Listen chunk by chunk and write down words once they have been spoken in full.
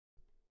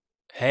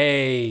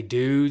Hey,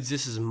 dudes,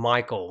 this is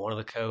Michael, one of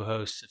the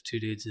co-hosts of Two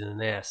Dudes in a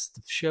Nest,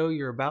 the show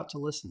you're about to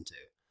listen to.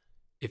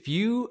 If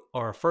you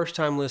are a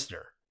first-time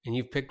listener and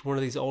you've picked one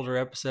of these older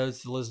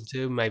episodes to listen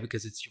to, maybe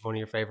because it's one of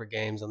your favorite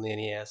games on the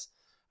NES,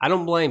 I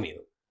don't blame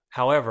you.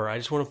 However, I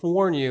just want to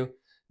warn you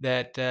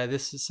that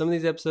some of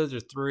these episodes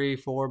are 3,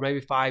 4, maybe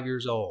 5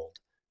 years old.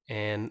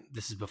 And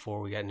this is before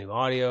we got new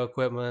audio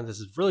equipment. This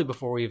is really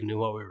before we even knew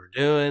what we were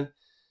doing.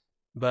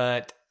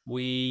 But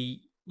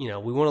we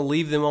want to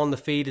leave them on the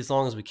feed as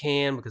long as we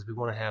can because we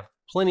want to have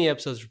plenty of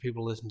episodes for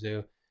people to listen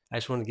to. I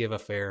just want to give a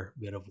fair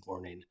bit of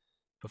warning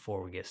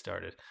before we get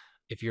started.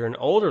 If you're an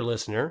older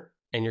listener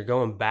and you're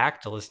going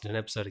back to listen to an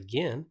episode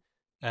again,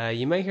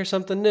 you may hear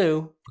something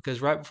new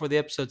because right before the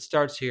episode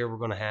starts here, we're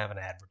going to have an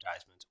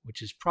advertisement,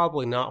 which is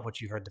probably not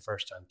what you heard the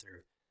first time through.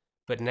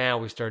 But now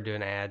we started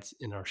doing ads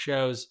in our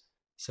shows,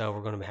 so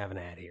we're going to have an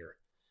ad here.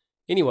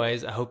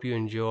 Anyways, I hope you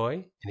enjoy.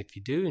 And if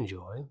you do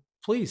enjoy,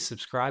 please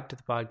subscribe to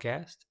the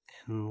podcast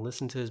and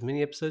listen to as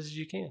many episodes as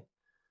you can.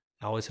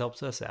 It always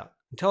helps us out.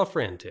 And tell a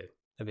friend too.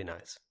 That'd be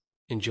nice.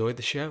 Enjoy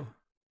the show.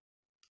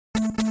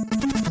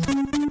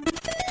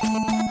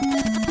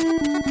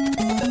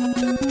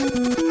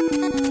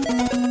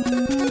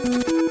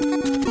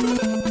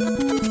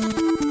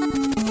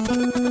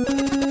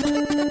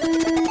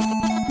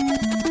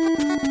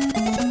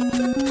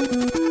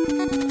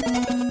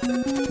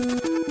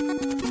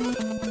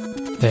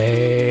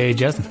 Hey,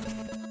 Justin.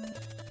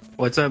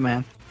 What's up,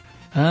 man?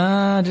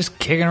 Just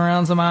kicking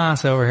around some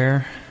ice over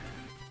here.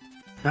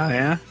 Oh,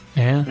 yeah?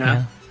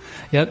 Yeah.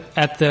 Yep,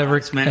 at the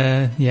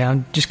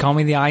Iceman. Just call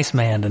me the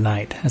Iceman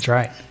tonight. That's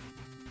right.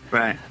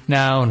 Right.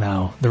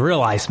 No, the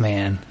real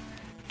Iceman.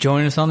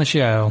 Join us on the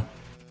show.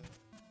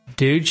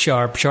 Dude,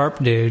 sharp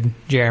dude.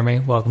 Jeremy,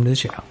 welcome to the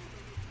show.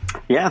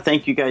 Yeah,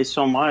 thank you guys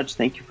so much.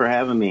 Thank you for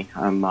having me.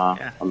 I'm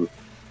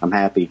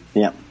happy.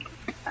 Yeah.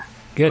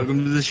 Good.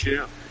 Welcome to the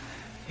show.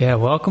 Yeah,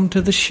 welcome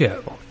to the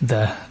show.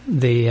 The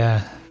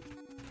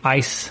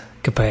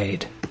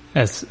Ice-capade,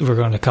 as we're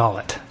going to call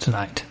it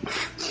tonight.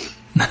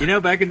 You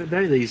know, back in the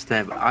day, they used to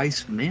have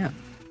ice men.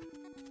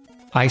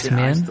 Ice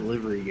men? Ice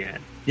delivery guy.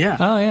 Yeah.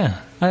 Oh, yeah.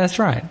 Oh, that's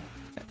right.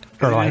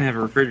 They didn't have a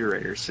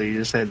refrigerator, so you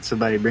just had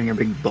somebody bring a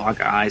big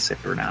block of ice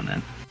every now and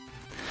then.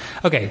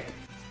 Okay.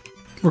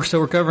 We're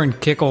covering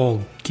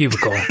Kickle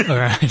Cubicle, all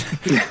right?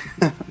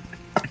 For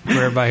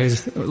everybody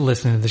who's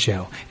listening to the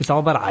show. It's all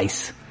about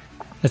ice.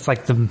 That's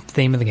like the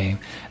theme of the game.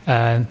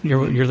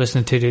 You're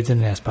listening to Two Dudes in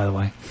a Nest, by the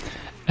way,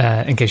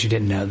 in case you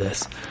didn't know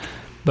this.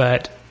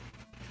 But,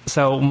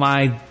 so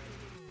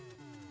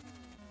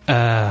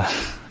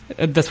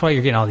that's why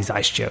you're getting all these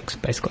ice jokes,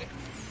 basically.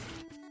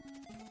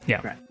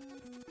 Yeah. Right.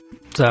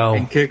 So.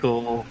 And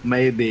Kickle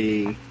may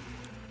be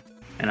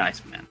an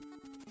Iceman.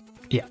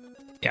 Yeah.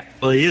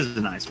 Well, he is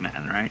an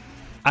Iceman, right?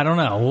 I don't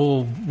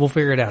know. We'll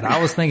figure it out.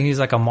 I was thinking he's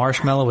like a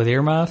marshmallow with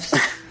earmuffs.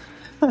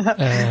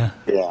 Yeah.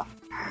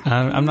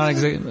 I'm not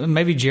exactly.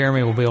 Maybe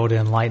Jeremy will be able to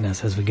enlighten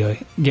us as we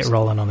get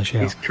rolling on the show.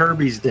 He's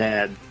Kirby's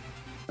dad.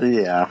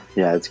 Yeah,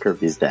 it's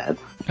Kirby's dad.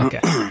 Okay,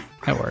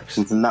 that works.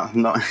 It's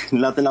nothing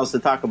else to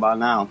talk about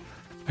now.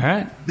 All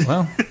right.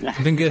 Well, it's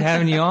been good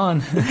having you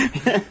on.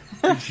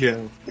 Good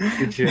show.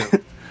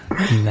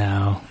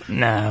 No.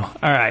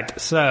 All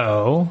right.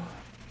 So,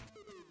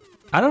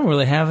 I don't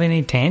really have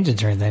any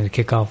tangents or anything to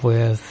kick off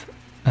with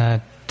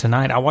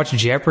tonight. I watched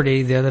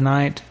Jeopardy the other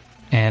night.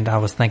 And I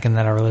was thinking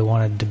that I really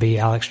wanted to be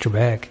Alex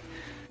Trebek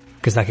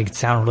because I could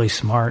sound really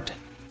smart.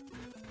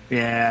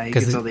 Yeah, he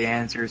gets all the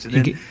answers. And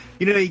then,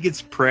 he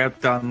gets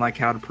prepped on like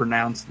how to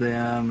pronounce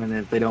them. And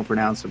if they don't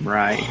pronounce them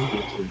right,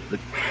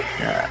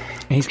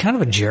 and he's kind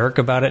of a jerk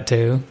about it,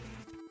 too.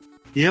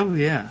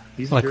 Yeah.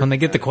 He's like when they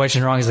get the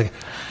question wrong, he's like,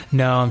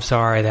 no, I'm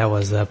sorry, that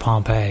was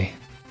Pompeii.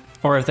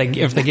 Or if they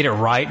get it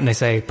right and they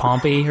say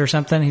Pompey or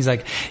something, he's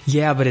like,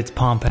 yeah, but it's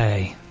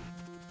Pompeii.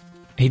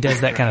 He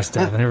does that kind of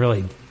stuff. And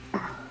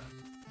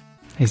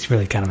he's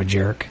really kind of a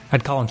jerk.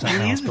 I'd call him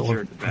something else, but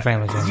we're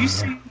family. Did you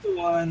see the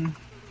one?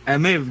 I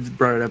may have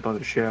brought it up on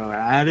the show.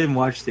 I didn't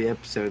watch the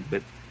episode,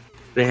 but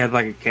they had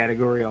like a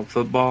category on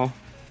football,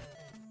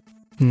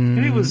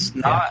 and it was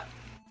not.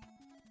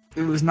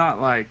 Yeah. It was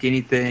not like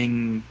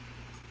anything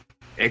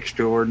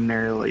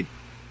extraordinarily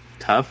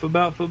tough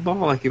about football.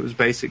 Like it was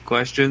basic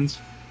questions,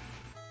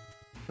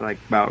 like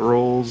about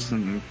rules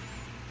and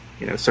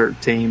certain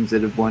teams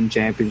that have won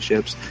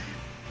championships.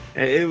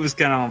 It was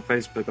kind of on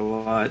Facebook a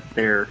lot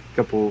there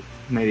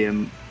maybe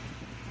a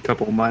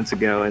couple months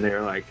ago, and they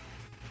were like,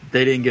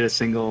 they didn't get a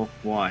single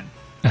one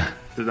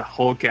through the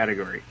whole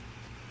category.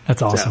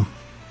 That's awesome. So,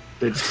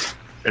 they just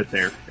sit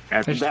there.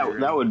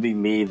 That would be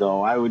me,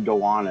 though. I would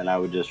go on and I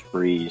would just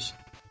freeze.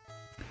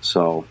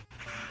 So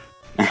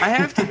I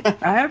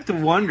have to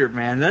wonder,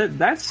 man.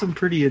 That's some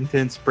pretty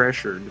intense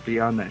pressure to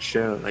be on that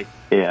show. Like,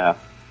 yeah,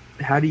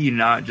 how do you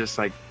not just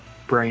like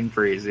brain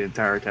freeze the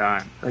entire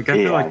time? Like, I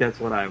feel like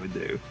that's what I would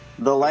do.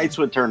 The lights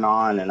would turn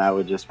on, and I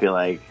would just be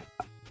like,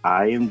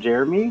 "I am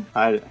Jeremy."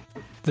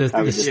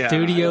 The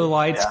studio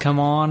lights come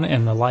on,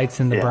 and the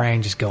lights in the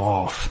brain just go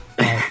off.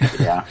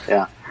 Yeah.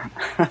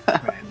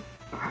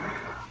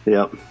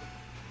 Yep.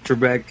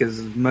 Trebek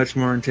is much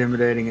more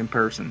intimidating in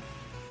person.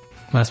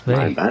 Must be.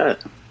 I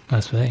bet.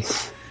 Must be.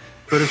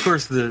 But of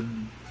course, the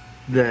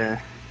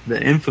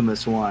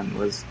infamous one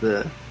was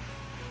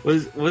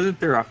wasn't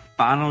there a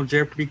final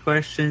Jeopardy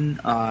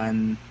question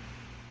on?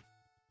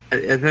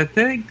 I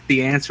think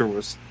the answer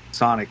was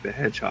Sonic the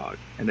Hedgehog,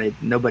 and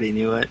nobody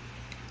knew it.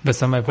 But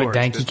somebody put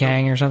Danky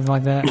Kang or something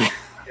like that?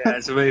 Yeah,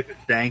 somebody put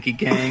Danky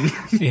Kang.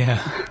 Yeah.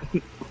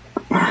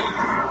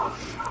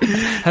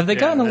 Have they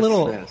gotten a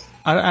little...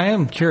 I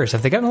am curious.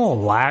 Have they gotten a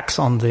little lax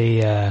on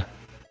the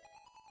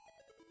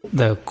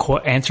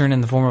answering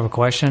in the form of a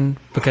question?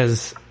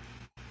 Because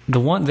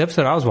the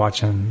episode I was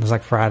watching was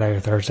like Friday or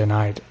Thursday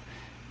night,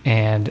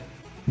 and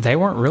they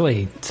weren't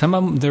really... Some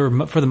of them, they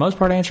were, for the most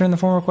part, answering in the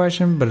form of a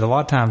question, but a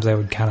lot of times they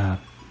would kind of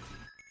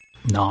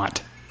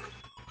not,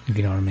 if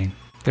you know what I mean.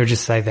 They would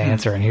just say the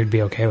answer, and he would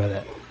be okay with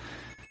it.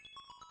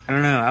 I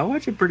don't know. I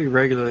watch it pretty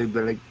regularly,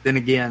 but then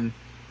again,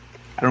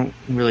 I don't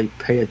really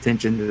pay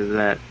attention to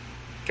that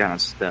kind of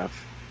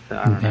stuff. So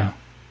I don't know.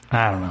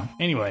 I don't know.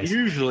 Anyways.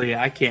 Usually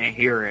I can't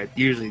hear it.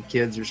 Usually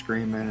kids are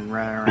screaming and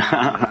running around,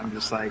 and I'm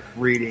just like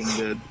reading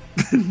the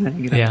thing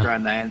and I'm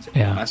trying to answer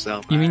it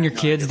myself. You mean your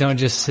kids don't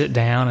just sit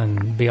down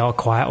and be all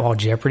quiet while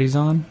Jeopardy's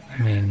on?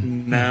 I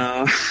mean...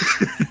 No.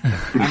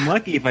 I'm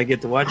lucky if I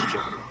get to watch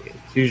Jeopardy.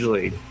 It's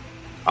usually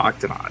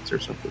Octonauts or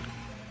something.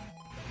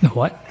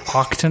 What?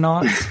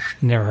 Octonauts?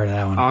 Never heard of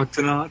that one.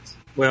 Octonauts?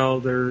 Well,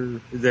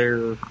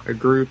 they're a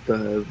group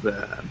of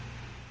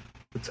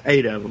it's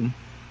 8 of them,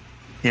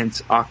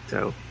 hence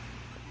Octo.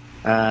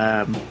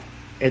 And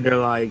they're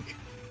like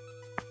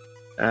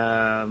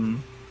I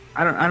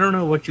don't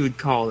know what you would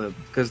call them,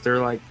 because they're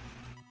like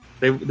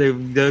they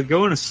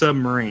go into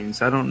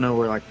submarines. I don't know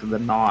where like the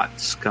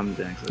knots comes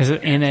in. Is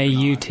it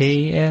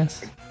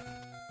NAUTS?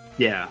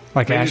 Yeah,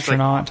 like maybe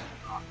astronaut.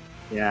 Like,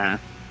 yeah.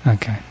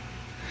 Okay.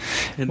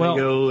 And they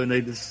go and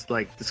they just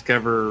like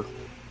discover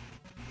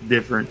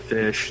different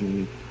fish,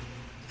 and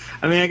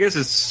I mean, I guess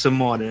it's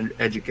somewhat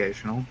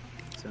educational.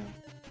 So.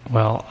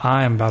 Well,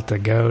 I am about to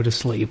go to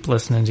sleep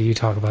listening to you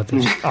talk about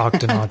this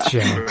Octonauts show.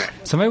 Right.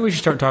 So maybe we should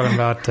start talking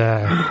about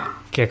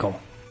Kickle,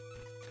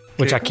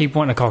 which I keep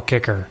wanting to call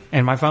Kicker,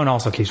 and my phone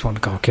also keeps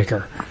wanting to call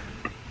Kicker.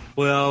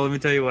 Well, let me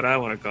tell you what I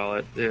want to call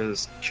it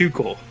is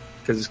Cuckle,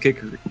 because it's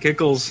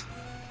Kickle's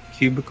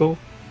cubicle,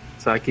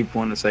 so I keep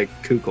wanting to say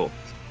Kukle.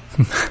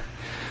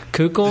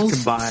 Kukles?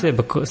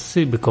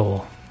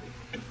 Cubicle.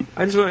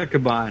 I just want to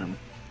combine them.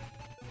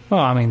 Well,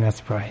 I mean,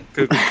 that's right.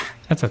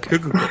 That's okay.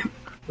 Cuckoo.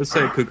 Let's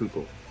say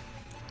Cuckoo.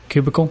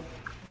 Cubicle?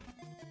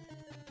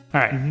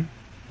 All right. Mm-hmm.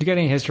 You got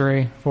any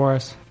history for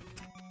us?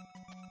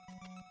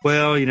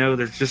 Well,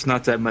 there's just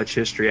not that much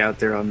history out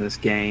there on this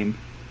game.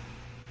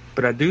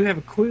 But I do have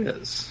a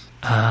quiz.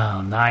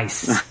 Oh,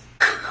 nice.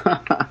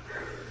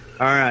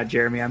 All right,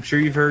 Jeremy, I'm sure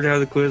you've heard how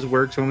the quiz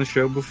works on the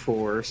show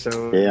before.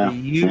 So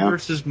you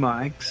versus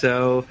Mike.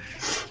 So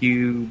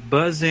you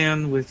buzz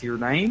in with your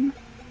name.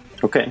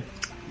 Okay.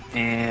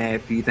 And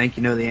if you think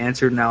you know the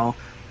answer, now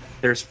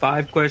there's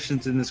 5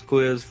 questions in this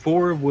quiz,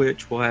 4 of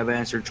which will have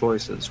answer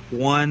choices.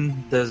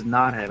 1 does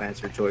not have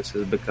answer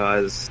choices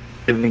because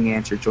giving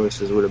answer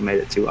choices would have made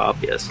it too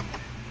obvious.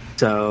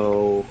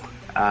 So,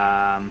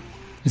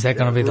 is that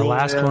going to be the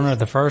last one or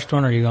the first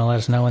one, or are you going to let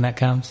us know when that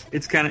comes?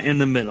 It's kind of in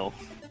the middle.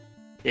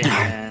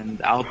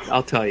 And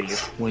I'll tell you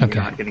when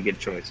you're not going to get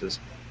choices.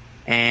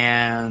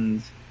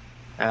 And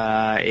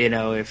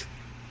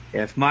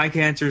if Mike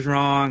answers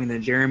wrong and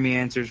then Jeremy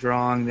answers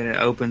wrong, then it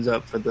opens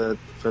up for the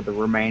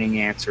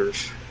remaining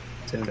answers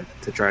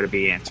to try to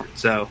be answered.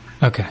 So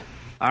okay,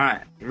 all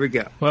right, here we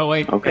go. Well,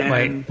 wait,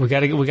 we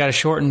got to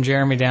shorten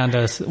Jeremy down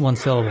to 1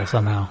 syllable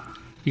somehow.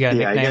 You got a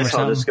nickname I guess or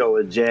something? I'll just go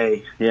with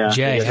Jay. Yeah,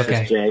 Jay.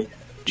 Okay,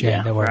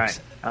 Jay, that works. Right.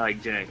 I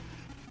like Jay.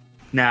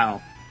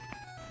 Now,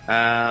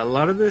 a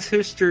lot of these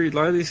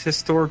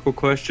historical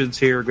questions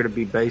here are going to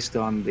be based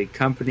on the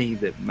company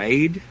that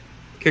made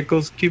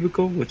Kickle's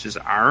Cubicle, which is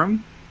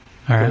Arum.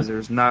 Because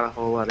there's not a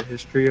whole lot of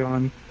history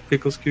on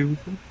Kickle's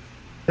Cubicle.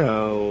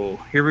 So,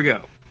 here we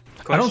go.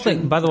 I don't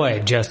think, by the way,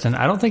 Justin,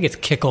 I don't think it's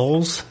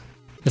Kickles.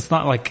 It's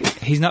not like,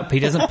 he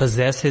doesn't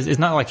possess it's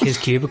not like his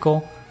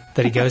cubicle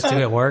that he goes to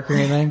at work or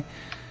anything.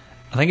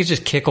 I think it's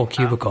just Kickle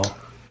Cubicle.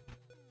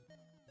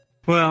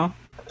 Well,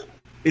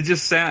 it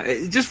just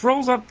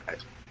rolls up.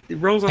 It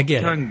rolls off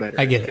the tongue better.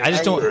 I get it. I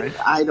just don't.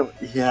 I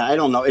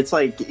don't know. It's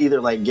like either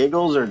like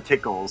Giggles or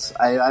Tickles.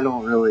 I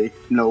don't really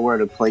know where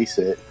to place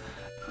it.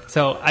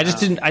 So I just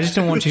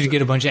didn't want you to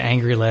get a bunch of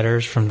angry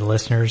letters from the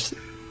listeners.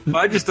 Well,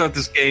 I just thought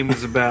this game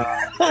was about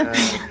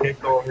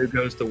Kickle who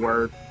goes to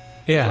work.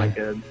 Yeah, like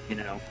a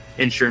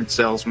insurance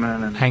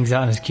salesman and hangs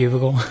out in his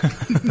cubicle.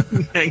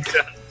 Hangs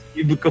out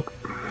in his cubicle.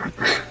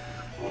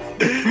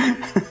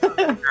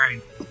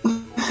 Great.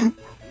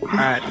 All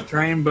right, the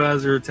train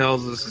buzzer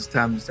tells us it's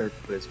time to start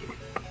the quiz.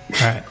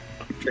 All right.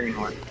 Train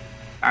horn.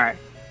 All right.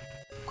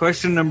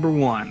 Question number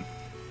 1.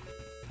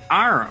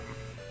 Arum,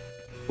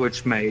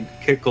 which made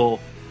Kickle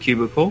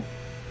Cubicle,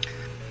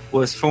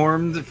 was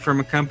formed from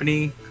a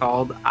company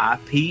called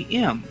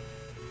IPM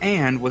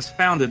and was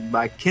founded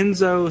by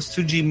Kenzo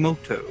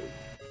Sugimoto.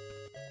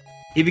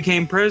 He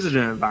became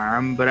president of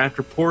Irem, but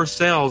after poor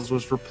sales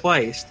was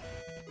replaced.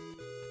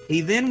 He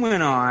then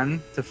went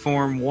on to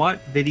form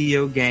what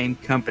video game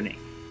company?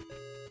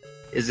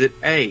 Is it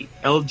A,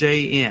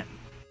 LJN?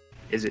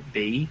 Is it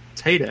B,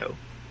 Taito?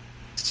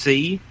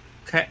 C,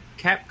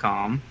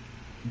 Capcom?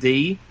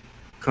 D,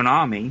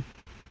 Konami?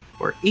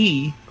 Or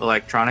E,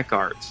 Electronic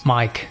Arts?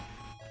 Mike.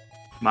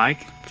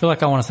 Mike? I feel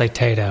like I want to say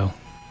Taito.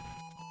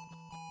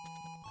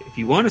 If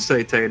you want to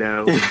say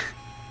Taito,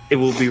 it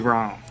will be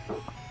wrong.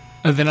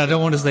 And then I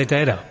don't want to say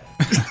Taito.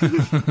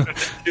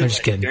 I'm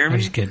just kidding. Jeremy? I'm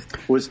just kidding.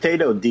 Was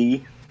Tato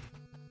D?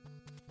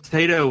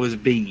 Taito was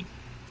B.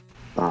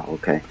 Oh,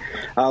 okay.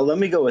 Let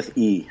me go with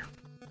E.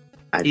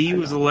 E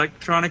was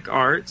Electronic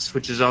Arts,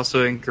 which is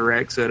also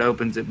incorrect, so it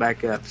opens it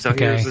back up. So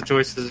Okay. here's the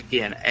choices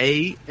again.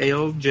 A,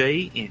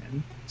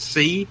 LJN,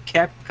 C,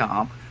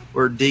 Capcom,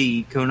 or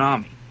D,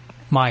 Konami.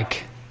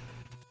 Mike.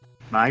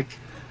 Mike?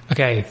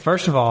 Okay,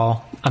 first of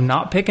all, I'm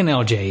not picking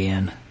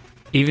LJN,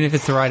 even if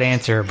it's the right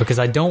answer, because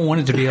I don't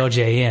want it to be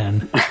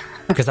LJN,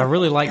 because I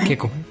really like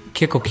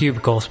Kickle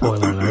Cubicle,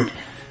 spoiler alert.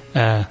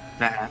 Nah.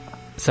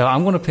 So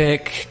I'm going to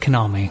pick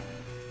Konami.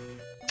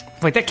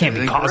 Wait, that can't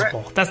be Incorrect.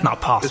 possible. That's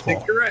not That's possible.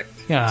 incorrect.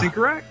 Yeah. That's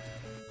incorrect.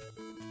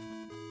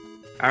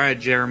 All right,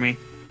 Jeremy.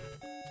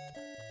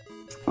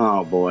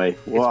 Oh boy.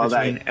 Well, It's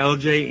between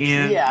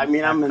LJN. yeah. I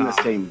mean, I'm in the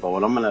Capcom. same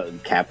boat. I'm gonna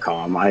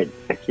Capcom. I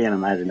can't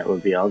imagine it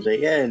would be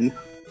LJN.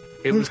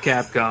 It was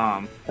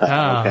Capcom.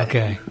 Oh,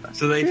 okay.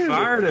 So they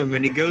fired him,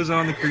 and he goes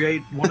on to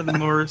create one of the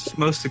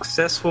most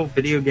successful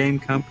video game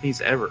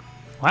companies ever.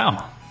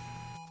 Wow.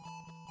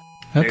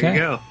 There Okay. you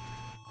go.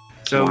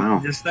 So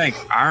Wow. just think,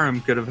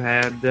 Irem could have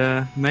had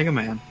Mega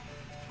Man.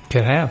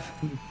 Could have.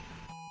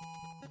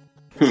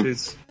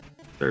 Which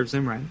serves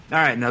him right. All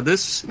right, now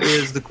this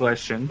is the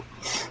question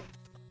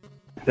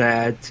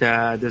that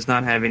does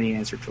not have any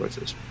answer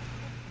choices.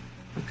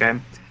 Okay?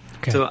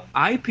 Okay. So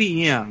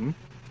IPM,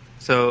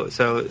 so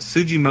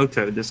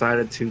Sugimoto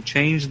decided to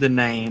change the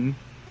name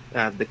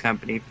of the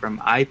company from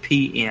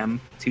IPM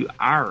to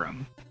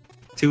Irem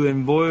to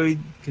avoid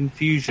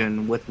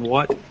confusion with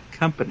what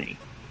company?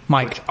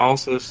 Mike. Which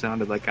also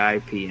sounded like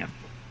IPM.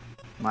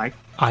 Mike?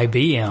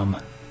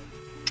 IBM.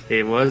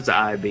 It was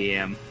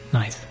IBM.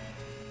 Nice.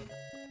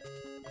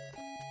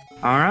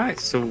 All right,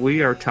 so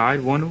we are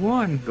tied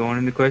 1-1 going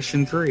into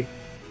question 3.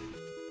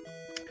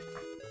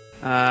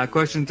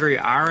 Question 3.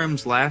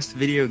 Irem's last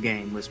video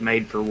game was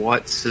made for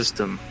what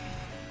system?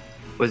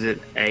 Was it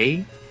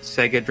A,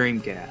 Sega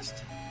Dreamcast,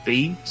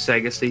 B,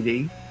 Sega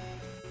CD,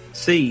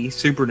 C,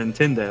 Super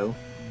Nintendo,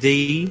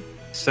 D,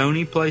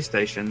 Sony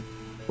PlayStation,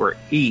 or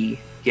E,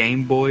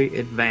 Game Boy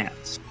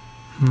Advance?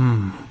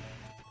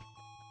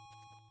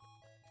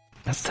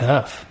 That's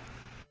tough.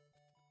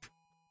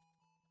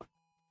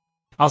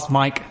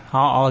 Mike.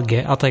 I'll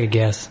take a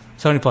guess.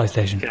 Sony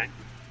PlayStation. Okay.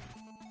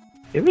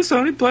 It was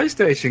Sony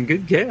PlayStation.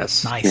 Good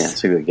guess. Nice. Yeah,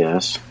 it's a good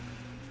guess.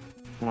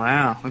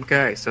 Wow.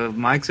 Okay, so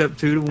Mike's up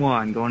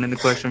 2-1 going into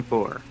question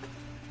 4.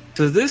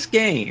 So this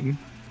game,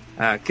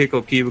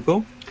 Kickle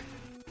Cubicle,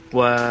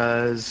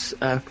 was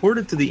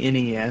ported to the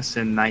NES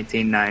in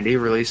 1990,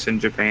 released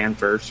in Japan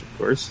first, of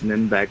course, and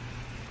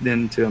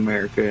then to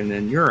America and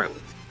then Europe.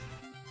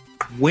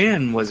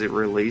 When was it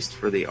released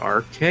for the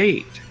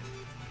arcade?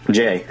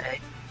 J.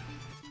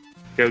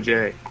 Go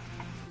Jay.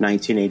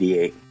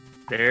 1988.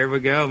 There we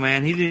go,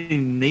 man. He didn't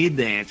even need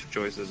the answer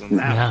choices on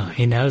that No, one.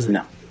 he knows it.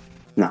 No.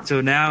 No. So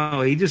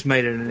now he just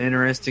made it an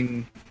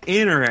interesting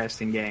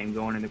game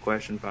going into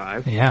question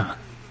 5. Yeah.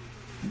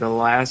 The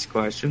last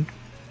question.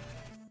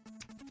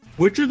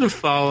 Which of the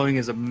following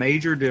is a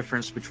major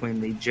difference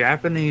between the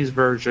Japanese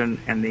version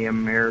and the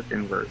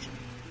American version?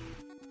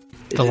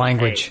 Is The it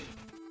language.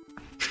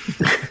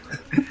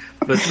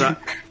 A,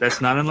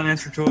 that's not an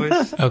answer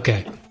choice.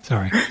 Okay.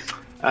 Sorry.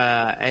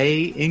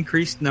 A,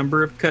 increased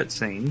number of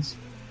cutscenes.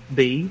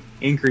 B,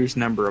 increased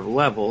number of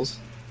levels.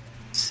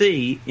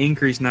 C,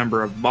 increased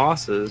number of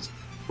bosses.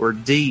 Or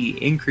D,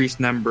 increased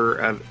number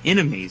of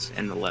enemies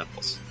in the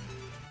levels.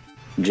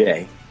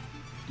 J.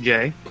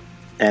 Jay?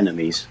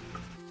 Enemies.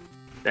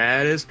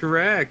 That is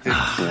correct.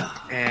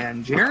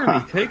 And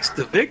Jeremy takes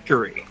the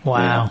victory.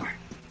 Wow.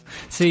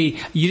 See,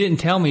 you didn't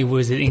tell me,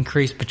 was it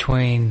increased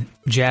between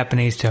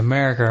Japanese to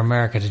America or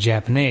America to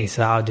Japanese?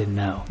 So I didn't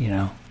know, you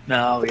know.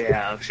 No,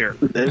 yeah, sure.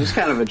 It was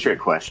kind of a trick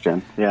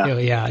question. Yeah.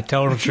 Yeah, a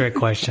total trick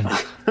question.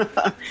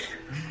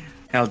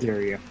 How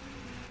dare you?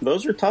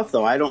 Those are tough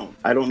though. I don't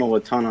know a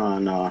ton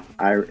on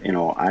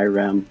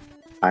Irem.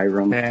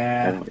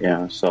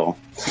 Yeah. So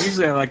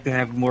Usually I like to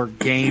have more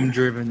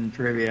game-driven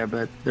trivia,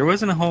 but there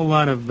wasn't a whole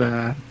lot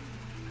of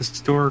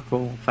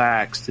historical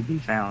facts to be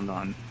found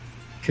on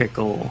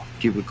Kickle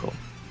Cubicle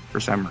for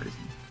some reason.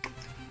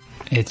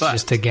 It's But-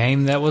 just a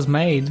game that was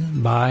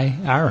made by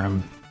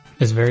Irem.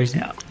 It's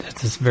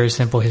a very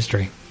simple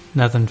history.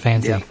 Nothing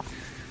fancy. Yeah.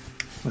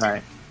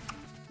 Right.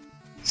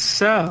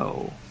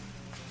 So,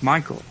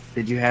 Michael,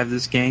 did you have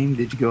this game?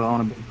 Did you go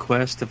on a big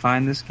quest to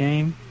find this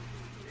game?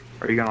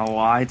 Are you going to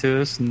lie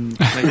to us and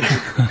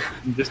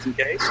just in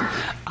case?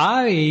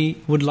 I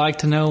would like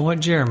to know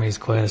what Jeremy's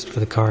quest for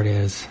the card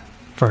is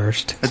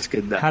first. That's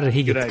good. Though. How did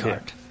he get good the idea.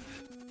 cart?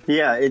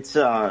 Yeah,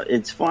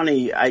 it's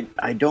funny.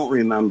 I don't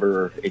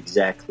remember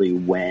exactly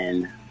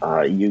when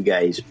you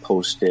guys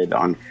posted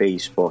on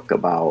Facebook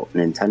about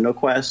Nintendo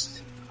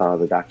Quest,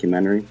 the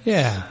documentary.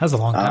 Yeah, that was a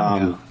long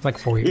time ago. Like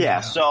 4 years Yeah,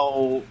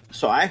 ago.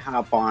 so I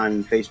hop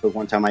on Facebook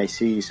one time. I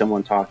see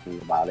someone talking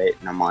about it,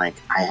 and I'm like,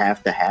 I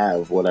have to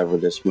have whatever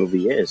this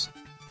movie is.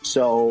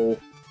 So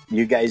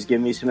you guys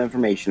give me some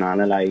information on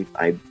it.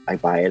 I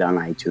buy it on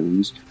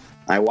iTunes.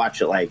 I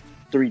watch it like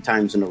 3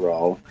 times in a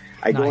row.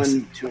 I go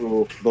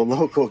into the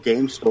local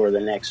game store the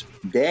next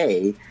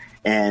day,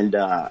 and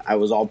I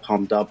was all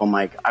pumped up. I'm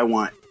like, I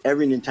want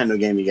every Nintendo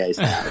game you guys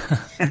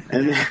have.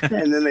 and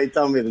then they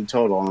tell me the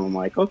total, and I'm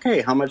like,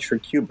 okay, how much for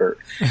Q*bert?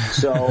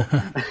 So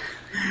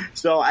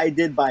I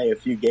did buy a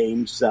few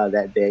games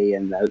that day,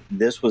 and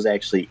this was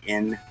actually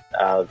in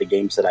the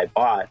games that I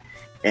bought.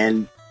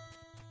 And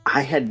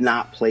I had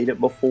not played it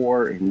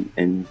before,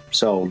 and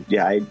so,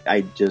 yeah,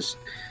 I just...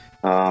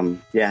 I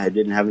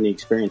didn't have any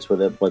experience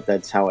with it, but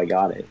that's how I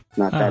got it.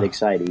 Not that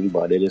exciting,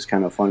 but it is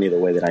kind of funny the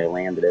way that I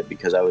landed it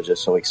because I was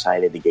just so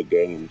excited to get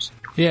games.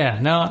 Yeah,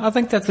 no, I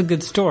think that's a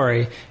good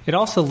story. It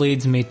also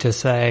leads me to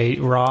say,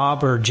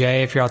 Rob or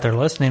Jay, if you're out there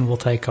listening, we'll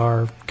take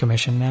our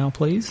commission now,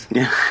 please.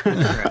 Yeah,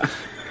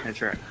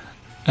 that's right.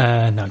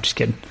 No, just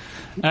kidding.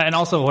 And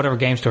also, whatever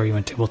game store you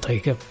went to, we'll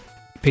take a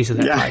piece of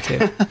that pie,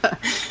 too.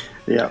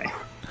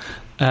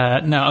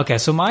 Yeah. No, okay,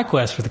 so my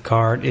quest for the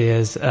cart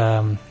is...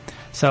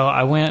 So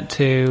I went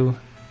to,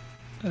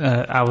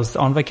 I was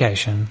on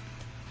vacation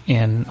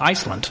in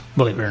Iceland,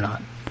 believe it or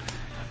not,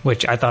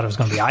 which I thought it was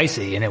going to be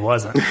icy, and it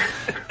wasn't.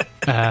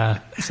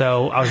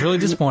 So I was really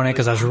disappointed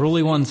because I was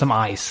really wanting some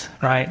ice,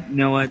 right? You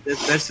know what?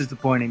 That's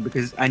disappointing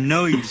because I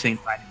know you've seen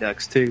Mighty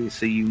Ducks too,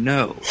 so you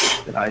know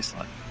that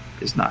Iceland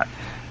is not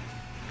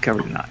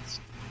covered in ice.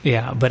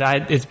 Yeah,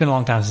 but it's been a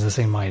long time since I've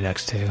seen Mighty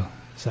Ducks too,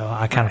 so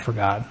I kind of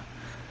forgot.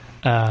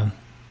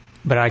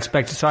 But I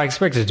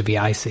expected it to be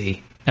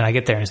icy. And I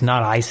get there and it's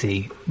not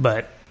icy,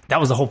 but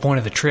that was the whole point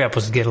of the trip,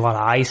 was to get a lot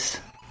of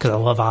ice because I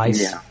love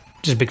ice. Yeah.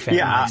 Just a big fan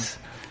of ice.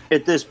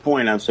 At this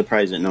point, I'm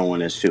surprised that no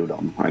one has sued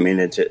them. I mean,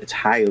 it's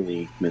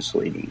highly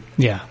misleading.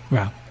 Yeah,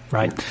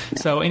 right. Yeah.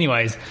 So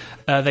anyways,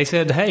 they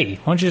said, hey,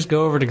 why don't you just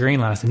go over to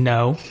Greenland? I said,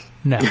 no,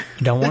 I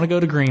don't want to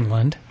go to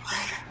Greenland.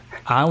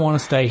 I want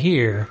to stay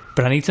here,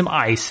 but I need some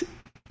ice.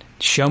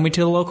 Show me to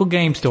the local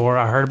game store.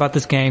 I heard about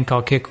this game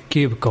called Kickle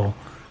Cubicle.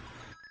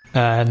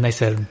 And they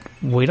said,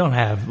 we don't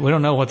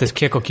know what this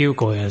Kickle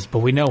Cubicle is, but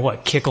we know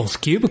what Kickle's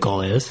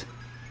Cubicle is.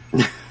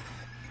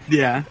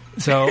 Yeah.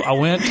 So I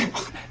went,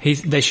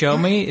 they showed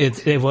me,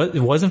 it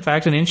was in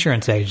fact an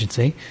insurance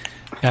agency.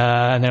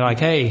 And they're like,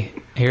 hey,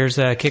 here's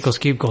Kickle's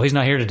Cubicle. He's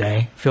not here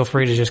today. Feel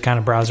free to just kind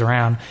of browse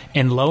around.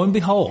 And lo and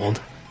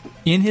behold,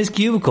 in his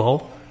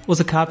cubicle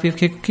was a copy of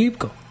Kickle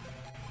Cubicle.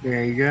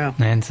 There you go.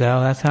 And so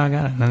that's how I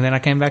got it. And then I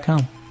came back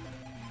home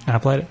and I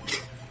played it.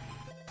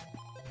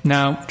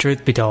 No,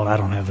 truth be told, I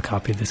don't have a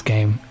copy of this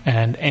game.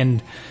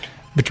 And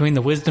between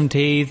the wisdom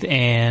teeth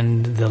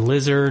and the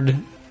lizard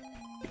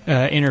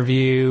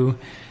interview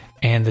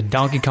and the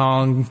Donkey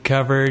Kong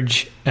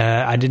coverage,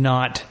 I did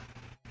not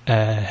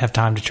have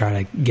time to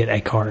try to get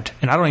a cart.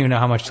 And I don't even know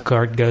how much the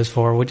cart goes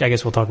for, which I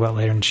guess we'll talk about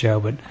later in the show.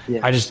 But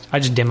yeah. I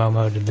just demo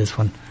moded this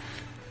one.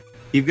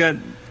 You've got,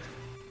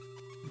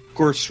 of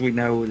course, we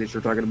know that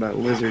you're talking about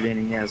Lizard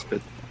NES, but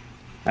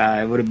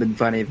it would have been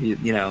funny if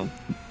you know.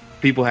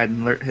 People had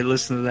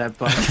listened to that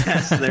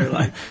podcast. They're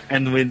like,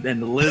 and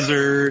the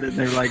lizard, and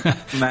they're like,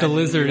 the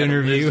lizard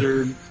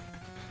interview,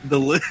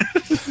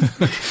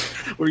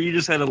 where you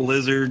just had a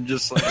lizard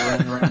just like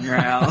running around your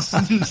house.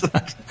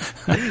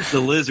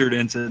 The lizard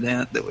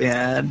incident that we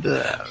had.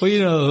 Well,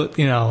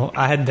 you know,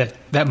 I had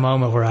that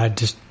moment where I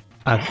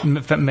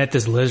met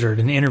this lizard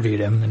and interviewed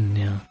him, and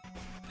you know,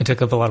 it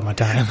took up a lot of my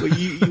time. Well,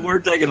 you were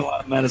taking a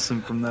lot of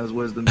medicine from those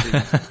wisdom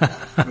teeth.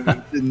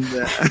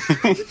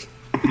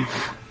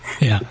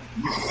 Yeah.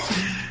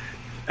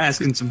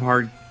 Asking some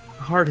hard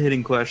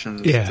hitting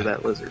questions to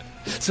that lizard.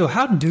 So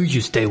how do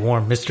you stay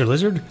warm, Mr.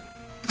 Lizard?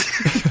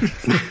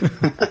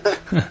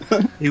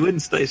 He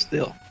wouldn't stay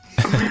still.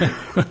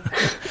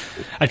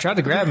 I tried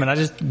to grab him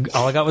and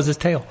all I got was his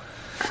tail.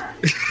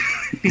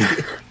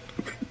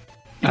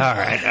 All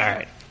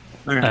right.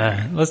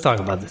 Let's talk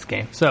about this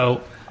game.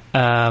 So,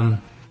 to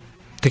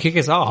kick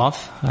us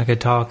off, I could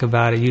talk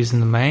about it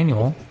using the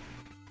manual.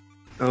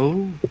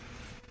 Oh.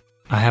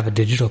 I have a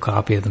digital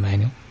copy of the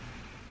manual.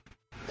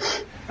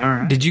 All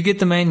right. Did you get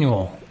the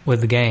manual with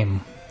the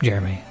game,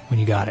 Jeremy, when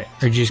you got it?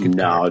 Or did you just get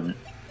the card?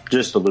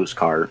 Just a loose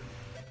cart.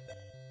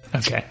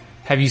 Okay.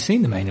 Have you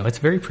seen the manual? It's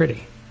very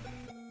pretty.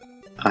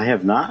 I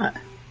have not.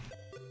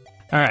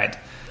 All right.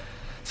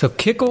 So,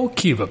 Kickle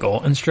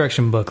Cubicle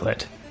instruction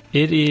booklet.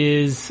 It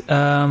is, it's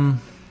got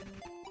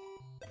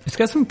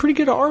some pretty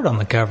good art on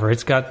the cover.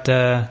 It's got,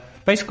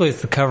 basically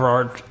it's the cover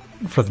art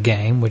for the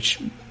game, which...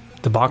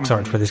 The box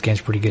art for this game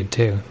is pretty good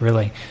too,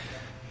 really.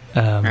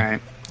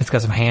 Right. It's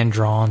got some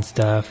hand-drawn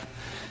stuff.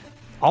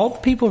 All the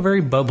people are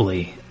very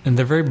bubbly, and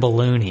they're very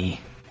balloony,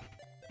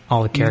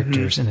 all the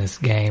characters in this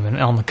game,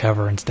 and on the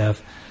cover and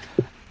stuff.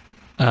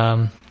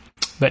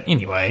 But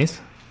anyways,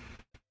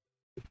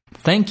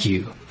 thank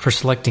you for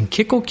selecting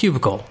Kickle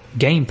Cubicle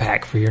Game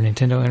Pack for your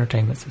Nintendo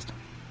Entertainment System.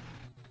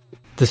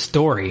 The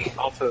story.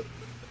 Also,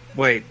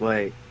 wait.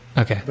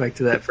 Okay. Back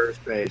to that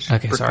first page.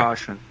 Okay,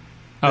 Precaution.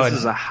 sorry. This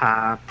is a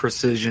high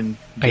precision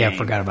game. Oh, yeah, I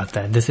forgot about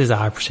that. This is a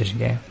high precision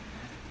game.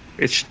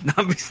 It should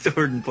not be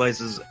stored in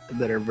places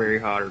that are very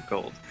hot or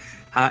cold.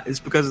 It's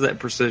because of that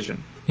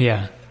precision.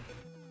 Yeah.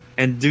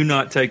 And do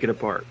not take it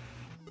apart.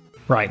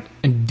 Right.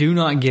 And do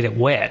not get it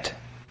wet.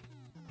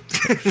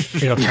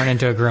 It'll turn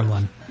into a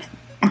gremlin.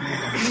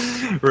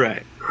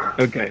 Right.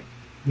 Okay.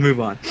 Move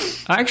on.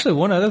 Actually,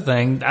 one other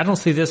thing. I don't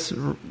see this.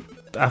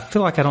 I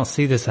feel like I don't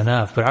see this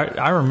enough, but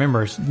I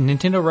remember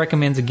Nintendo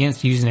recommends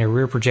against using a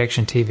rear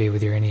projection TV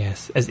with your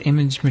NES, as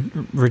image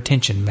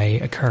retention may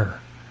occur.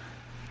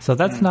 So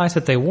that's nice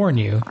that they warn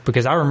you,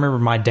 because I remember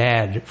my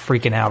dad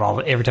freaking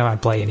out every time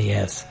I'd play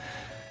NES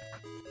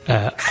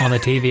on the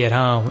TV at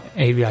home.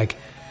 He'd be like,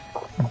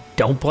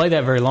 "Don't play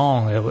that very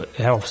long;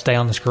 that'll stay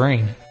on the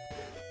screen."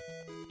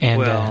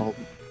 And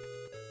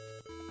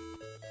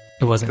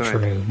it wasn't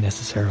true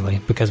necessarily,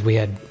 because we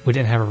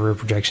didn't have a rear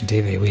projection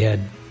TV. We had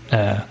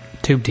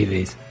tube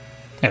TVs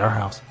at our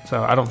house,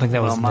 so I don't think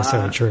that was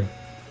necessarily true.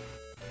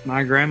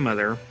 My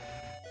grandmother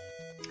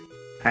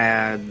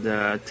had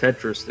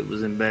Tetris that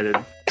was embedded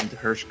into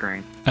her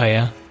screen. Oh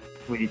yeah,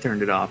 when you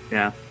turned it off.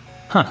 Yeah.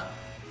 Huh.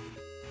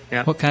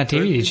 Yeah. What kind of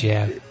TV did she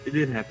have? It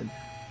did happen.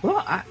 Well,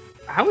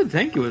 I would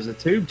think it was a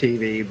tube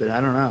TV, but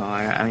I don't know.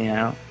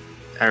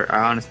 I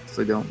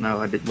honestly don't know.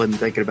 Wasn't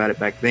thinking about it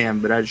back then,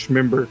 but I just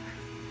remember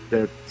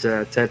that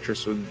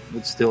Tetris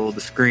would still,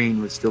 the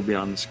screen would still be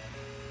on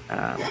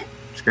the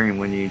screen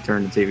when you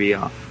turn the TV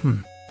off.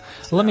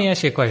 So let me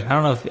ask you a question. I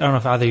don't know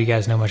if either of you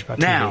guys know much about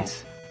now,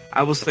 TVs.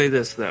 I will say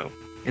this though,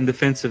 in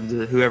defense of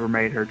whoever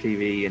made her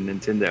TV and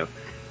Nintendo,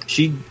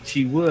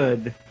 she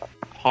would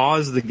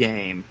pause the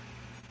game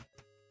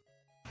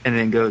and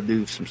then go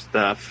do some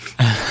stuff,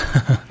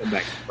 come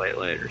back and play it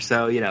later.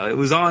 So it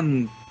was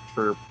on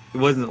for. It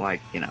wasn't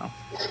like it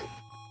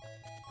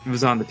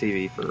was on the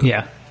TV for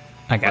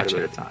I got quite you.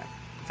 a bit of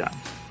time.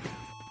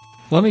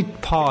 Let me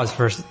pause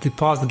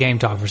the game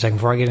talk for a second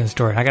before I get into the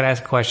story. I got to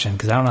ask a question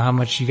because I don't know how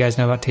much you guys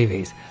know about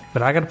TVs,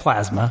 but I got a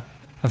plasma.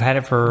 I've had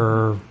it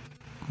for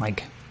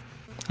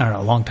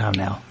a long time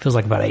now. Feels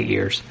like about 8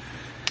 years,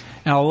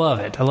 and I love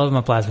it. I love my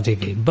plasma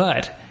TV.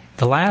 But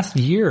the last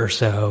year or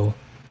so,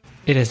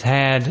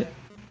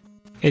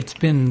 it's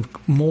been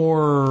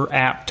more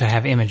apt to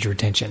have image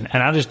retention,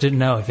 and I just didn't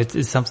know if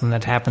it's something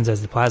that happens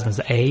as the plasmas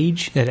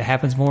age, that it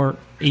happens more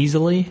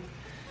easily.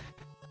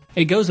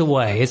 It goes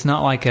away. It's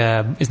not like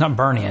it's not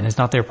burning. It's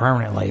not there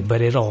permanently,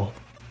 but it's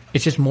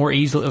just more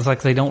easily. It's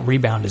like they don't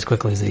rebound as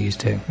quickly as they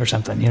used to, or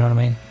something. You know what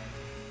I mean?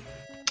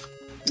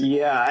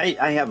 Yeah,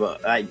 I have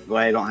I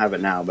don't have it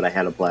now, but I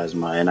had a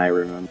plasma, and I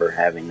remember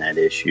having that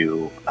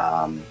issue.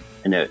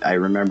 And I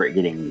remember it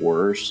getting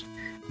worse.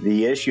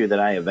 The issue that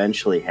I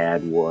eventually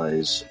had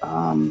was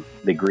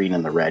the green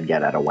and the red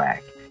got out of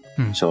whack.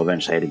 So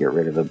eventually I had to get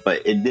rid of it.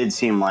 But it did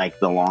seem like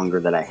the longer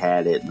that I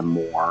had it, the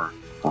more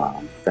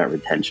that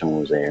retention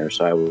was there.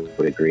 So I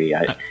would agree.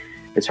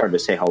 It's hard to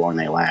say how long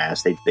they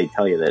last. They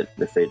tell you that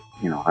if it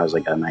has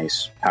like a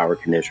nice power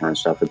conditioner and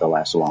stuff, that they'll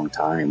last a long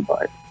time.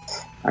 But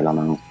I don't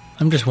know.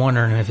 I'm just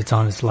wondering if it's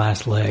on its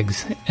last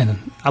legs. And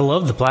I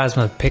love the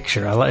plasma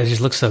picture. It just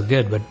looks so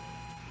good. But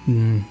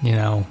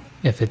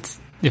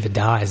if it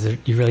dies,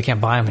 you really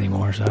can't buy them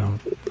anymore. So I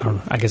don't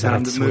know. I guess I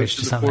have to switch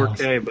to something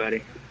 4K, else.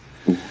 buddy.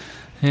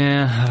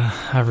 Yeah,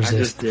 I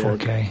resist the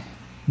 4K.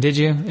 Did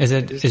you?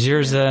 Is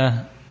yours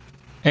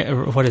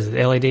what is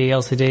it? LED,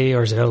 LCD,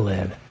 or is it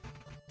OLED?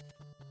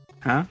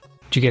 Huh?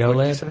 Did you get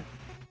OLED?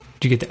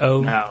 Did you get the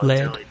OLED?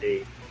 No, it's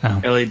LED.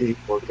 Oh. LED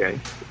 4K.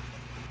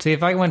 See,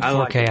 if I went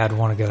 4K, I'd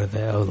want to go to the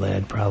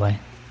OLED probably.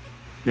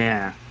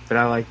 Yeah, but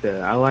I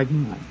like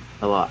mine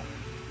a lot.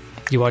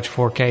 You watch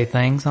 4K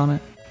things on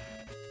it?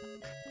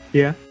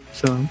 Yeah,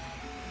 some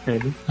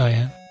maybe. Oh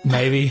yeah,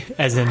 maybe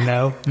as in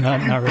no,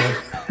 not really.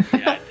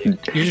 Yeah,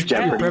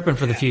 You're prepping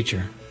for the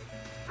future.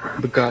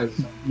 Because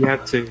you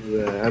have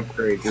to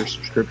upgrade your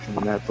subscription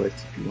to Netflix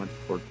if you want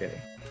 4K.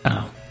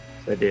 Oh,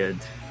 I did,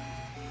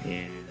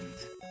 and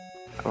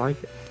I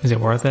like it. Is it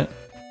worth it?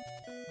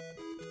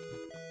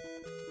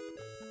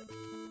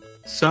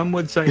 Some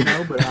would say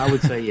no, but I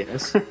would say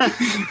yes.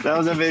 That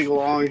was a big,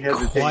 long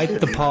hesitation. Quite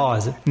the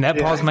pause. And that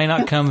pause may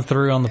not come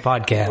through on the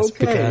podcast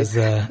because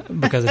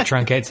of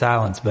truncated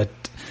silence, but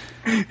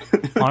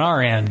on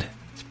our end,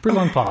 it's a pretty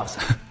long pause.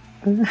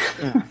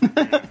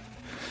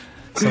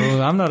 So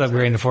I'm not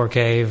upgrading to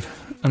 4K.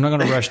 I'm not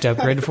going to rush to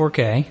upgrade to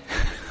 4K.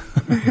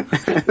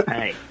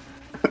 Hey,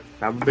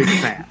 I'm a big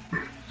fan.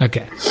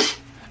 Okay.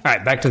 All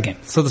right, back to the game.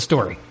 So the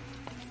story.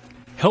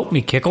 Help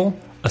me, Kickle,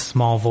 a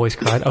small voice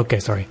cried. Okay,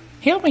 sorry.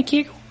 Help me,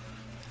 Kickle.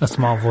 A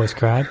small voice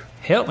cried.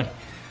 Help me.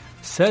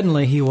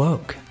 Suddenly he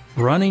woke.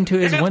 Running to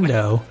his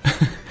window,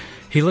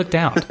 he looked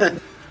out.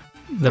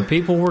 The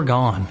people were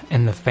gone,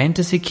 and the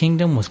fantasy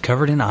kingdom was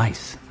covered in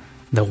ice.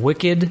 The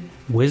wicked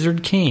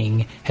wizard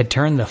king had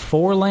turned the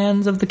 4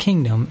 lands of the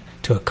kingdom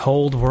to a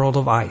cold world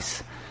of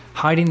ice.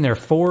 hiding their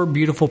 4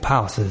 beautiful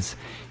palaces,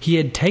 he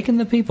had taken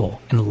the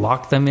people and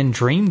locked them in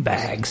dream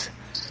bags,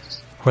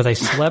 where they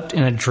slept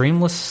in a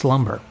dreamless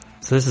slumber.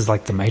 So this is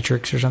like the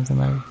Matrix or something,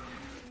 maybe?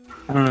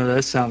 I don't know.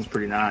 That sounds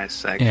pretty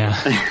nice, actually.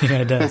 Yeah, yeah,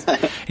 it does.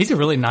 He's a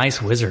really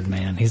nice wizard,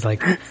 man. He's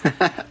like,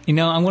 I'm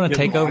going to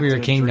take over your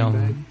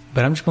kingdom,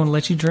 but I'm just going to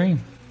let you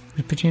dream.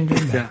 Just put you in a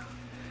dream bag.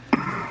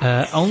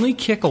 Yeah. Only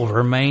Kickle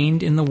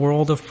remained in the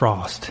world of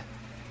Frost.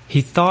 He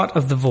thought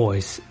of the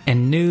voice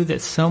and knew that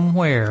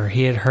somewhere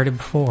he had heard it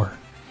before.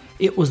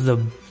 It was the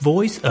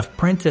voice of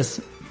Princess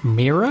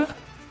Mira?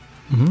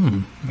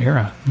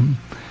 Mira.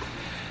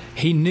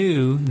 He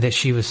knew that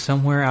she was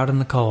somewhere out in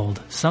the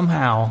cold.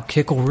 Somehow,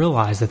 Kickle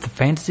realized that the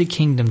fantasy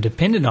kingdom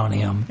depended on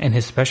him and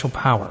his special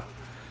power.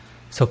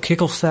 So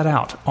Kickle set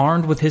out,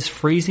 armed with his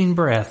freezing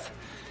breath.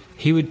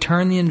 He would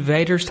turn the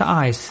invaders to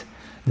ice,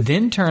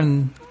 then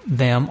turn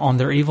them on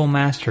their evil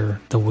master,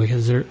 the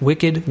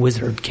wicked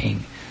Wizard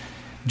King.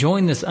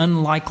 Join this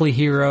unlikely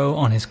hero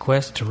on his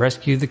quest to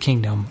rescue the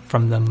kingdom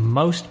from the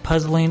most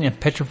puzzling and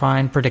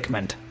petrifying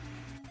predicament.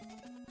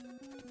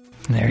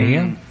 There you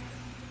go.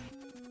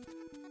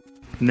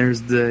 And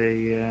there's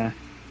the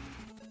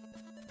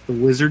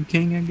Wizard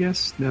King, I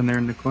guess, down there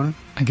in the corner.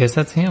 I guess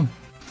that's him.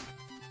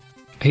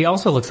 He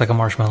also looks like a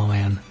Marshmallow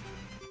Man.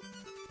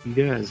 He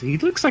does. He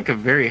looks like a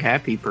very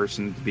happy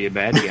person to be a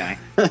bad guy.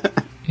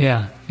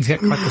 Yeah, he's got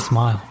quite the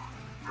smile.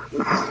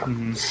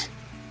 Mm-hmm.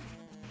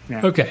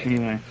 Yeah. Okay.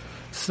 Anyway.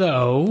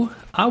 So,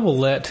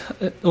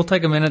 we'll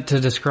take a minute to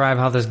describe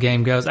how this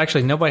game goes.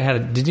 Actually, anybody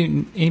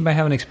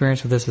have an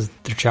experience with this as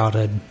their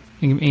childhood?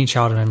 Any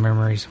childhood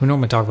memories? We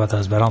normally talk about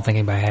those, but I don't think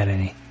anybody had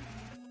any.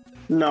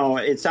 No,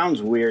 it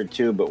sounds weird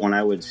too, but when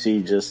I would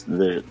see just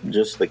the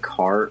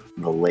cart,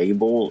 the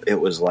label, it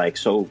was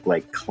so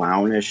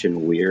clownish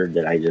and weird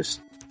that I just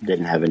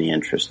didn't have any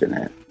interest in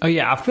it. Oh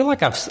yeah, I feel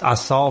like I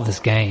saw this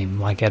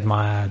game at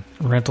my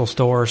rental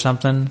store or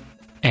something,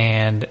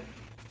 and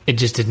it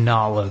just did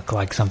not look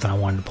like something I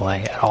wanted to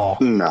play at all.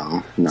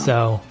 No.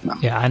 So no.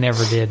 Yeah, I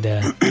never did.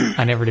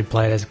 I never did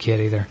play it as a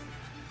kid either.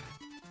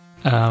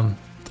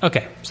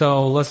 Okay,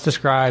 so let's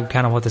describe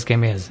kind of what this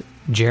game is.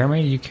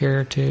 Jeremy,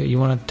 you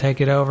want to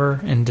take it over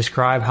and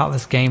describe how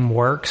this game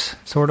works,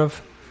 sort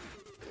of?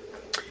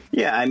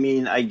 Yeah, I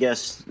mean, I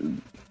guess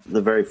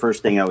the very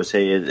first thing I would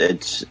say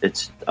is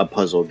it's a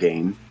puzzle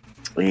game,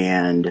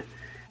 and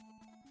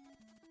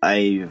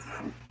I've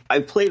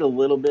played a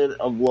little bit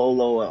of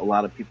Lolo. A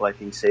lot of people, I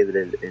think, say that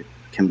it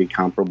can be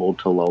comparable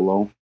to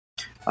Lolo,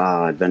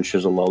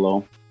 Adventures of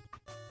Lolo.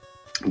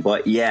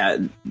 But yeah,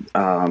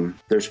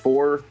 there's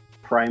 4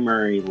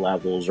 primary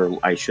levels, or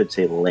I should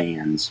say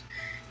lands,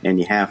 and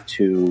you have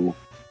to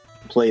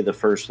play the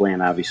first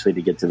land, obviously,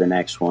 to get to the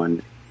next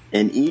one.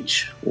 In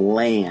each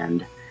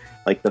land,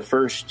 like the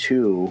first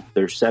 2,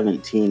 there's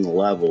 17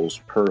 levels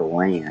per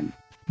land.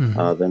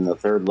 Mm-hmm. Then the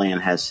third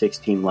land has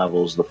 16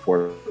 levels, the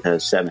fourth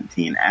has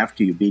 17.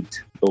 After you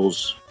beat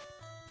those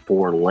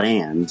 4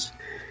 lands,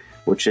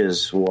 which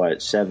is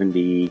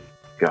 74,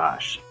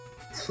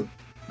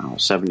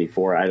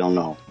 I don't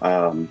know.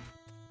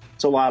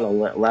 It's a lot of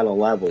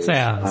levels.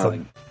 Yeah, it's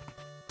like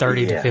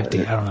 30 to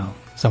 50. I don't know,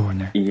 somewhere in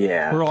there.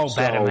 Yeah, we're all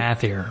bad at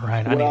math here,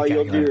 right? Well,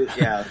 you'll do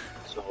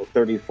so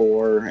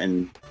 34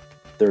 and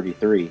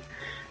 33.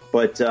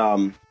 But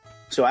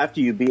so after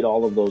you beat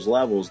all of those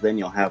levels, then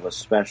you'll have a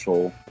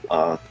special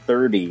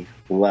 30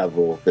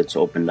 level that's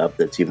opened up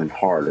that's even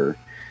harder.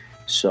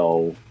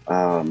 So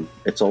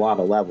it's a lot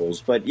of levels.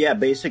 But yeah,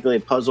 basically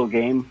a puzzle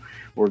game.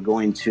 We're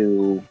going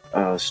to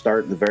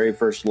start the very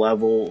first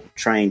level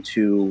trying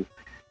to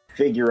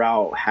figure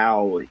out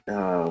how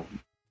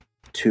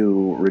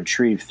to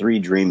retrieve 3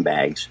 dream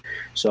bags.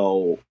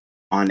 So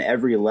on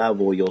every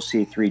level, you'll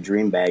see 3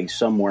 dream bags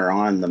somewhere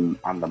on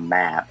the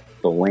map,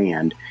 the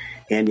land,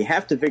 and you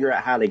have to figure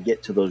out how to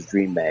get to those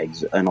dream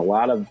bags. In a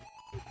lot of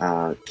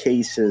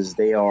cases,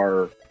 they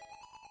are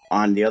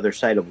on the other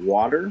side of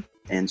water,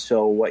 and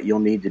so what you'll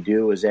need to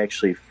do is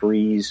actually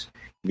freeze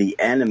the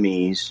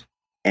enemies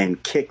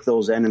and kick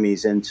those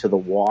enemies into the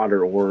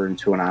water or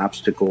into an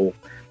obstacle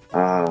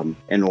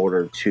in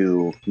order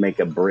to make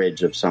a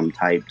bridge of some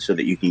type so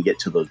that you can get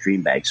to those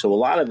dream bags. So a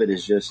lot of it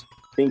is just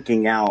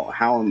thinking out,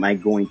 how am I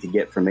going to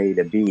get from A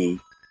to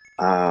B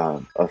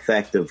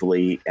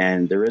effectively?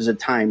 And there is a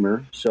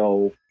timer,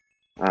 so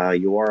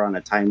you are on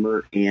a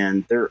timer,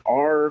 and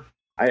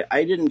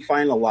I didn't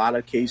find a lot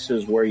of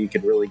cases where you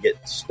could really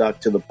get stuck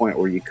to the point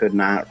where you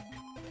couldn't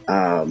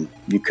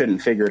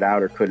figure it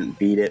out or couldn't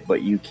beat it,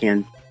 but you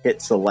can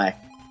hit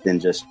select and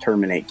just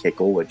terminate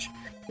Kickle, which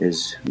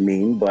is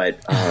mean, but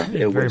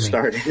it would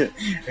start.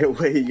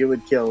 You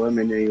would kill him,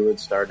 and then you would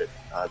start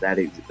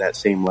that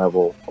same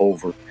level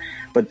over.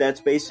 But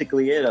that's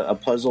basically it. A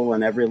puzzle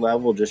in every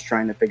level, just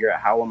trying to figure out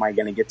how am I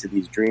going to get to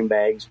these dream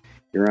bags.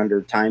 You're under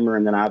a timer,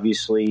 and then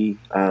obviously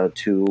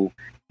to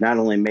not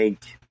only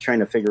trying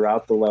to figure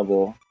out the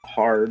level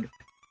hard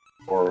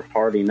or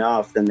hard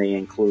enough, then they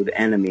include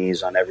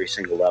enemies on every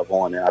single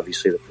level, and then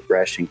obviously the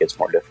progression gets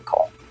more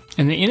difficult.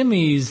 And the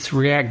enemies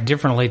react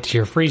differently to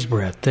your freeze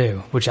breath,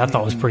 too, which I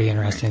thought was pretty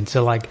interesting.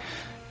 So,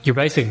 your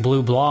basic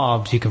blue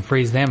blobs, you can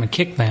freeze them and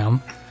kick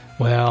them.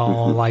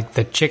 Well, like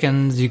the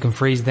chickens, you can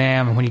freeze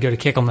them, and when you go to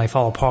kick them, they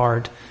fall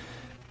apart.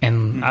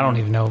 And I don't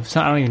even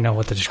know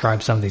what to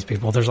describe some of these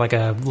people. There's like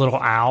a little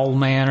owl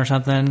man or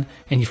something,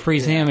 and you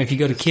freeze him. If you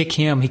go to kick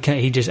him, he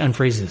just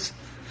unfreezes.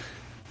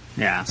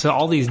 Yeah. So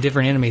all these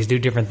different enemies do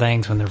different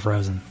things when they're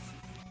frozen.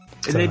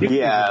 And they do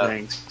different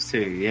things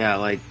too. Yeah,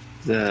 like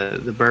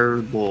the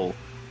bird will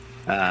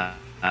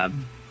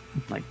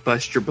like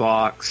bust your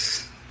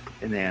blocks,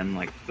 and then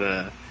like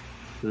the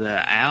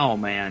owl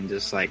man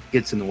just like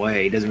gets in the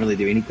way. He doesn't really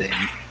do anything.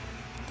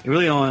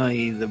 Really,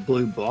 only the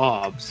blue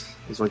blobs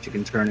is what you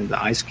can turn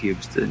into ice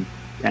cubes and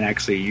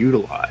actually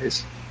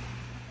utilize.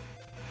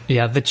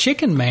 Yeah, the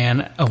chicken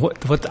man.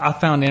 What I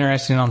found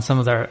interesting on some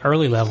of the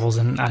early levels,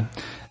 and I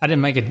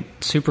didn't make it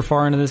super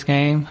far into this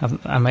game.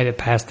 I made it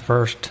past the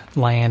first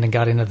land and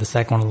got into the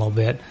second one a little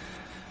bit.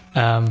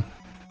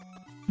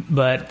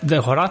 But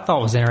what I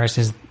thought was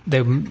interesting is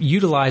they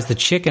utilize the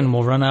chicken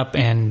will run up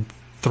and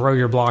throw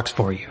your blocks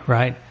for you,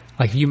 right?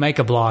 Like if you make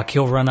a block,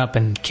 he'll run up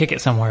and kick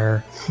it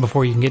somewhere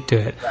before you can get to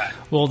it. Right.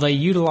 Well, they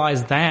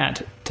utilize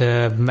that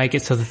to make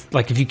it so that,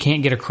 like, if you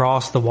can't get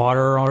across the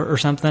water or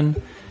something,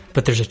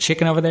 but there's a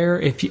chicken over there,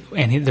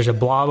 there's a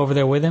blob over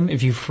there with him,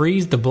 if you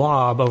freeze the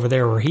blob over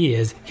there where he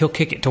is, he'll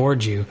kick it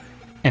towards you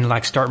and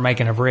like start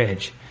making a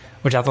bridge.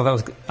 Which I thought that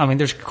was. I mean,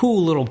 there's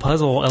cool little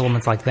puzzle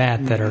elements like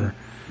that that are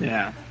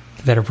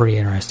pretty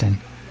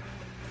interesting.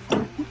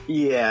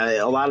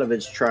 Yeah, a lot of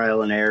it's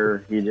trial and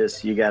error.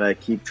 You got to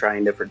keep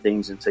trying different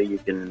things until you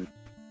can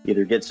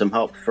either get some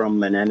help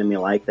from an enemy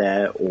like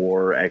that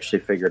or actually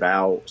figure it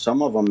out.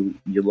 Some of them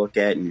you look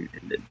at and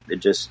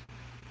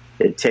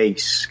it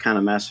takes kind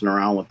of messing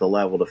around with the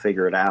level to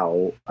figure it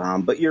out.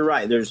 But you're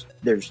right.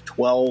 There's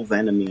 12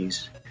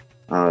 enemies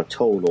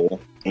total,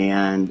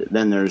 and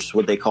then there's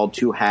what they call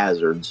 2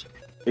 hazards.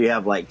 So you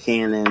have like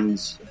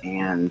cannons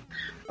and.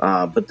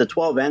 But the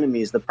 12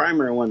 enemies, the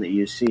primary one that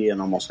you see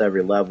in almost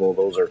every level,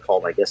 those are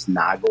called, I guess,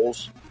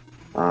 Noggles.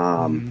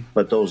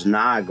 But those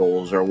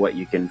Noggles are what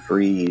you can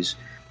freeze.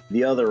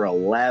 The other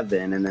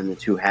 11, and then the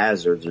 2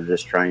 hazards are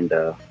just trying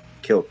to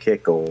kill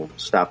Kickle,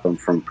 stop them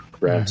from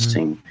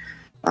progressing.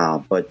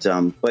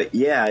 But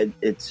yeah,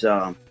 it's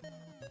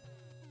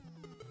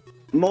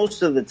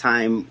most of the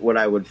time what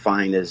I would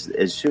find is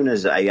as soon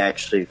as I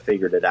actually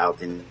figured it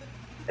out, and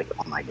like,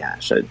 oh my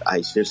gosh,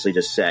 I seriously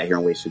just sat here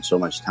and wasted so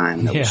much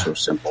time. That was so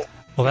simple.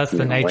 Well, that's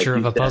the nature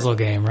of a puzzle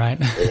game, right?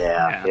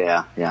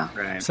 Yeah.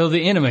 Right. So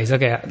the enemies,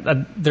 okay,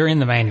 they're in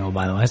the manual,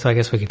 by the way, so I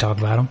guess we could talk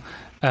about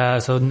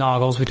them. So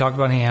Noggles, we talked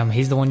about him.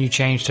 He's the one you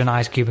change to an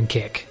ice cube and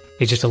kick.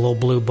 He's just a little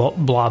blue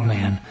blob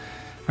man.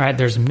 All right,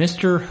 there's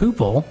Mr.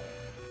 Hoople,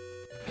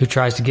 who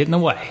tries to get in the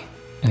way,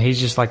 and he's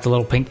just like the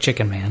little pink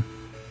chicken man.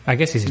 I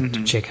guess he's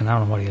a chicken. I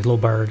don't know what he is, a little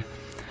bird.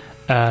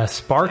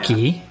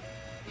 Sparky,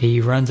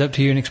 he runs up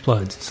to you and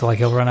explodes. So like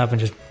he'll run up and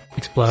just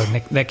explode,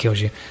 and that kills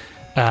you.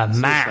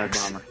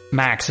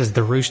 Max is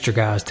the rooster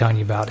guy I was telling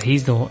you about.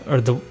 He's the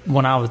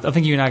one I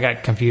think you and I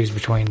got confused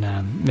between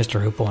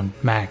Mr. Hoople and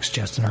Max,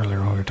 Justin, earlier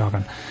when we were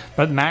talking.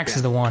 But Max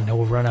is the one who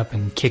will run up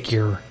and kick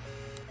your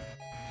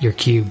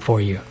cube for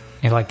you.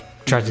 He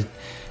like tries to.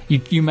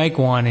 You make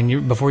one,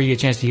 and before you get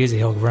a chance to use it,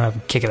 he'll run up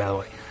and kick it out of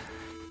the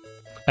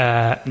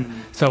way.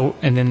 So,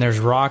 and then there's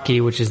Rocky,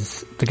 which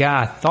is the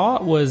guy I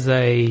thought was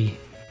he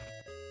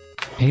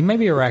may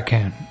be a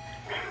raccoon.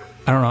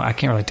 I don't know. I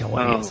can't really tell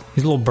what he is.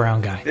 He's a little brown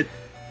guy. It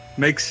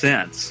makes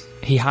sense.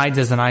 He hides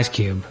as an ice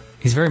cube.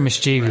 He's very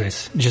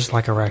mischievous, just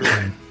like a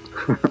raccoon.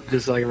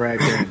 Just like a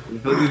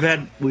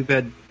raccoon. We've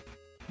had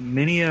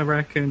many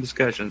raccoon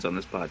discussions on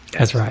this podcast.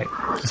 That's right.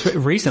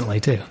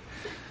 Recently, too.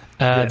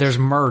 Yes. There's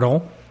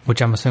Myrtle,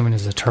 which I'm assuming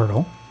is a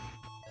turtle,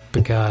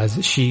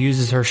 because she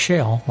uses her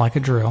shell like a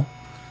drill.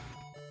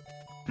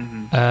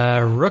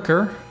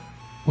 Rooker,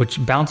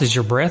 which bounces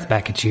your breath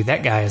back at you.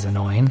 That guy is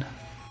annoying.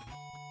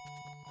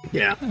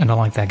 Yeah. I don't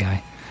like that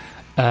guy.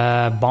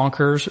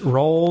 Bonkers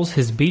rolls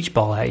his beach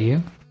ball at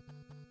you.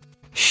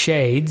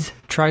 Shades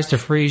tries to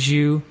freeze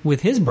you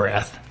with his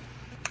breath.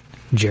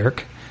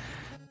 Jerk.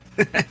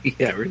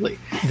 Yeah, really.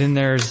 Then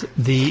there's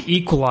the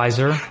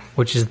Equalizer,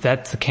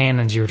 that's the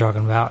cannons you were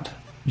talking about.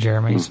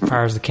 Jeremy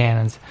fires the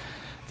cannons.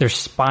 There's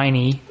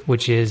Spiny,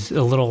 which is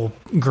a little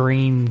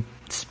green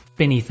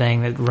spinny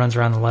thing that runs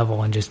around the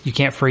level and you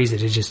can't freeze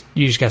it.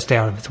 You just got to stay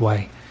out of its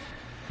way.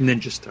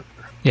 Ninja Star.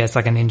 Yeah, it's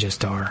like a ninja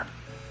star.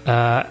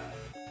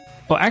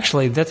 Well,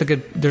 actually, there's a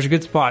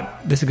good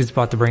spot. This is a good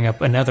spot to bring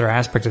up another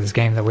aspect of this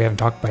game that we haven't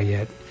talked about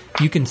yet.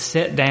 You can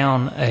set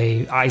down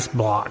a ice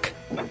block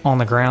on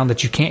the ground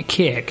that you can't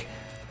kick,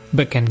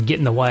 but can get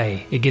in the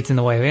way. It gets in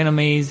the way of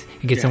enemies.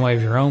 It gets in the way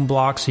of your own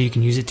block, so you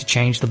can use it to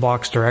change the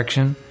block's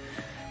direction.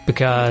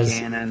 Because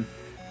cannon.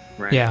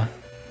 Right. Yeah,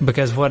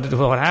 because what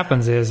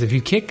happens is if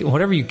you kick,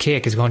 whatever you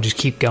kick is going to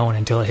just keep going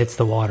until it hits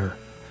the water.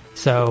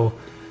 So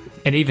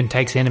it even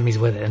takes enemies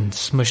with it and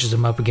smushes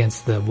them up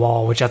against the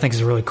wall, which I think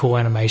is a really cool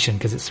animation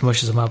because it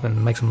smushes them up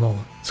and makes them a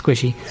little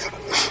squishy.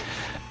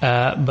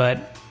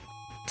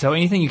 So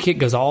anything you kick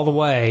goes all the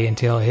way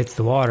until it hits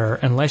the water,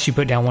 unless you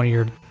put down one of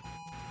your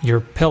your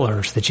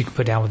pillars that you can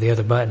put down with the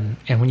other button.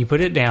 And when you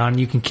put it down,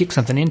 you can kick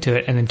something into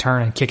it and then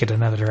turn and kick it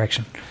another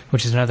direction,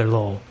 which is another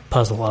little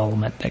puzzle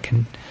element that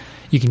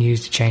you can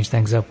use to change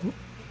things up a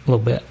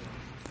little bit.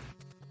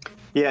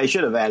 Yeah, I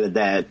should have added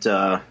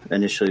that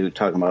initially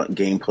talking about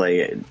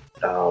gameplay.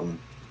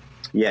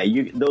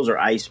 Those are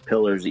ice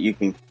pillars that you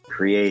can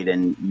create,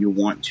 and you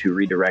want to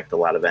redirect a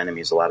lot of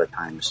enemies a lot of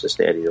times to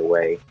stay out of your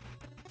way.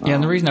 Yeah,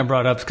 and the reason I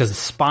brought it up is because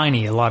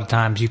Spiny, a lot of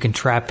times you can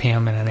trap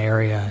him in an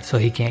area so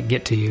he can't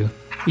get to you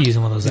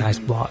using one of those ice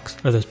blocks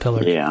or those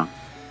pillars. Yeah.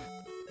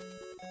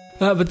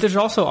 But there's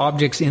also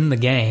objects in the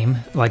game,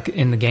 like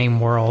in the game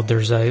world.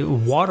 There's a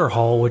water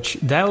hole, which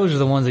those are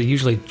the ones that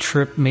usually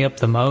trip me up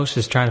the most,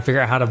 is trying to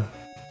figure out how to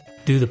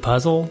do the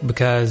puzzle,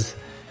 because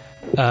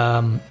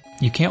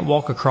you can't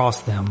walk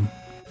across them,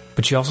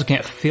 but you also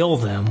can't fill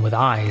them with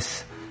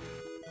ice,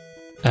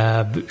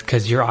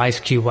 because your ice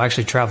cube will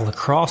actually travel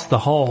across the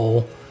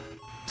hole,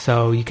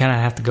 so you kind of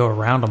have to go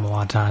around them a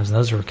lot of times, and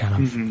those are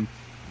kind of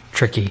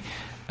tricky.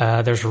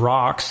 There's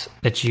rocks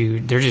they're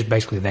just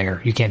basically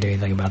there. You can't do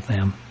anything about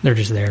them. They're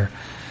just there.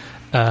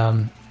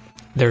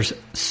 There's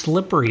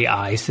slippery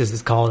ice, as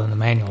it's called in the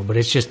manual, but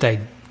it's just a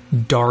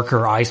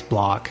darker ice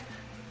block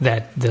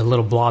that the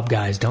little blob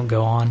guys don't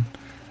go on.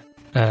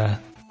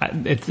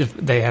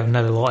 They have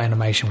another little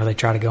animation where they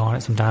try to go on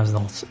it sometimes,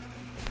 and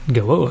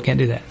they'll go, whoa, I can't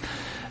do that.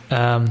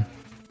 And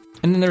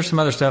then there's some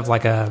other stuff,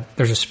 like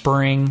there's a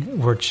spring,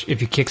 which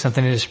if you kick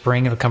something into a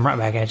spring, it'll come right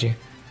back at you.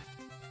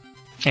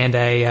 And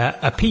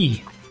a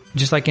P,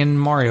 just like in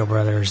Mario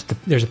Brothers,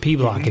 there's a P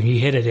block. If you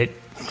hit it, it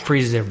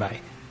freezes everybody.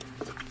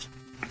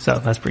 So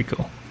that's pretty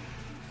cool.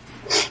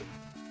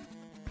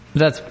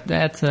 That's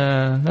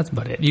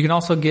about it. You can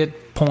also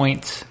get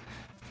points,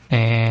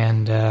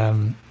 and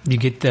you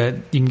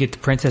can get the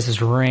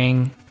princess's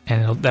ring,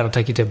 and that'll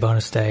take you to a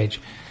bonus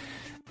stage.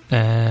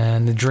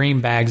 And the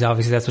dream bags,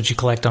 obviously, that's what you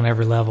collect on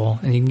every level,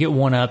 and you can get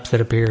 1-ups that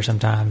appear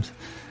sometimes.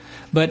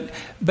 But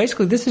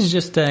basically, this is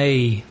just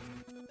a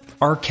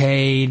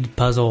arcade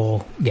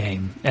puzzle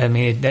game. I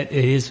mean, it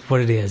is what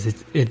it is.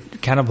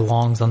 It kind of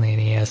belongs on the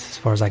NES, as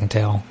far as I can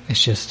tell.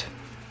 It's just,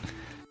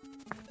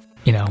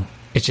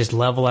 it's just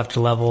level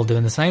after level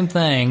doing the same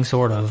thing,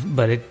 sort of,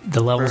 but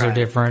the levels are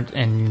different,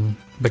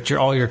 but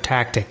all your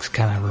tactics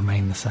kind of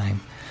remain the same.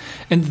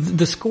 And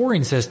the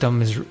scoring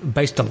system is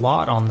based a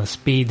lot on the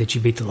speed that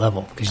you beat the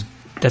level, because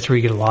that's where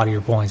you get a lot of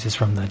your points, is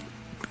from the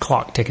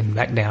clock ticking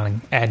back down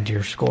and add to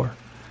your score.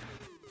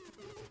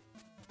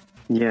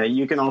 Yeah,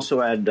 you can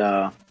also add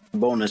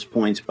bonus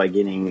points by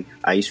getting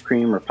ice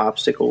cream or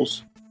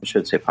popsicles. I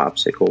should say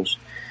popsicles.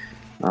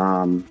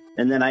 And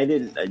then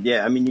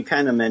you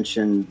kind of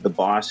mentioned the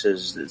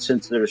bosses.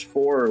 Since there's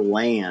 4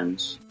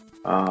 lands,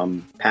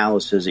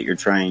 palaces that you're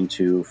trying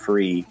to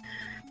free,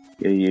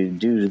 you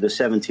do the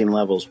 17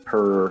 levels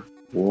per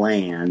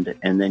land,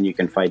 and then you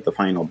can fight the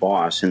final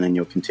boss, and then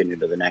you'll continue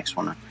to the next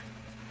one.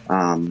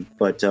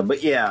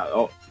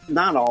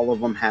 Not all of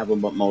them have them,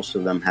 but most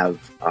of them have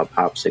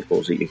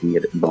popsicles that you can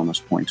get bonus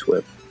points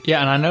with.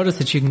 Yeah, and I noticed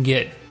that you can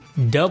get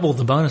double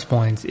the bonus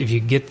points if you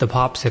get the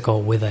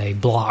popsicle with a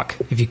block.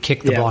 If you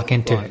kick the block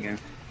into it,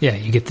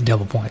 you get the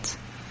double points.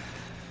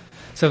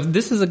 So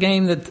this is a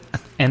game that,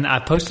 and I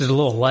posted a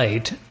little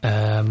late,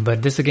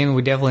 but this is a game that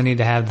we definitely need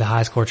to have the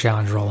high score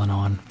challenge rolling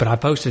on. But I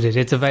posted it.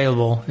 It's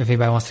available if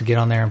anybody wants to get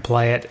on there and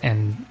play it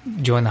and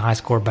join the high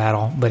score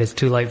battle. But it's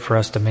too late for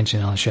us to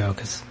mention it on the show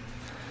because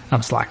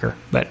I'm a slacker.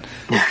 But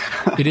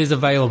it is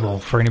available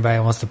for anybody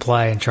who wants to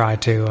play and try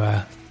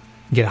to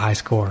get a high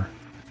score.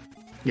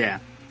 Yeah.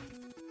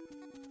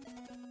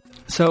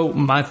 So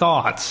my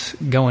thoughts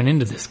going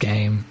into this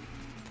game,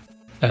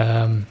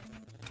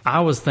 I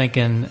was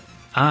thinking,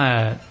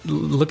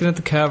 looking at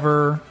the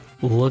cover,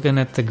 looking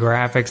at the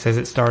graphics as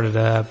it started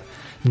up,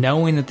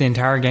 knowing that the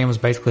entire game was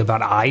basically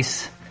about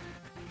ice,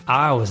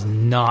 I was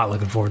not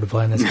looking forward to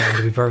playing this game,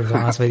 to be perfectly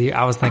honest with you.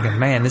 I was thinking,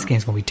 man, this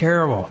game's going to be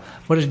terrible.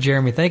 What is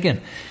Jeremy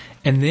thinking?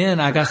 And then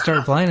I got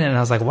started playing it, and I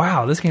was like,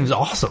 wow, this game's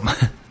awesome.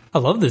 I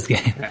love this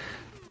game.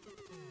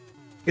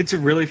 It's a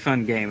really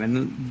fun game,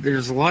 and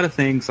there's a lot of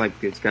things, like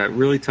it's got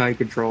really tight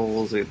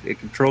controls, it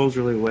controls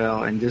really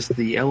well, and just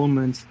the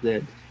elements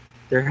that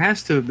there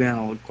has to have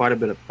been quite a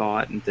bit of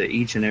thought into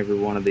each and every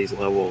one of these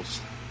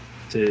levels.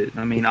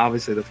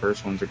 Obviously the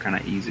first ones are kind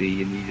of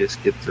easy and you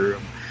just get through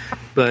them,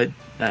 but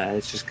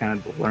it's just kind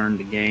of to learn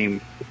the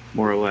game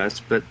more or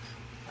less. But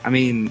I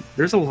mean,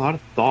 there's a lot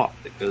of thought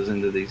that goes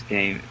into these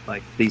games,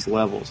 like these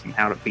levels and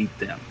how to beat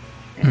them,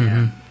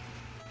 and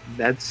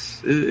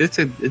it's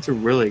a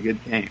really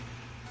good game.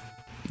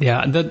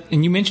 Yeah,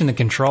 and you mentioned the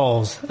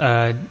controls.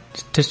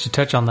 Just to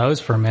touch on those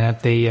for a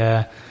minute,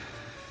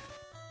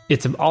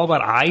 it's all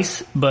about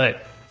ice,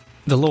 but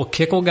the little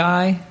kickle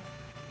guy,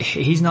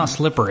 he's not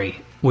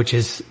slippery, which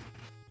is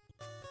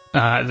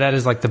that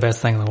is like the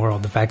best thing in the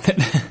world. The fact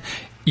that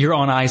you're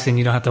on ice and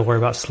you don't have to worry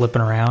about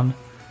slipping around.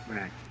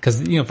 Right.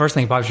 Because first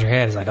thing that pops in your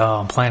head is like, oh,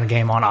 I'm playing a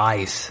game on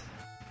ice.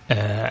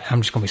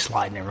 I'm just gonna be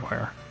sliding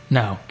everywhere.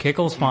 No,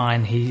 Kickle's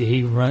fine.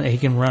 He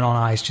can run on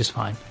ice just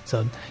fine.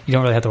 So you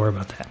don't really have to worry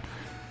about that.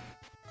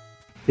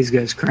 He's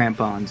got his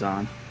crampons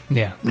on.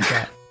 Yeah.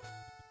 Okay.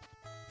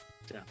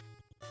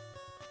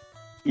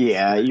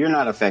 Yeah, you're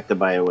not affected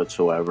by it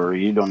whatsoever.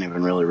 You don't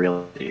even really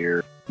realize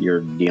that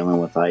you're dealing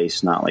with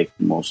ice, not like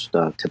most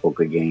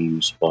typical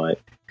games. But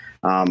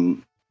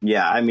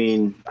yeah, I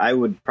mean, I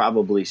would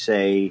probably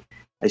say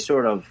I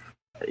sort of,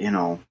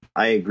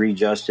 I agree,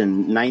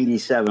 Justin.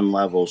 97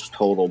 levels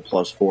total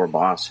plus 4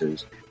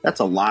 bosses.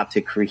 That's a lot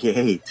to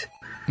create.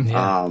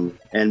 Yeah.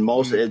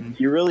 And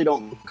you really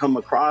don't come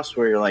across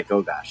where you're like,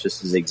 oh gosh,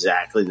 this is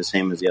exactly the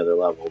same as the other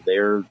level.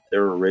 They're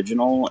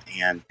original,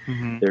 and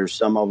there's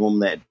some of them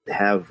that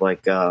have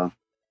like a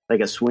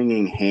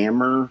swinging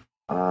hammer.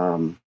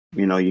 You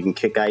can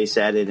kick ice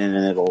at it and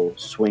it'll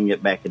swing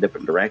it back a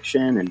different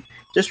direction, and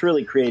just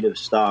really creative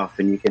stuff.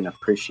 And you can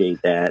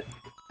appreciate that.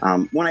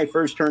 When I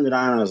first turned it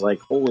on, I was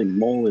like, holy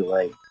moly,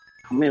 like,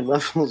 how many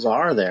levels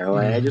are there?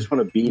 Like, I just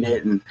want to beat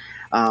it. And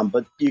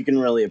but you can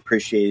really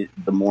appreciate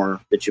it the more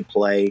that you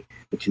play.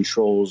 The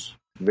controls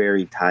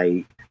very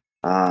tight,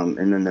 and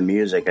then the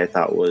music I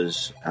thought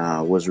was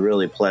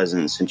really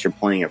pleasant. Since you're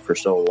playing it for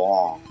so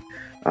long,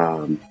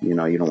 you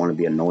don't want to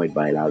be annoyed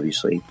by it,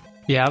 obviously.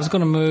 Yeah, I was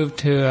going to move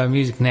to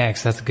music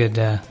next. That's a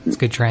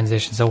good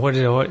transition. So, what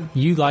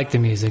you like the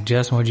music,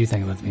 Justin? What did you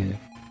think about the music?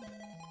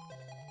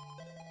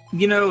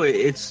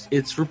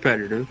 It's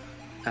repetitive.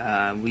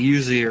 We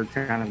usually are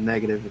kind of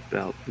negative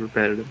about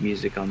repetitive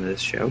music on this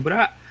show, but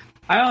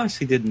I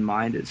honestly didn't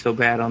mind it so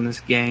bad on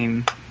this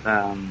game.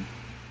 I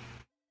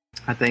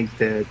think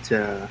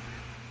that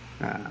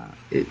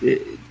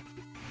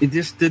it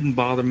just didn't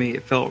bother me.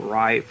 It felt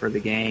right for the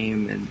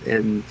game, and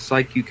it's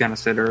like you kind of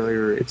said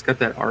earlier, it's got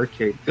that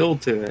arcade feel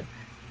to it,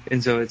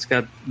 and so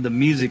the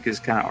music is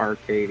kind of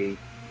arcadey,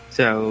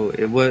 so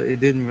it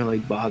didn't really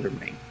bother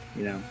me,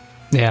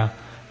 Yeah.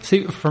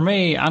 See, for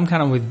me, I'm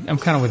kind of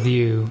with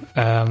you.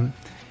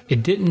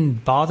 It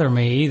didn't bother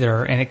me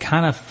either, and it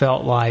kind of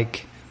felt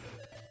like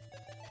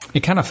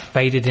it kind of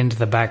faded into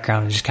the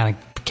background and just kind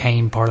of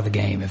became part of the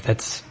game. If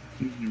that's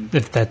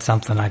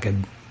something I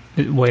could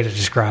way to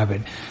describe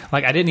it.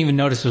 Like, I didn't even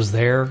notice it was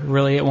there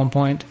really at one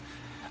point.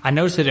 I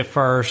noticed it at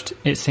first.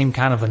 It seemed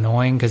kind of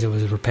annoying because it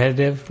was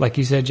repetitive, like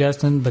you said,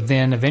 Justin. But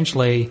then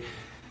eventually,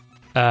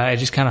 it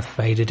just kind of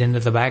faded into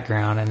the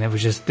background, and it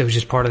was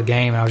just part of the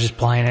game. And I was just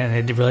playing it,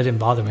 and it really didn't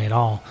bother me at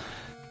all.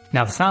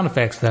 Now the sound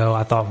effects, though,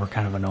 I thought were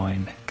kind of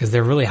annoying because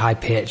they're really high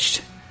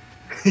pitched.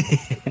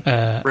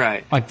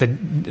 Right, like the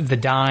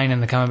dying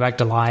and the coming back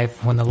to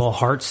life when the little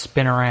hearts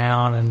spin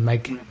around and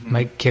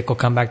make Kickle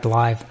come back to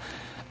life.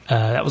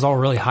 That was all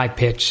really high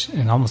pitched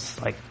and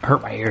almost like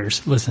hurt my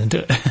ears listening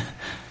to it.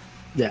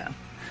 Yeah,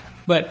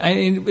 but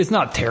it's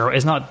not terrible.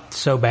 It's not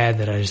so bad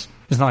that it's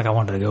not like I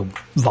wanted to go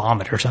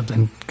vomit or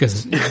something,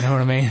 because you know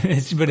what I mean.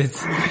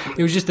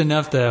 It was just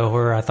enough to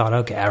where I thought,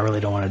 okay, I really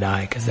don't want to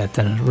die because that's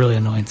a really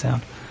annoying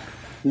sound.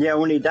 Yeah,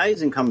 when he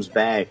dies and comes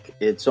back,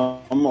 it's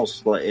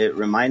almost like it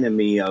reminded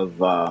me of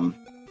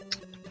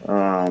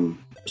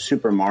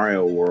Super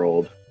Mario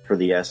World for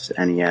the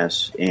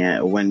SNES.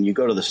 And when you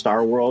go to the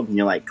Star World and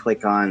you like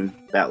click on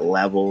that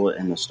level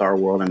in the Star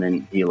World, and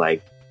then he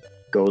like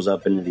goes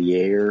up into the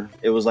air,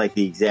 it was like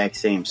the exact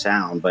same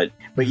sound. But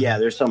yeah,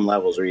 there's some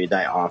levels where you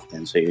die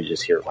often, so you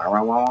just hear wah,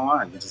 wah, wah, wah,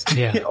 and just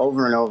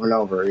over and over and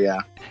over.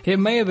 Yeah, it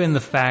may have been the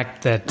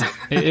fact that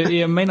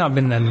it may not have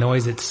been the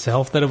noise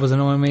itself that it was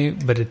annoying me,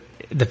 but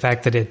the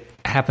fact that it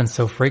happens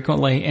so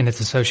frequently and it's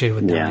associated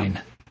with dying.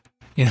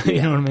 You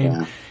know what I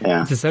mean?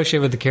 Yeah. It's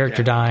associated with the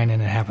character dying,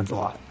 and it happens a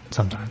lot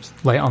sometimes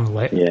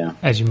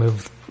as you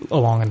move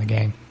along in the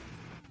game.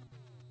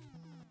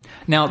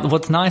 Now,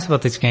 what's nice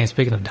about this game,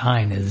 speaking of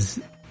dying, is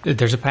that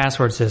there's a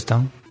password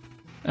system.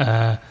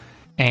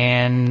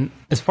 And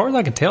as far as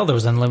I can tell, there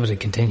was unlimited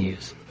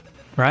continues,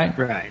 right?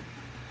 Right.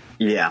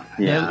 Yeah.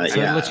 So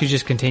it lets you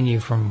just continue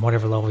from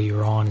whatever level you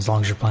were on as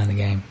long as you're playing the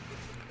game.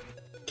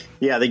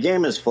 Yeah, the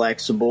game is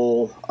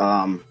flexible,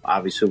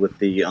 obviously with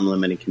the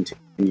unlimited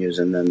continues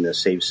and then the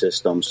save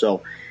system.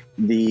 So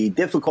the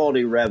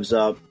difficulty revs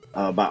up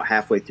about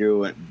halfway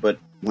through it, but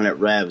when it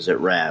revs.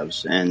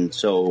 And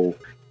so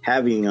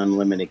having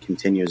unlimited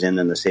continues and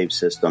then the save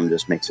system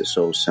just makes it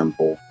so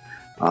simple,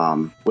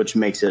 which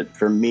makes it,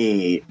 for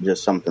me,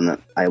 just something that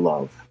I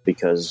love,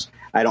 because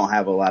I don't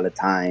have a lot of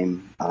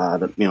time.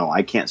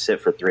 I can't sit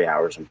for 3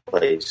 hours and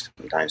play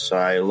sometimes, so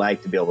I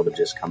like to be able to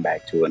just come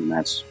back to it, and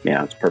it's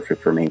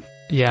perfect for me.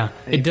 Yeah,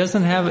 it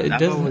doesn't have. It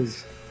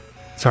doesn't.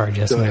 Sorry,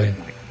 Justin. Go ahead,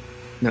 Mike.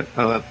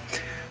 No,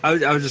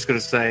 I was just going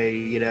to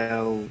say,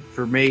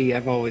 for me,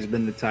 I've always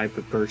been the type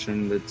of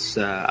person that's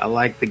I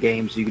like the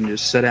games you can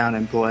just sit down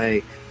and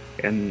play,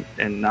 and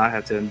not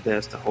have to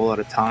invest a whole lot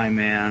of time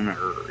in,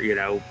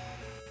 or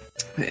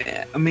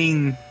I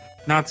mean,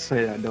 not to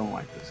say that I don't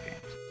like those games.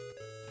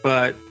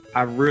 But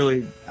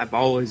I've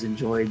always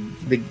enjoyed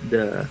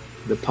the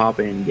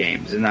pop-in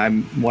games,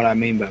 and what I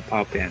mean by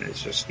pop-in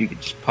is just you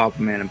can just pop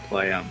them in and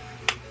play them.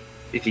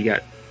 If you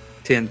got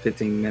 10,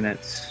 15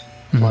 minutes,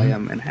 play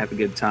them and have a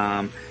good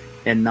time,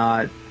 and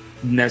not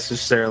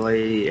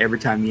necessarily every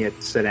time you have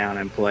to sit down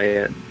and play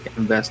it,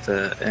 invest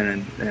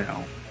an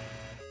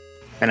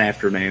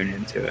afternoon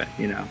into it,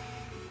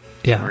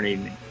 yeah, or an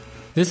evening.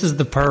 This is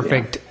the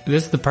perfect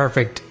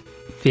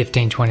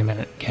 15, 20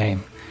 minute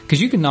game.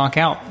 Because you can knock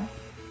out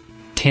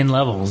 10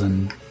 levels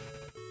in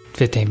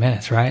 15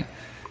 minutes, right?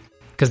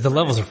 Because the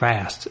levels are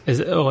fast,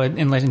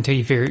 until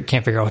you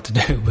can't figure out what to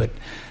do. But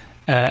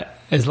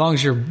as long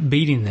as you're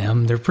beating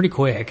them, they're pretty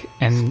quick,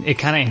 and it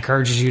kind of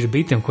encourages you to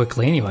beat them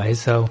quickly anyway.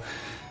 So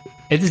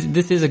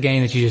this is a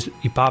game that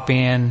you pop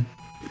in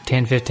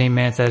 10, 15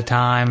 minutes at a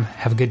time,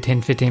 have a good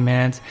 10, 15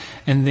 minutes,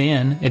 and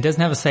then it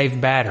doesn't have a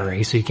saved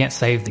battery, so you can't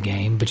save the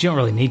game, but you don't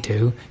really need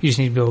to. You just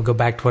need to be able to go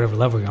back to whatever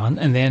level you're on,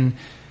 and then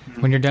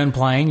when you're done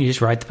playing, you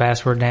just write the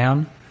password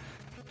down.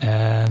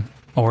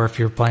 Or if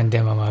you're playing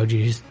demo mode,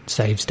 you just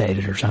save state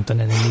it or something,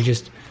 and then you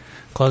just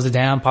close it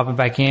down, pop it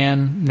back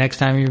in. Next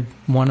time you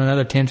want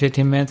another 10,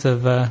 15 minutes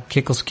of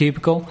Kickle's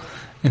Cubicle,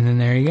 and then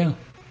there you go.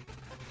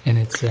 And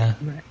it's...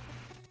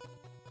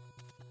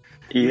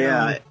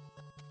 Yeah.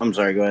 I'm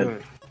sorry, go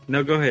ahead.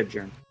 No, go ahead,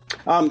 Jeremy.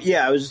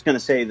 Yeah, I was just going to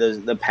say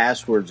the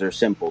passwords are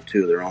simple,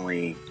 too. They're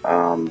only...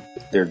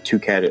 they're two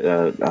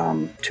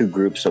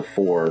groups of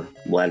 4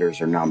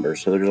 letters or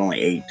numbers, so there's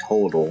only 8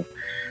 total.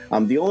 I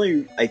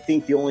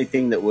think the only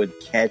thing that would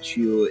catch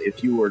you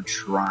if you were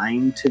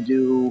trying to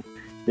do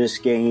this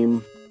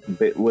game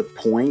with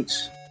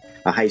points,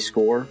 a high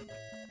score,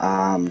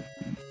 that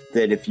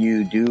if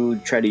you do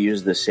try to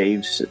use the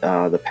saves,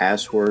 the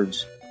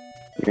passwords,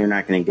 you're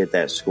not going to get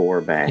that score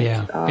back.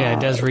 Yeah,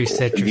 it does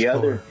reset your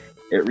score.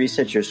 It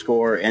resets your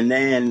score, and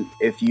then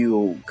if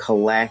you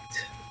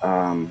collect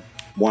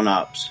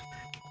 1-ups,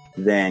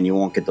 then you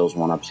won't get those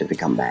 1-ups if you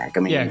come back. I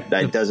mean,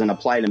 that doesn't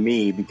apply to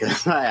me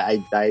because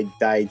I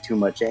died too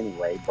much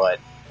anyway. But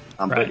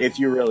right. But if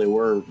you really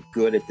were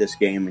good at this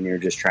game and you're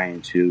just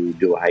trying to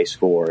do a high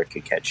score, it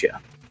could catch you.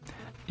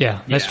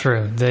 Yeah, that's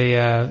true.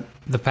 The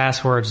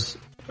passwords,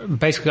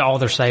 basically all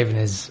they're saving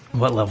is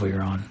what level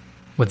you're on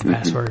with the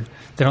password.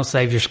 They don't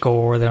save your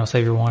score. They don't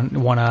save your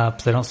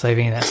 1-ups. They don't save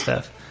any of that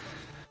stuff.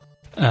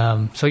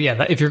 So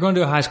yeah, if you're going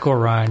to do a high score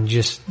run, you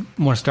just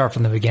want to start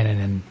from the beginning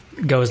and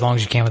go as long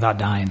as you can without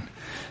dying.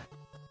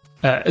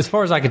 As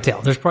far as I could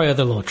tell, there's probably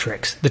other little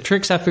tricks. The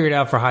tricks I figured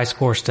out for high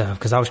score stuff,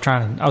 because I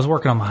was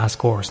working on my high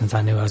score since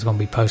I knew I was going to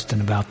be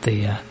posting about for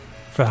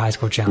the high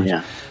score challenge.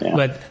 Yeah.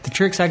 But the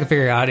tricks I could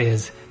figure out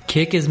is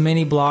kick as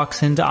many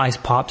blocks into ice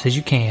pops as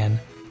you can,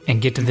 and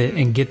get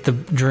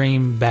the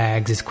dream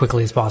bags as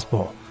quickly as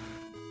possible,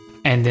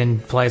 and then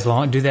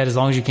do that as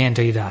long as you can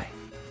until you die,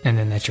 and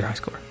then that's your high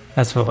score.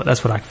 That's what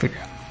I can figure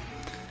out.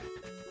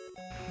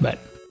 But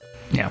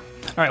yeah.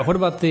 All right, what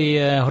about the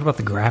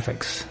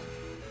graphics?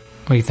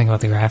 What do you think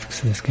about the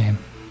graphics of this game?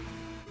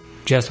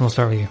 Justin, we'll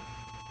start with you.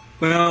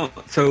 Well,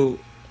 so,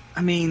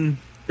 I mean,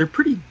 they're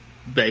pretty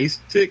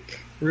basic,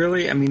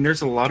 really. I mean,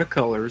 there's a lot of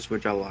colors,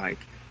 which I like.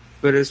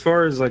 But as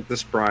far as, like, the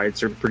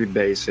sprites are pretty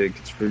basic.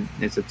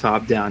 It's a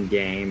top-down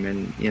game,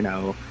 and, you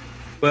know...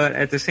 But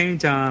at the same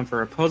time,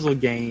 for a puzzle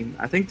game,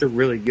 I think they're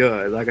really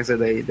good. Like I said,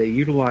 they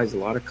utilize a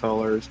lot of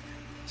colors.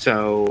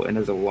 So, and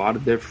there's a lot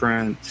of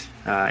different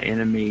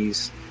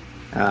enemies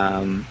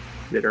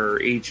that are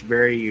each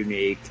very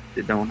unique,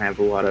 that don't have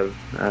a lot of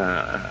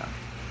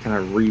kind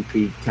of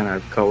repeat kind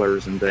of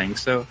colors and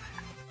things. So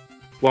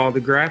while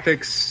the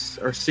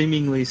graphics are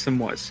seemingly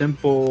somewhat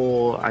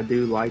simple, I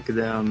do like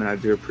them and I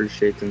do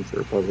appreciate them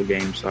for a puzzle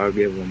game, so I'll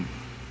give them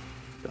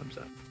a thumbs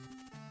up.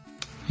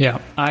 Yeah,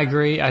 I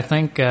agree. I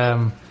think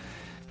the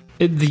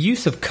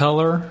use of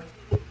color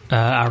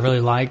I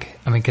really like.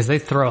 I mean, because they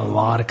throw a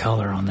lot of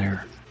color on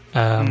there.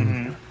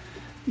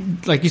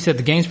 Like you said,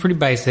 the game's pretty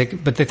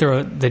basic, but they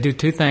do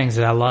 2 things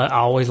that I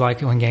always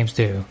like it when games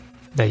do.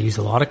 They use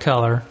a lot of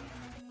color,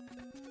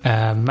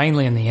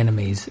 mainly in the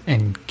enemies,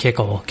 and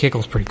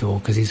Kickle's pretty cool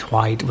because he's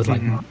white with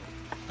like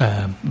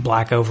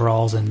black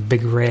overalls and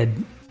big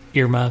red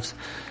earmuffs.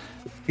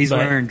 He's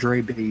wearing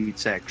Dre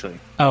beads, actually.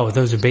 Oh,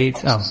 those are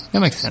beads? Oh, that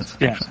makes sense.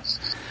 Yeah.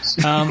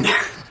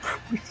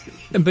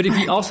 But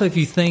if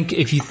you think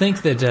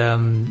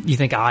that you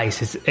think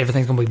ice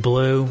everything's gonna be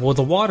blue, well,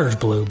 the water's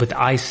blue, but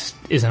the ice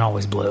isn't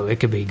always blue. It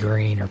could be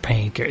green or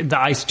pink. The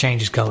ice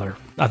changes color.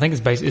 I think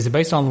is it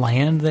based on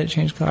land that it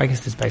changes color? I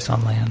guess it's based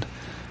on land.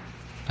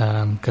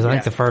 Because I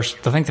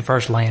think the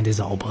first land is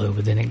all blue,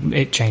 but then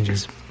it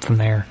changes from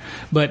there.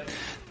 But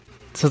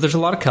so there's a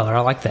lot of color. I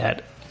like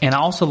that, and I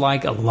also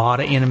like a lot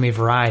of enemy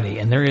variety.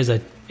 And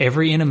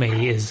every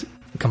enemy is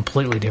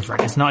completely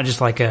different. It's not just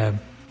like a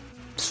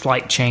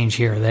slight change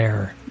here or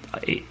there.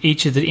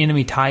 Each of the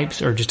enemy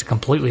types are just a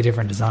completely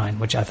different design,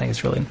 which I think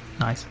is really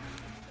nice.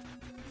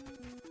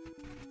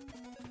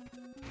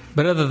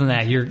 But other than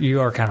that,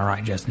 you are kind of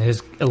right, Justin. It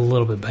is a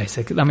little bit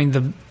basic. I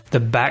mean, the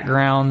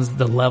backgrounds,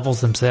 the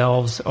levels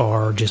themselves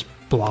are just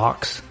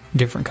blocks,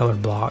 different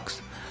colored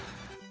blocks.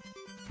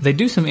 They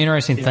do some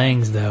interesting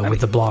things though with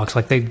the blocks.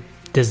 Like they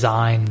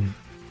design,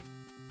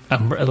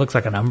 it looks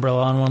like an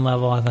umbrella on one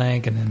level, I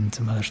think, and then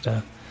some other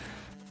stuff.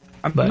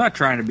 I'm not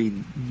trying to be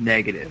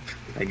negative,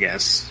 I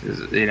guess,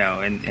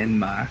 in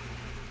my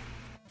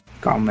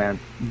comment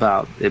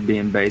about it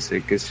being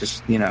basic. It's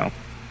just,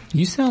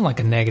 You sound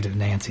like a negative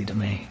Nancy to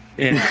me.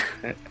 Yeah,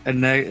 a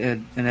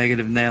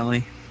negative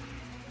Nelly.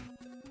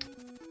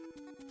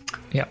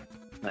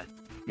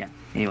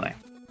 Anyway.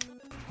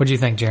 What do you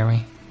think,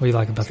 Jeremy? What do you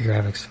like about the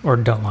graphics, or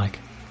don't like?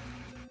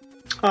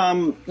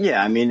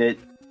 Yeah, I mean,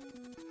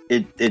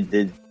 it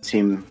did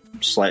seem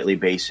slightly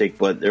basic,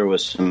 but there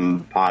was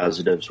some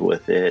positives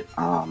with it.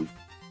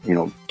 You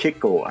know,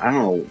 Kiko, I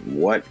don't know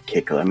what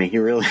Kiko. I mean,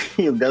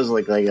 he does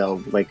look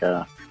like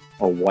a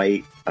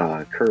white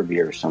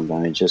Kirby or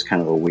something. It's just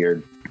kind of a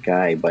weird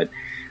guy, but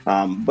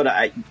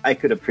I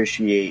could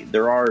appreciate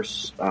there are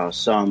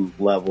some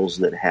levels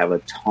that have a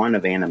ton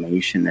of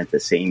animation at the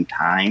same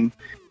time,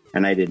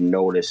 and I didn't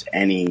notice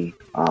any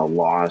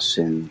loss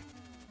in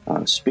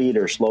speed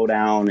or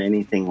slowdown,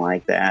 anything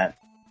like that,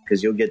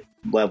 because you'll get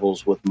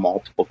levels with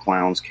multiple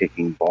clowns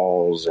kicking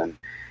balls and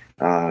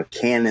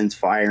cannons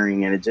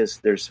firing, and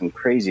there's some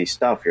crazy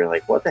stuff. You're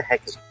like, what the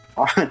heck is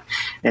going on?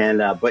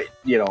 And but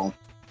you know,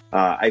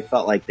 I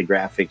felt like the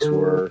graphics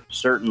were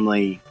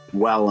certainly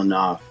well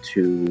enough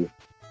to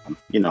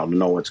to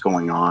know what's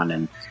going on,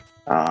 and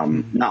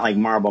not like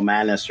Marble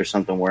Madness or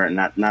something where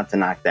not to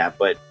knock that,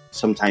 but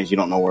sometimes you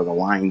don't know where the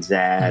line's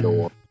at,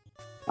 or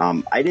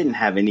I didn't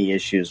have any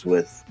issues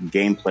with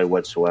gameplay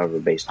whatsoever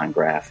based on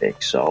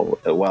graphics. So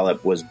while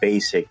it was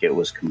basic, it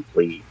was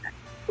complete.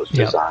 It was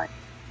designed.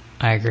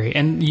 I agree.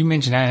 And you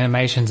mentioned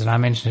animations, and I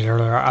mentioned it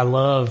earlier. I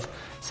love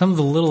some of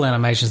the little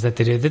animations that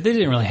they do that they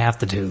didn't really have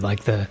to do,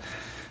 like the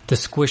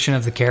squishing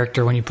of the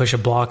character when you push a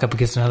block up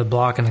against another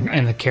block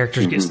and the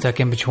characters get stuck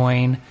in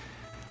between.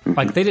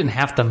 Like, they didn't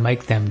have to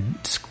make them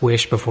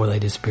squish before they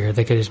disappeared.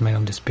 They could have just made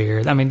them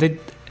disappear. I mean,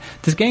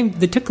 this game,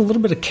 they took a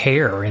little bit of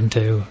care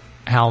into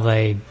how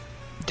they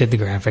did the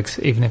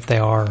graphics, even if they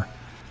are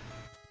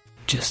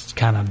just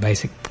kind of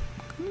basic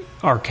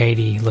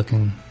arcadey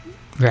looking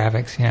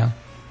graphics, you know.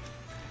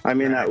 I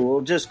mean,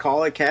 we'll just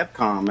call it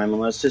Capcom. I mean,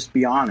 let's just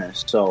be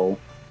honest. So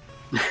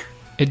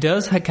it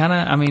does kind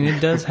of. I mean, it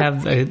does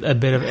have a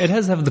bit of. It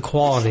does have the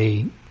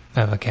quality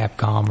of a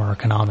Capcom or a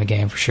Konami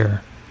game for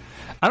sure.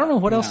 I don't know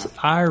what else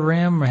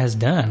IRM has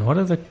done. What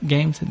other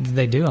games did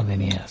they do on the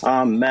NES?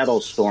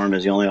 Metal Storm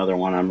is the only other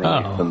one I'm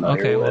really familiar with.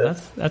 Okay, well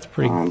that's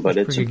pretty. But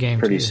it's pretty a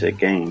pretty sick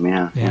game.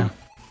 Yeah. Yeah.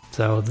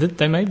 So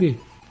they may be a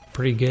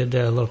pretty good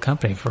little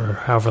company for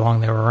however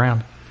long they were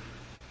around.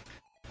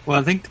 Well,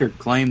 I think their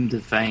claim to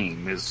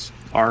fame is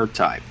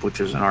R-Type,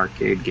 which is an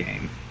arcade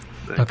game.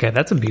 But, okay,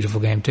 that's a beautiful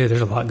game, too.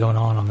 There's a lot going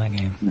on that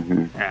game.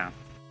 Mm-hmm. Yeah.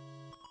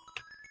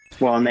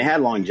 Well, and they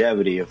had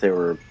longevity if they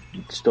were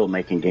still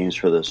making games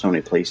for the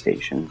Sony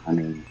PlayStation. I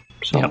mean,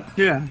 so. Yep.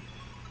 Yeah.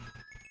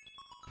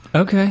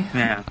 Okay.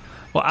 Yeah.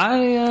 Well,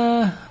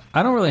 I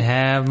don't really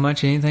have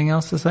much anything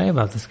else to say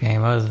about this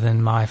game other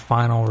than my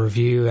final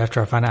review after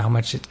I find out how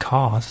much it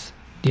costs.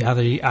 Do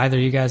either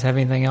you guys have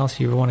anything else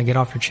you want to get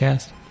off your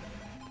chest?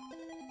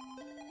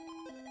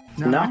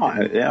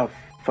 No,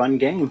 fun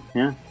game,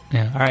 yeah.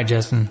 Yeah, all right,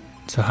 Justin.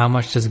 So how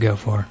much does it go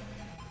for?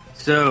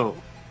 So,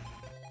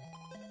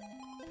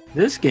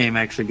 this game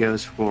actually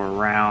goes for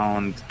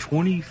around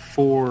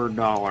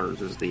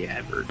 $24 is the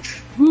average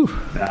Whew.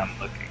 that I'm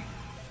looking.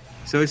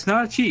 So it's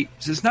not cheap.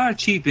 So it's not a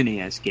cheap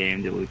NES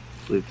game that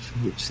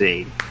we've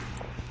seen.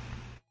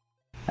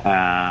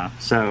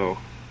 So,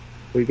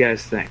 what do you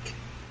guys think?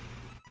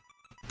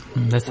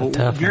 That's a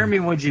tough Jeremy,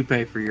 one. what'd you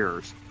pay for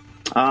yours?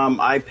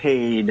 I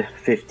paid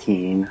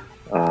 $15.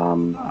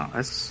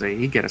 Let's see.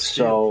 You get a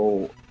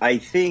so I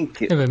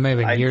think Yeah, but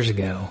maybe years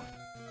ago.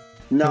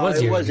 No,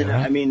 it years wasn't. ago,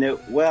 right? I mean,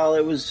 it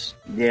was.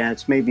 Yeah,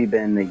 it's maybe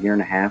been a year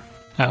and a half.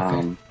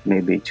 Okay.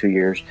 Maybe 2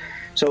 years.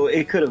 So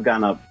it could have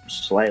gone up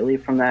slightly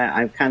from that.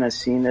 I've kind of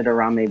seen it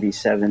around maybe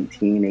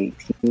 17,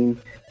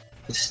 18.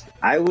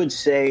 I would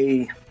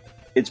say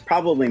it's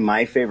probably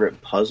my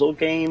favorite puzzle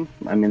game.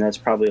 I mean, that's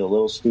probably a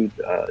little steep.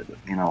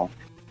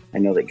 I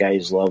know that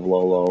guys love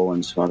Lolo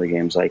and some other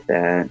games like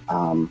that,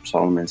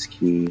 Solomon's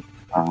Key.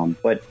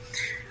 But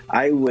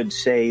I would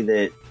say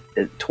that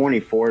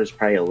 24 is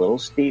probably a little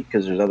steep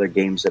because there's other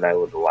games that I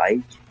would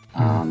like.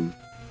 And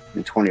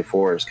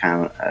 24 is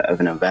kind of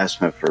an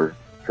investment for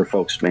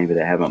folks maybe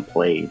that haven't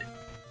played.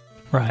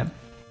 Right.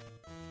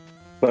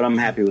 But I'm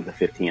happy with the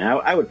 15.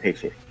 I would pay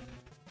 50.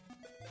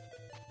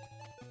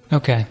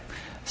 Okay.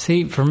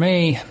 See, for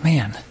me,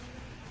 man,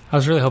 I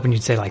was really hoping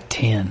you'd say like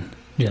 10,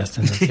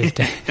 Justin, or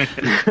 15.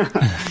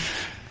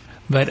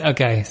 But,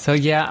 okay, so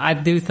yeah, I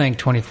do think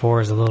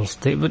 24 is a little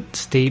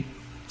steep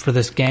for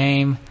this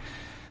game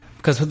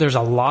because there's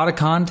a lot of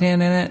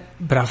content in it,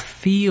 but I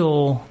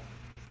feel,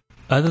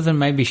 other than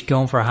maybe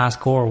going for a high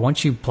score,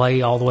 once you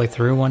play all the way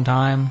through one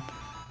time,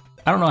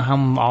 I don't know how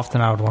often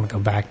I would want to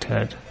go back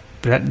to it.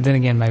 But then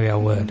again, maybe I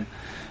would.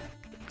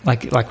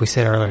 Like we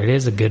said earlier, it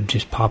is a good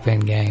just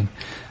pop-in game.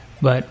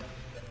 But,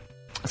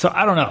 so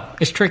I don't know.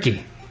 It's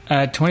tricky.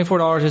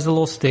 $24 is a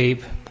little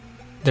steep.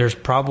 There's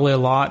probably a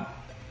lot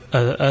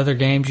of other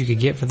games you could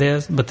get for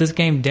this, but this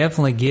game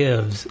definitely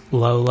gives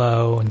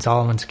Lolo and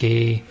Solomon's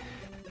Key,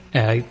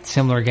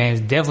 similar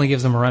games, definitely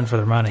gives them a run for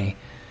their money,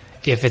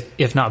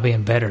 if not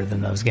being better than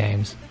those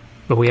games.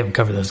 But we haven't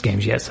covered those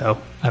games yet,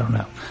 so I don't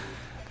know.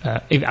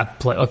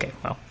 Okay,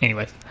 well,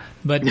 anyways.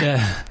 But,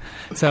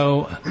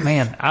 so,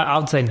 man, I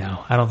would say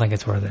no. I don't think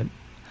it's worth it.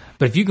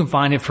 But if you can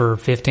find it for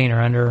 15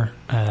 or under,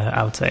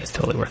 I would say it's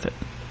totally worth it.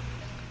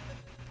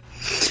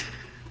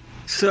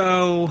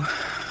 So,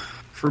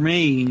 for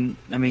me,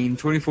 I mean,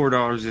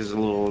 $24 is a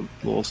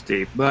little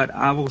steep, but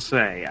I will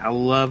say I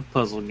love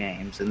puzzle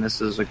games, and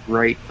this is a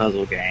great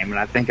puzzle game, and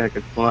I think I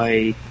could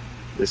play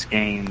this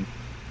game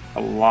a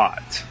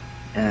lot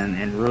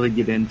and really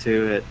get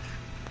into it.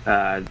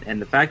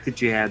 And the fact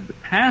that you had the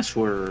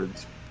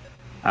passwords,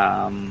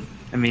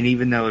 I mean,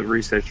 even though it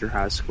resets your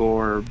high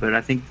score, but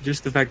I think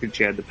just the fact that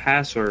you had the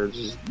passwords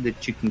is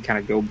that you can kind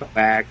of go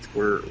back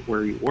to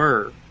where you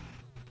were.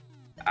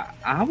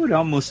 I would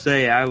almost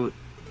say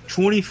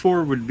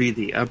 24 would be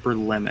the upper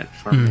limit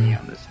for me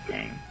on this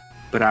game,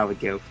 but I would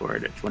go for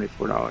it at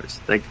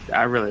 $24. Like,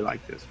 I really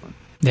like this one.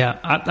 Yeah,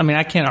 I mean,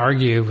 I can't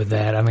argue with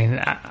that. I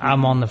mean,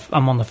 I'm on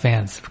the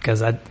fence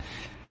because I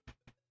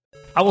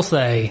will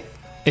say,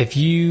 if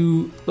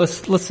you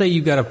let's say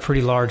you got a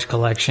pretty large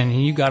collection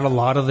and you got a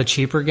lot of the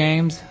cheaper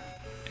games,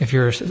 if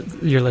you're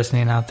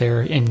listening out there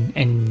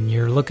and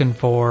you're looking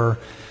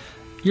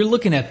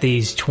at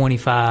these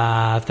 $25,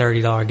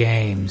 $30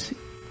 games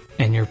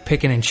and you're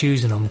picking and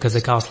choosing them because they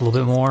cost a little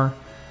bit more,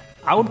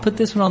 I would put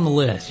this one on the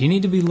list. You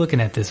need to be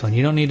looking at this one.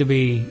 You don't need to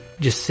be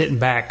just sitting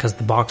back because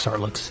the box art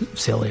looks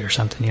silly or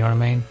something. You know what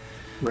I mean?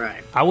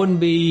 Right. I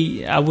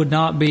would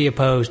not be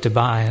opposed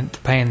to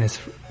paying this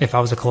if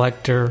I was a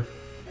collector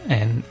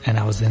and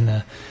I was in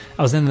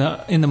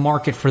the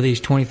market for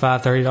these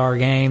 $25, $30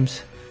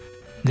 games.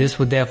 This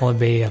would definitely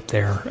be up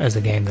there as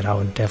a game that I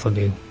would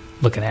definitely be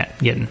looking at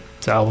getting.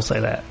 So I will say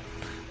that.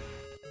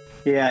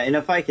 Yeah, and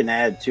if I can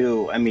add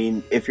too, I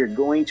mean, if you're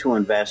going to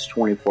invest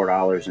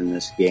 $24 in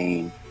this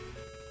game,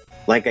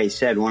 like I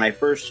said, when I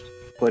first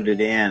put it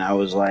in, I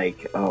was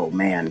like, oh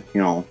man,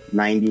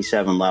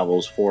 97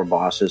 levels, 4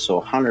 bosses, so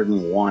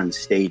 101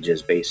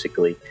 stages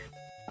basically.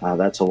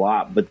 That's a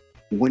lot. But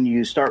when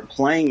you start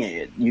playing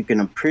it, you can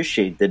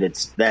appreciate that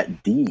it's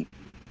that deep.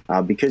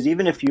 Because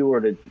even if you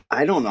were to,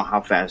 I don't know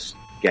how fast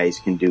guys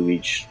can do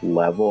each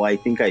level. I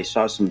think I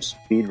saw some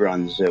speed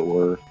runs that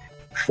were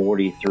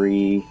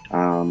 43,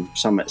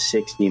 some at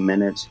 60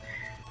 minutes.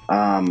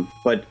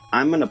 But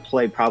I'm going to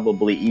play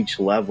probably each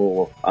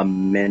level a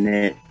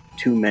minute,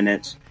 2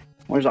 minutes.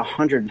 There's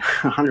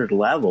 100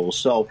 levels.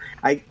 So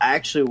I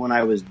actually, when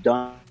I was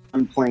done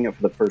playing it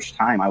for the first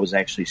time, I was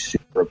actually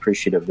super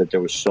appreciative that there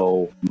was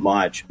so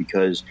much,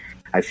 because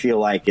I feel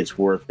like it's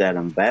worth that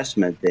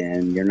investment.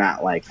 Then you're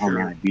not like, oh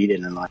man, I beat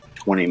it in like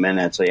 20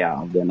 minutes. So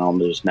yeah, then I'll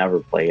just never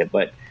play it.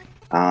 But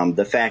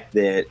the fact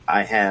that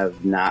I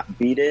have not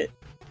beat it,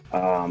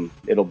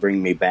 it'll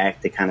bring me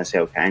back to kind of say,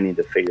 okay, I need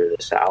to figure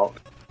this out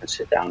and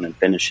sit down and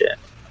finish it.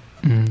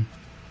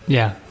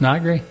 Yeah, no, I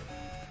agree.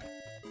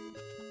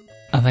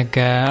 I think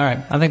all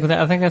right. I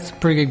think that's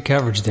pretty good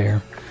coverage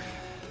there.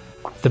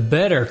 The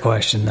better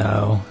question,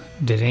 though,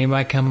 did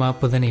anybody come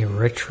up with any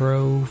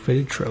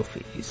retrofitted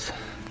trophies?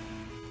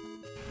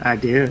 I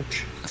did.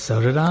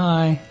 So did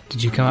I.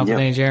 Did you come up with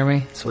any,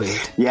 Jeremy?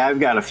 Sweet. Yeah, I've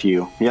got a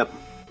few. Yep.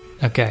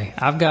 Okay,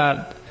 I've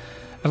got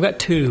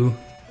 2,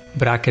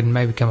 but I could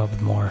maybe come up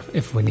with more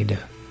if we need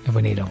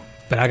them.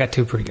 But I got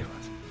 2 pretty good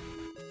ones.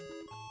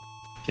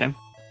 Okay.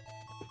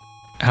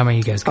 How many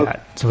you guys got?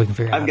 So we can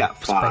figure out. I've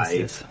got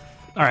 5.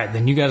 All right,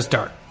 then you got to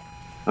start.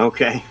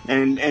 Okay,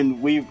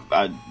 and we've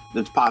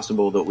it's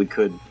possible that we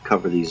could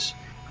cover these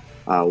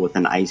with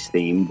an ice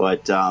theme,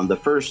 but the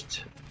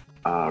first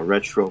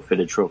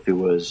retrofitted trophy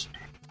was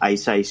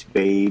Ice Ice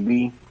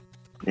Baby,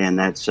 and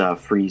that's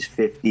freeze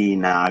 50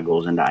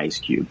 Noggles into ice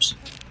cubes.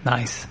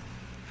 Nice.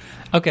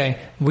 Okay,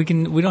 we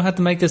don't have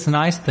to make this an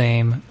ice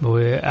theme.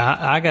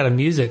 I got a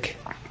music.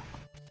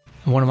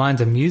 One of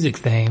mine's a music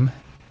theme,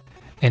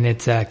 and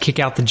it's Kick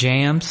Out the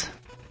Jams.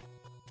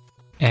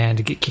 And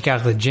to kick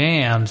out the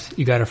jams,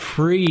 you got to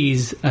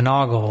freeze a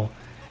Noggle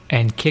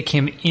and kick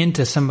him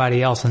into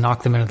somebody else and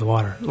knock them into the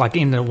water, like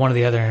into one of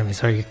the other enemies.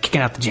 So you're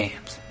kicking out the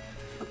jams.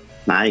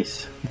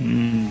 Nice.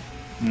 I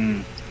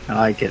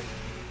like it.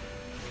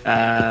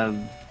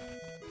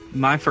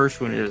 My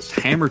first one is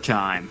Hammer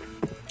Time.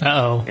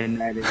 Uh-oh.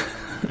 And that is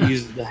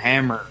use the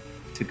hammer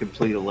to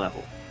complete a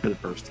level for the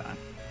first time.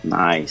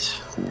 Nice.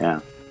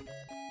 Yeah.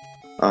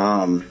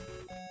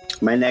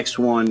 My next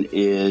one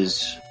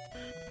is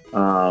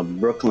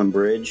Brooklyn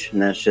Bridge,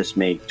 and that's just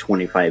make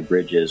 25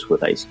 bridges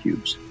with ice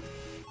cubes.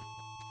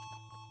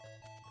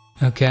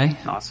 Okay.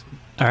 Awesome.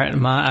 All right.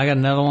 I got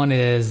another one.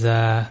 Is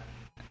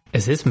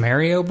this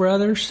Mario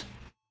Brothers?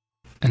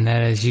 And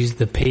that is use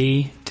the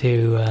P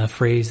to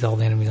freeze all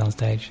the enemies on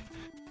stage.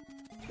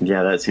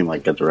 Yeah, that seemed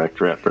like a direct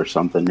rip or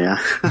something. Yeah.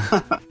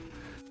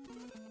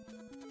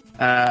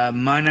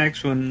 My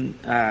next one,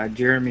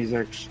 Jeremy's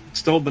actually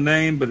stole the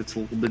name, but it's a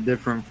little bit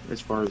different as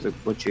far as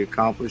what you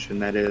accomplish,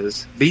 and that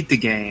is beat the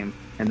game,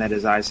 and that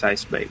is Ice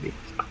Ice Baby.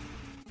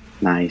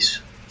 Nice.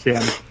 So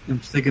yeah,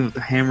 I'm sticking with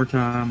the Hammer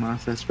Time,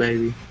 Ice Ice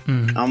Baby.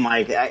 Mm-hmm. I'm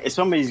like,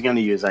 somebody's going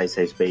to use Ice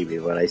Ice Baby,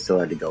 but I still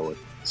had to go with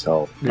it.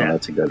 So yeah,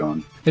 that's a good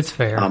one. It's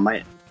fair.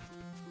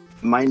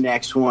 My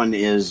next one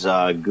is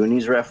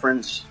Goonies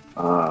reference.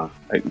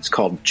 It's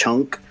called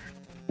Chunk,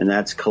 and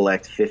that's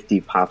collect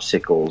 50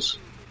 popsicles.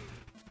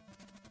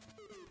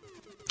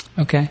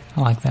 Okay,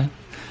 I like that.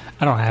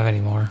 I don't have any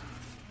more.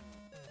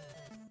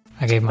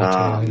 I gave my two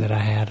away that I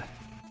had.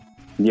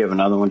 Do you have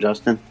another one,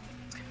 Justin?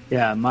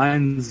 Yeah,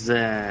 mine's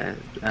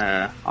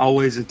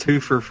always a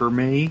twofer for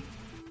me,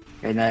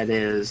 and that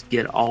is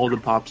get all the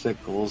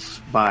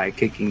popsicles by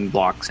kicking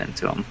blocks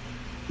into them.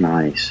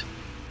 Nice.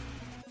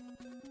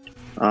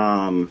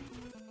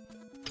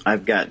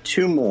 I've got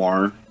two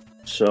more.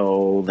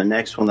 So the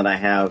next one that I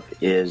have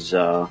is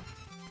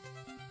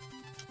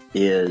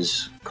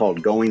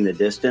called "Going the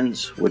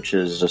Distance," which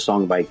is a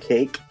song by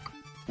Cake,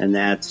 and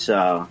that's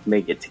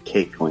 "Make It to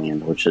Cake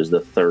Land," which is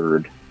the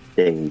third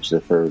stage, the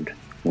third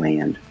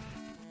land.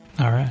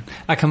 All right,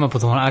 I come up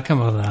with one. I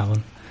come up with that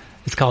one.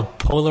 It's called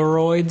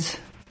Polaroids,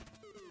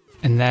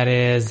 and that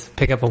is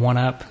pick up a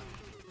 1-up.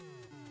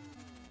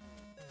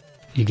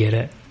 You get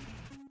it?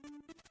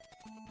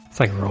 It's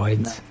like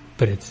roids,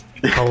 but it's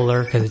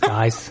polar because it's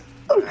ice.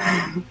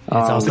 It's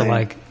also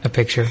like a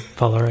picture,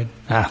 Polaroid.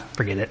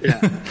 Forget it.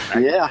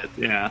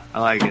 Yeah, I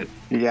like it.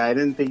 Yeah, I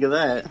didn't think of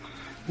that.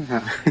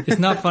 It's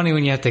not funny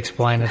when you have to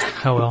explain it.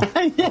 Oh well.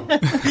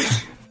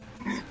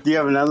 Do you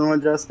have another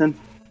one, Justin?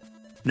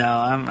 No,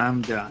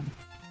 I'm done.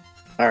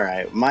 All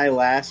right, my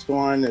last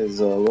one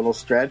is a little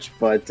stretch,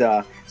 but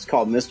it's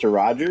called Mr.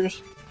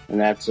 Rogers, and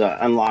that's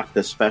unlock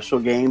the special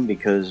game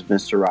because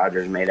Mr.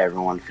 Rogers made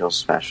everyone feel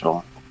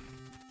special.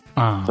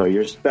 So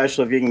you're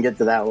special if you can get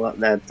to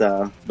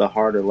the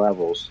harder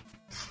levels.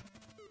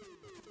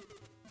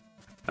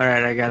 All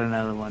right, I got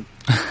another one.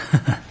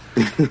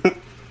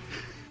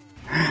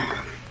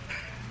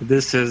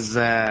 This is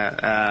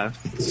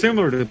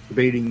similar to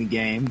beating the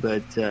game,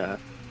 but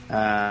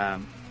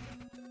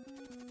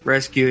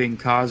rescuing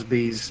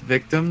Cosby's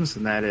victims,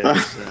 and that is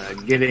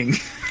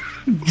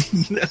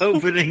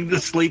opening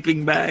the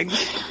sleeping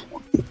bags,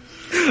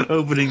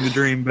 opening the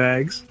dream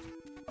bags.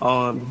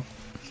 All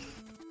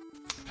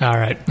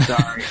right.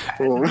 Sorry,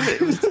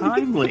 it was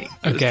timely.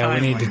 Okay,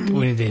 we need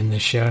to end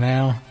this show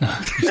now,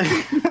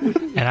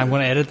 and I'm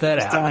going to edit that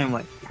out.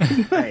 Timely.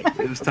 Hey,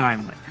 it was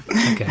timely.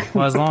 Okay.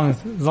 Well, as long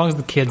as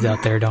the kids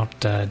out there don't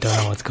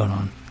know what's going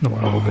on, the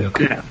world will be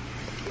okay. Yeah.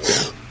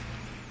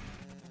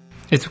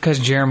 It's because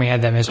Jeremy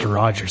had that Mr.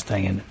 Rogers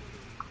thing in it.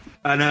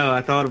 I know.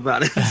 I thought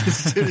about it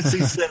as soon as he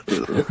said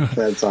it.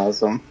 That's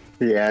awesome.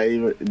 Yeah,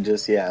 he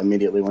just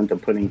immediately went to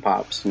Pudding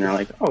Pops, and you're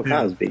like, oh,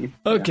 Cosby.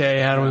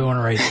 Okay, how do we want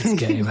to rate this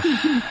game?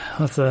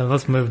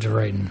 Let's move to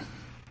rating.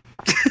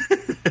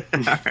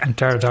 I'm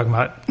tired of talking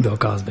about Bill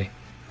Cosby.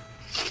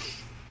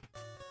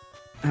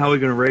 How are we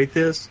going to rate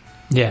this?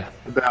 Yeah.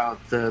 About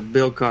the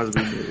Bill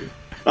Cosby movie.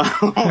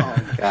 Oh,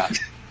 God.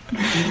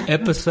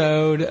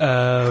 Episode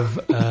of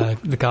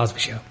The Cosby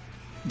Show.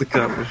 The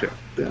Cosby Show.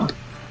 Yeah.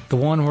 The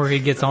one where he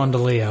gets on to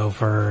Leo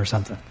for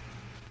something.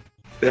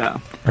 Yeah.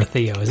 Or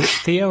Theo. Is it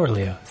Theo or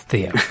Leo? It's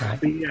Theo, right?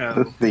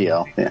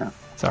 Theo, yeah.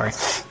 Sorry.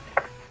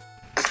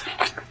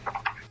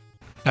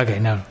 Okay,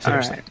 no,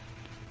 seriously.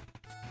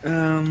 All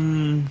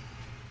right.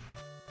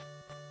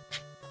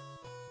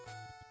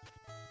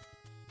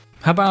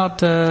 How about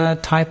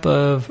type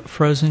of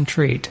frozen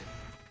treat?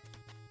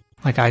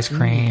 Like ice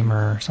cream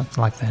or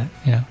something like that,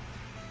 you know?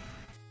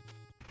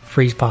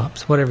 Freeze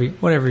pops, whatever you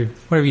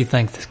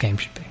think this game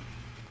should be.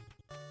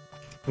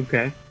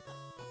 Okay.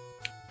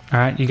 All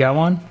right, you got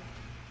one?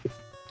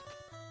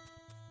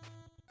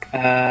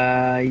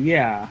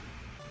 Yeah.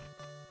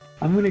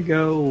 I'm gonna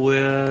go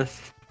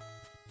with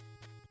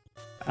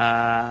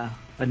a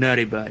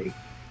Nutty Buddy.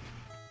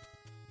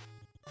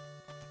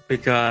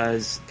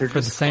 Because they're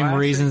for the just same classic.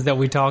 reasons that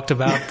we talked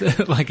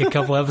about like a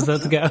couple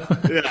episodes ago.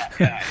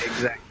 yeah,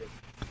 exactly.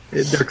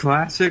 They're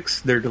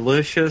classics. They're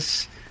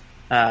delicious.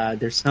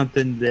 There's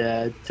something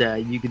that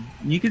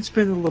you could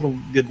spend a little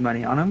good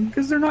money on them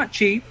because they're not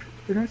cheap.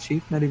 They're not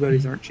cheap. Nutty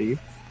Buddies aren't cheap,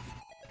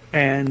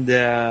 and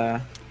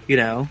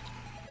you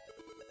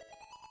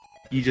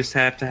just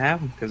have to have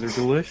them because they're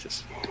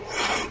delicious.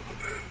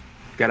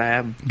 Gotta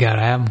have them.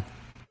 Gotta have them.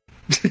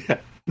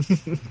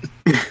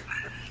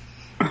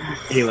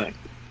 Anyway.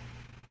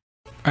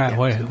 All right,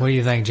 what do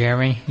you think,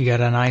 Jeremy? You got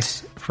a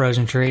nice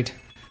frozen treat?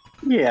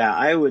 Yeah,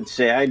 I would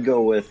say I'd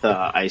go with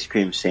ice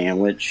cream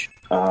sandwich.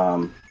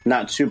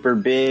 Not super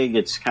big.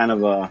 It's kind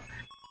of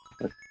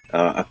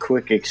a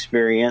quick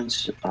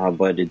experience,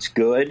 but it's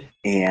good,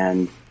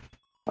 and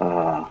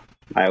I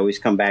always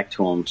come back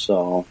to them.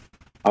 So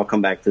I'll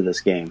come back to this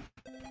game.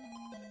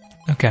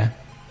 Okay,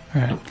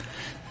 all right.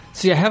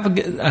 See, I have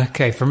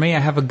for me, I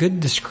have a good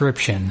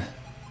description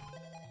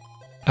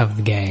of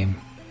the game.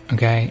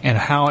 Okay, and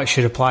how it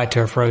should apply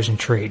to a frozen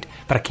treat,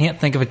 but I can't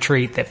think of a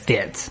treat that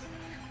fits.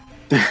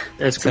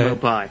 Eskimo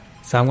pie.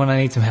 So I'm going to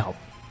need some help.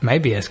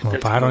 Maybe Eskimo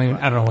pie. I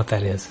don't know what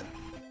that is.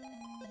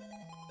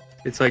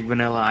 It's like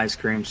vanilla ice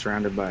cream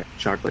surrounded by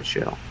chocolate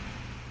shell.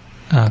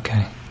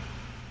 Okay.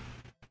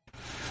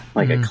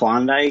 Like a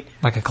Klondike?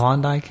 Like a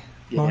Klondike?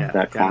 Yeah,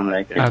 that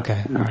Klondike.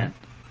 Okay, all right.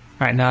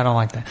 All right, no, I don't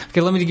like that.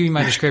 Okay, let me give you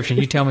my description.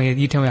 You tell me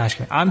ice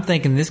cream. I'm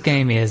thinking this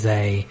game is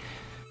a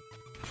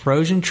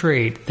frozen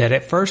treat that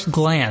at first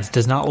glance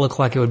does not look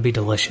like it would be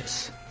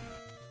delicious.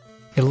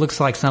 It looks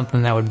like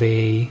something that would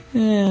be,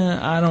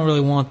 I don't really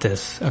want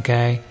this,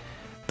 okay?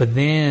 but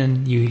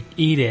then you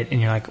eat it and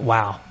you're like,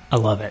 wow, I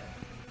love it.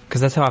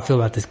 Because that's how I feel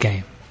about this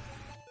game.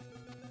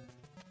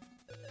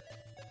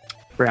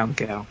 Brown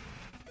cow.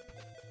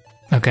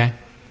 Okay.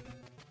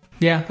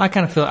 Yeah, I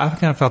kind of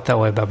felt that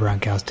way about brown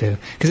cows too.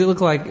 Because it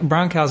looked like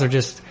brown cows are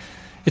just,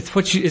 it's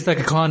like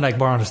a Klondike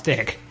bar on a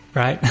stick,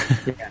 right?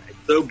 Yeah,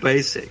 it's so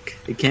basic.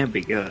 It can't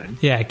be good.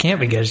 Yeah, it can't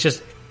be good. It's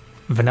just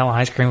vanilla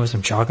ice cream with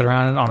some chocolate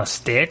around it on a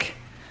stick.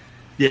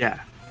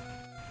 Yeah.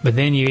 But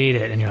then you eat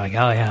it and you're like,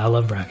 oh yeah, I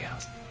love brown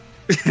cows.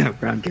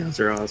 Brown cows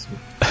are awesome.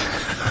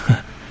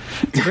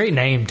 It's a great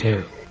name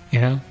too,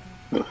 you know?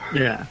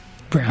 Yeah.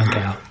 Brown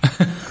cow.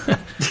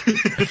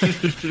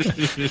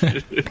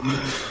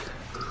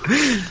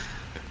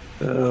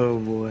 Oh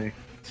boy.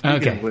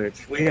 Speaking of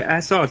which, I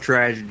saw a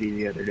tragedy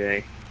the other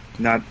day.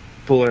 Not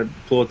pull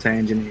a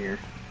tangent here.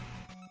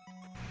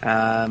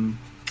 On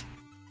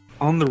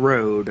the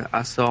road,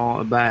 I saw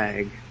a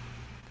bag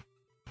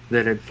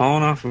that had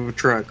fallen off of a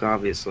truck,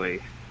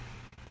 obviously,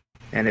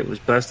 and it was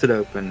busted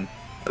open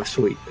of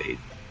Sweet Feed.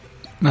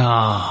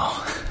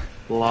 Oh,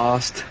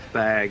 Lost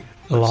bag.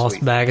 a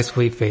lost bag of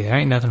Sweet Feed. There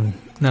ain't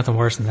nothing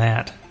worse than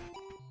that.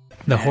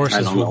 The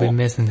horses will be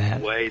missing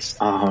that. Waste.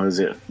 Oh, is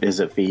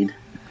it feed?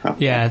 Oh.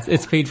 Yeah,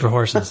 it's feed for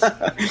horses.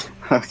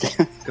 Okay.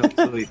 Sweet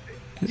Feed.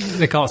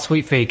 They call it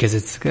Sweet Feed because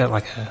it's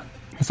got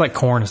it's like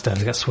corn and stuff.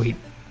 It's got sweet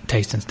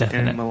taste and stuff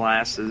in And it.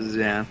 molasses,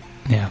 yeah.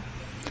 Yeah.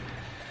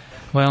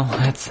 Well,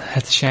 that's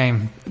a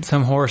shame.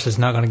 Some horse is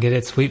not going to get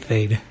its Sweet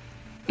Feed.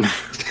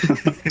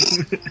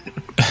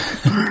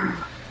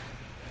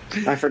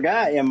 I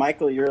forgot. Yeah,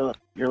 Michael, you're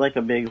like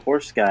a big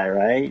horse guy,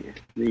 right?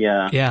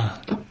 Yeah,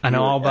 I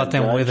know all about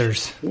them judge.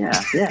 withers. Yeah.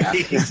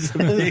 He's a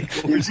big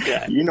horse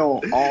guy. You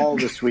know all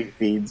the sweet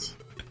feeds.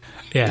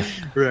 Yeah,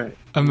 Right.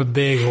 I'm a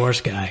big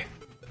horse guy.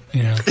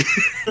 You know.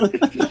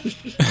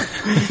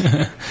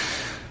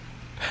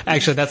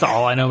 Actually, that's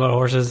all I know about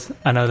horses.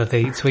 I know that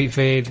they eat Sweet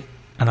Feed.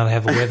 I know they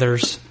have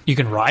withers. You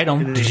can ride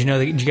them. Did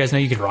you guys know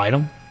you could ride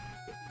them?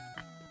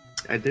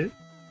 I did.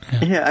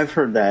 Yeah, I've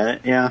heard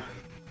that. Yeah.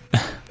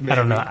 I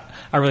don't know.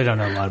 I really don't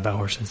know a lot about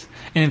horses.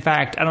 And in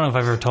fact, I don't know if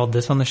I've ever told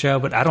this on the show,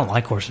 but I don't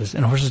like horses,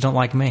 and horses don't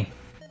like me.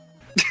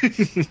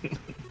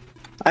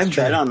 I've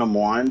bet on them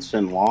once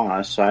and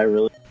lost, so I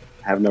really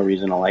have no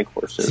reason to like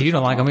horses. So you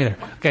don't like them either.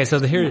 Okay, so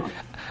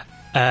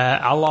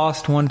I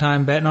lost one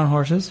time betting on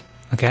horses.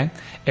 Okay,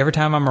 every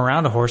time I'm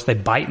around a horse, they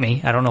bite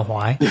me. I don't know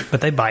why,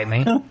 but they bite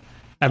me.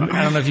 I don't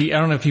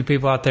know if you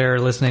people out there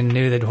listening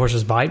knew that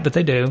horses bite, but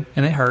they do,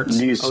 and it hurts.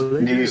 Do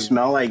you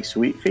smell like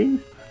sweet feed?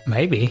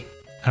 Maybe.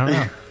 I don't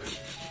know.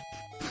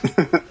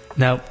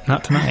 No,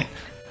 not tonight.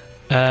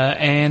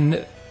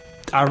 And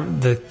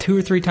the 2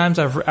 or 3 times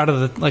out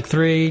of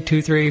the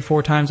 2, 3,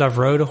 4 times I've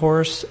rode a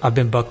horse, I've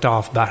been bucked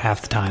off about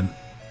half the time.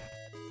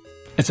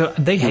 And so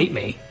they hate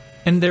me,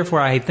 and therefore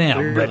I hate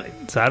them. Really?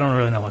 But so I don't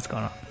really know what's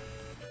going on.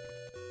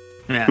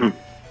 Yeah.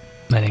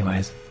 But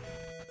anyways,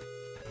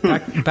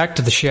 back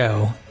to the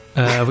show.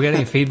 We got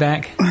any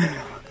feedback?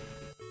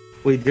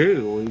 We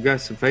do. We've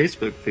got some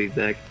Facebook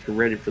feedback. If you're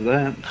ready for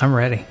that. I'm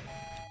ready.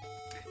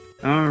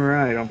 All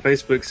right. On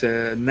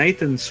Facebook,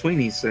 Nathan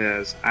Sweeney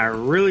says, I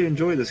really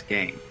enjoy this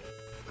game.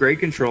 Great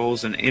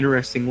controls and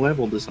interesting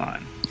level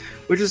design,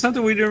 which is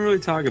something we didn't really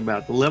talk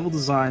about. The level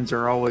designs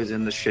are always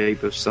in the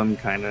shape of some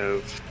kind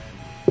of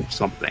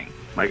something,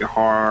 like a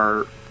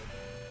heart,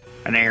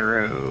 an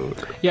arrow.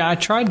 Yeah, I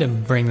tried to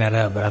bring that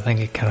up, but I think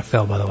it kind of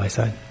fell by the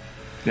wayside.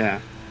 Yeah.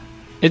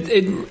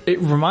 It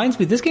reminds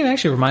me. This game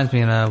actually reminds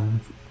me in a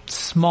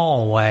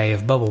small way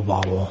of Bubble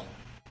Bobble.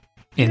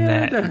 In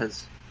that it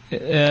does.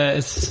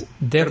 It's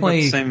About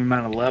definitely the same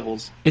amount of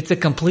levels. It's a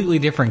completely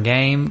different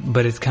game,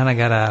 but it's kind of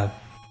got a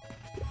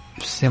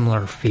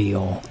similar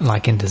feel,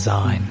 like in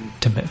design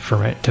to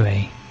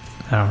me.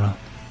 I don't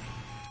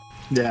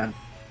know.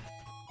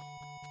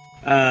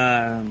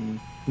 Yeah.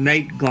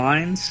 Nate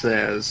Gline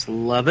says,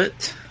 love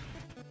it.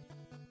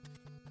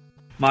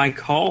 Mike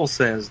Hall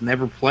says,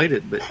 never played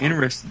it, but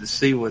interested to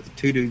see what the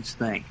two dudes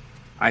think.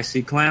 I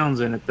see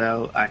clowns in it,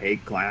 though. I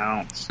hate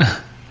clowns.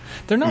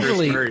 They're not Chris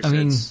really, Murray I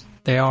mean, says-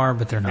 they are,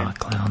 but they're not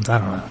clowns. I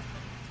don't know.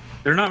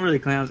 They're not really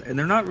clowns, and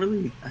they're not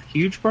really a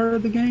huge part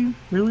of the game,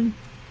 really.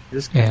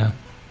 Just Yeah.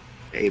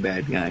 a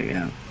bad guy,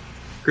 yeah.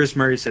 Chris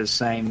Murray says,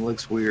 same,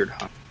 looks weird.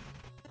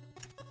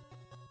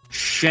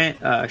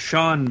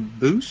 Sean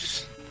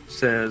Boos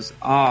says,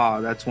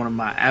 that's one of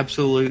my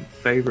absolute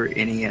favorite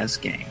NES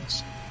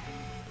games.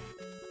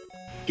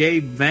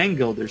 Gabe Van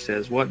Gilder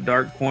says, what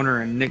Dark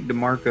Corner and Nick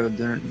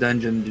DeMarco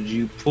dungeon did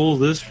you pull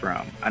this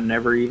from? I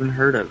never even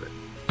heard of it.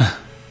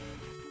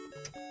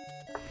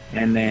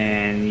 And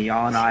then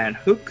Jan Ian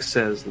Hook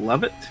says,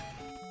 love it.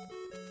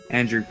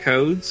 Andrew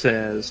Code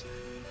says,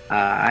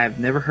 I have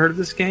never heard of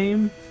this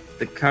game.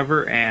 The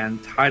cover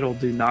and title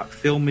do not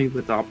fill me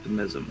with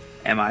optimism.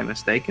 Am I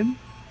mistaken?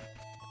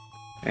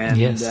 And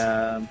Yes.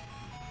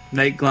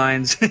 Nate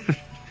Glines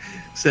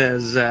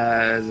says,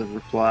 as a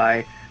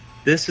reply,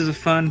 this is a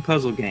fun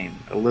puzzle game,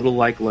 a little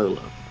like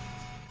Lolo.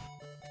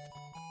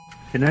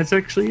 And that's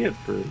actually it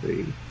for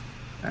the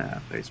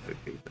Facebook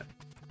feedback.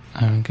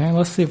 Okay,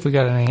 let's see if we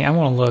got any. I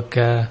want to look.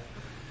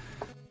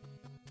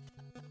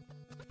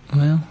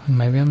 Well,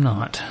 maybe I'm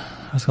not.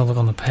 I was going to look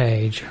on the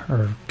page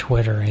or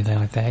Twitter or anything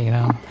like that, you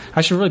know.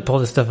 I should really pull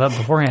this stuff up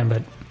beforehand,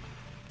 but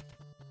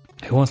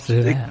who wants to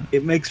do that?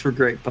 It makes for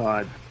great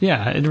pod.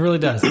 Yeah, it really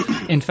does.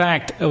 In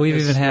fact, we've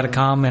even had a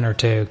comment or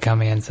two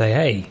come in and say,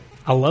 hey,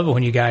 I love it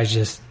when you guys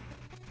just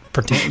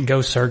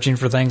go searching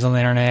for things on the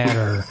internet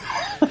or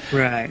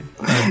Right.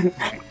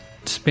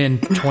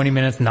 spend 20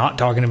 minutes not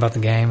talking about the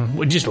game.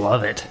 We just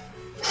love it.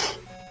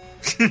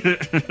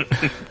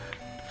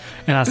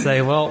 And I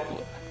say, well,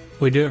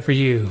 we do it for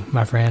you,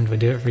 my friend. We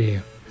do it for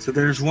you. So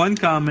there's one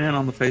comment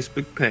on the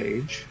Facebook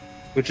page,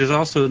 which is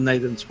also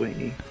Nathan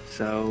Sweeney.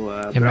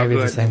 So It may be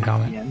the same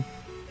comment. Again.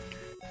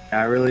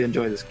 I really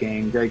enjoy this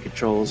game. Great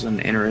controls and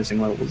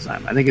interesting level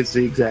design. I think it's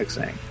the exact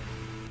same.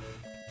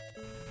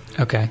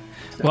 Okay.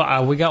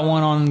 Well, we got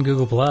one on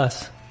Google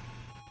Plus.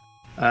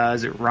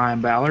 Is it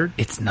Ryan Ballard?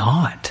 It's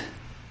not.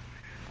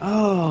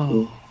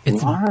 Oh,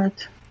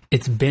 What?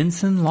 It's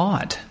Benson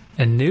Lott,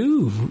 a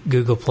new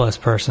Google Plus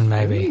person,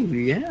 maybe. ooh,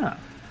 yeah.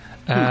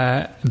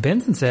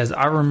 Benson says,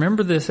 I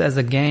remember this as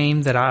a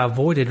game that I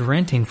avoided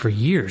renting for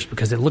years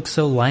because it looked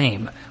so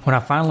lame. When I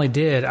finally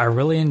did, I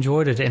really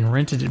enjoyed it and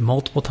rented it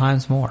multiple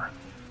times more.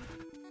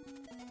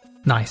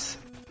 Nice.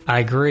 I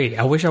agree.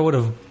 I wish I would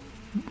have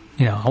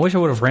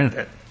rented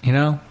it, you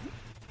know?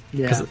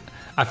 Yeah. Because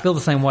I feel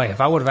the same way.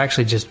 If I would have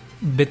actually just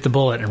bit the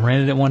bullet and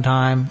rented it one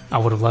time, I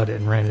would have loved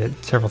it and rented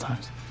it several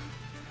times.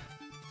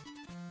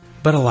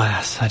 But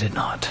alas, I did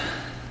not.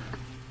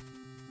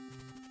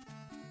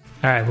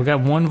 All right, we got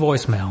one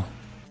voicemail.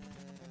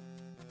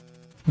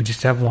 We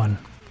just have one.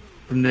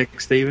 From Nick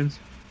Stevens.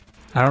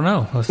 I don't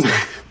know. Let's see.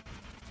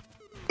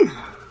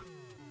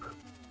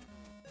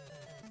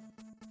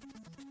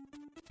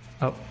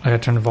 Oh, I gotta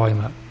turn the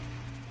volume up.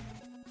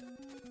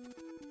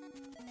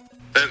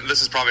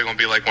 This is probably going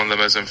to be like one of the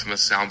most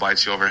infamous sound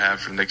bites you'll ever have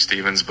from Nick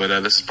Stevens,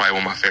 but this is probably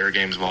one of my favorite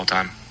games of all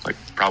time. Like,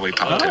 probably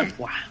top 10.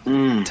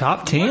 Wow.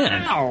 Top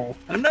 10. Wow.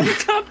 Another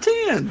top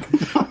 10.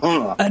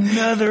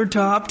 Another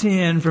top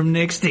 10 from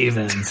Nick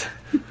Stevens.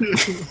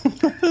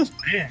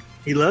 Man,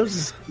 he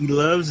loves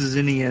his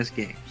NES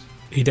games.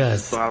 He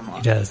does. Bottom line.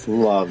 He does.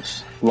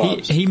 Loves.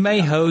 He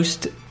may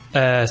host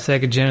a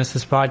Sega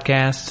Genesis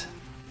podcast,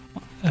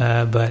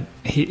 but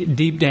he,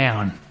 deep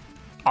down,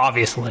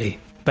 obviously,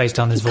 based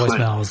on his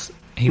voicemails,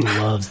 he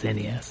loves the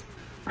NES.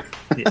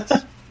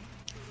 Yes.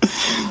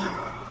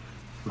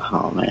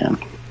 Oh man.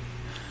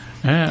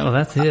 All right, well,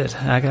 that's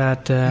it. I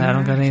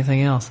don't got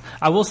anything else.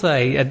 I will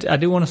say, I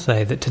do want to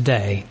say that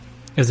today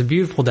is a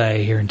beautiful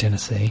day here in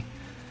Tennessee,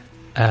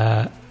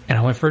 and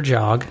I went for a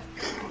jog,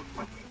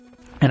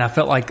 and I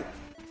felt like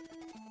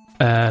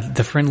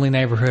the friendly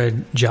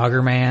neighborhood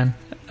jogger man.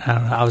 I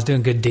don't know. I was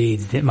doing good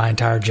deeds my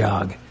entire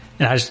jog,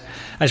 and I just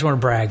want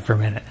to brag for a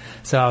minute.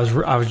 So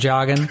I was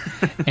jogging,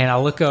 and I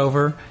look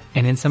over,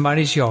 and in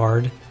somebody's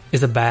yard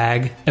is a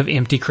bag of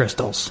empty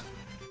crystals.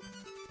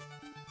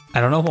 I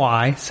don't know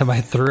why.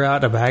 Somebody threw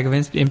out a bag of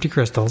empty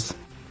crystals.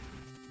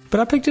 But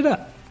I picked it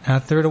up. And I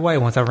threw it away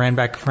once I ran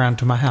back around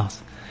to my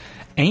house.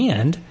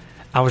 And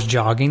I was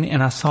jogging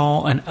and I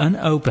saw an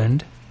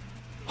unopened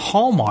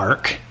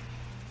Hallmark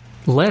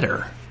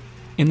letter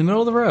in the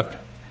middle of the road.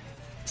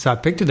 So I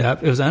picked it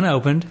up. It was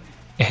unopened.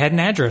 It had an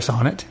address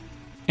on it.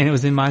 And it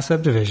was in my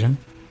subdivision.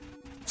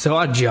 So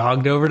I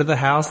jogged over to the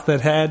house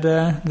that had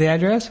the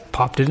address,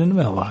 popped it in the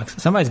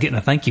mailbox. Somebody's getting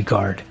a thank you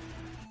card.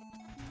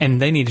 And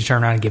they need to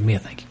turn around and give me a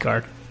thank you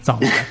card. That's all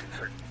I'm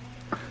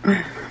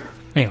saying.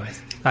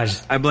 Anyways,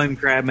 I blame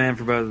Crabman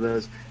for both of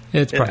those.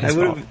 It's probably his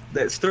fault.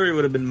 That story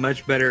would have been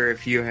much better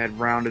if you had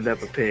rounded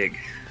up a pig.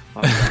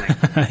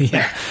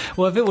 Yeah.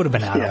 Well, if it would have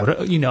been out,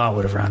 I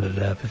would have rounded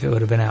it up if it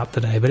would have been out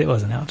today, but it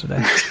wasn't out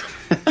today.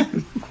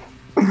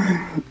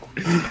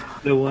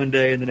 The one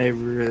day in the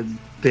neighborhood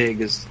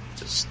pig is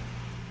just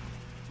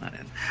not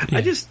in.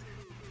 Yeah.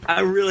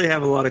 I really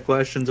have a lot of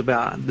questions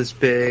about this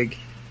pig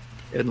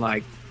and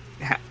like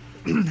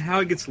how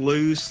it gets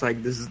loose.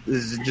 Like, does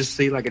it just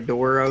see like a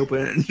door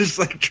open and just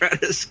like try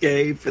to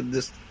escape and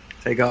just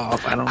take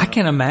off? I don't know. I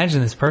can't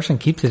imagine this person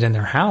keeps it in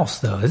their house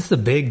though. This is a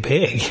big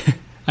pig.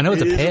 I know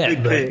it's a pet, a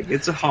big but pig.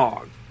 It's a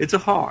hog. It's a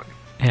hog.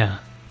 Yeah.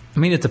 I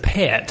mean, it's a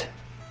pet,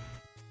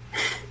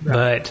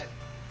 but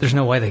there's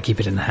no way they keep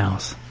it in the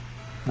house.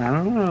 I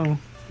don't know.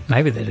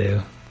 Maybe they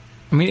do.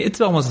 I mean,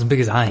 it's almost as big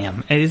as I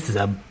am.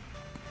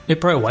 It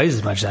probably weighs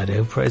as much as I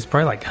do. It's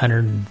probably like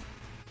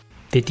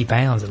 150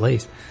 pounds at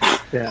least.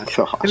 Yeah.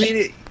 Gosh. I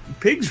mean,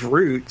 pig's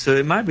root, so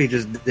it might be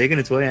just digging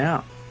its way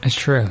out. It's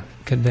true.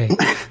 Could be.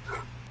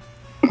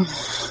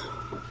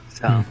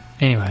 So,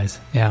 Anyways,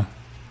 yeah.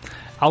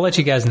 I'll let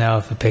you guys know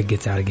if a pig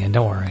gets out again.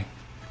 Don't worry.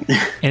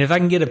 And if I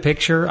can get a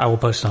picture, I will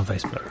post it on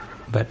Facebook.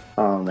 But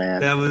Oh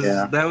man.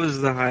 that was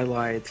the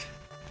highlight.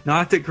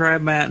 Not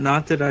that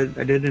not that I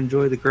did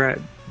enjoy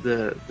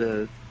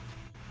the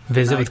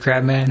visit with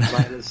Crabman.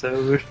 Invite us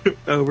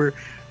over,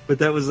 but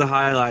that was the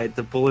highlight,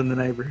 to pull in the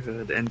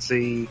neighborhood and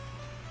see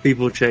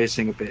people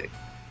chasing a pig.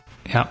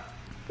 Yep.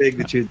 Pig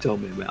that you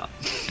told me about.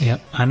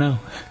 Yep. I know.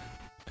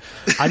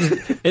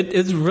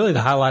 It's really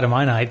the highlight of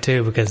my night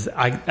too, because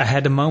I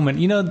had the moment.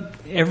 You know,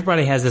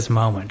 everybody has this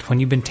moment when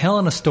you've been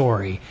telling a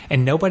story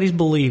and nobody's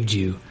believed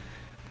you,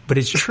 but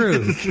it's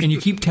true, and you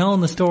keep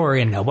telling the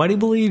story and nobody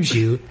believes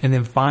you, and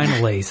then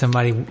finally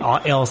somebody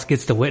else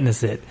gets to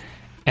witness it,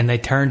 and they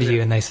turn to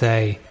you and they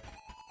say,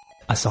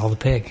 "I saw the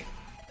pig."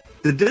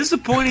 The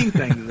disappointing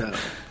thing, though,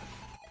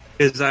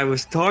 is I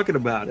was talking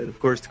about it, of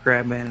course, to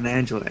Crabman and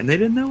Angela, and they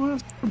didn't know what I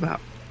was talking about.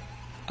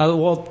 Oh,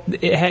 well,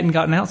 it hadn't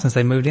gotten out since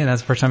they moved in.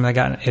 That's the first time it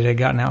had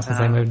gotten out since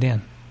they moved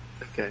in.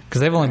 Okay.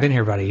 Because they've only been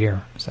here about a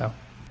year, so.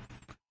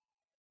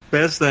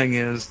 Best thing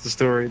is the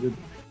story.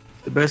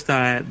 The best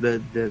time,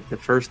 the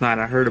first night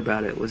I heard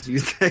about it was you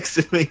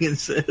texted me and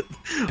said,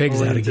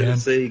 "Pig's out again."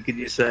 Tennessee, could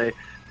you say,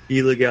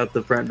 you look out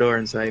the front door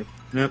and say,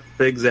 "Nope,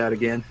 pig's out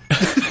again."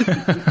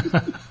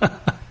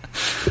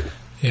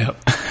 Yep.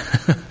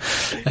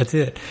 That's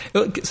it.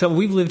 So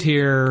we've lived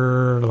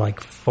here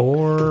like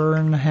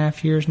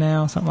 4.5 years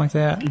now, something like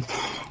that.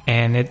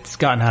 And it's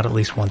gotten out at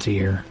least once a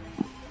year.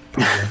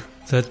 Probably.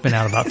 So it's been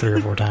out about 3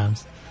 or 4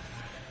 times.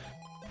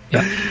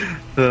 Yep.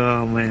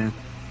 Oh, man.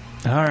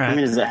 All right. I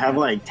mean, does it have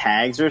like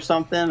tags or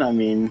something? I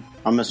mean,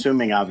 I'm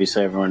assuming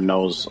obviously everyone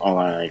knows,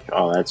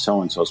 that's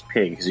so-and-so's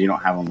pig, because you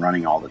don't have them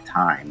running all the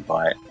time.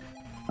 But,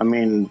 I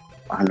mean,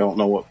 I don't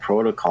know what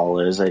protocol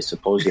is. I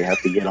suppose you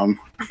have to get them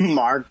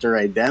marked or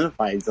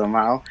identified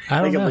somehow.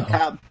 I don't know. If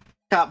a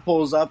cop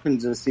pulls up and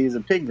just sees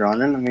a pig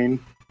running, I mean,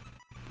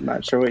 I'm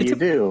not sure what you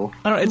do.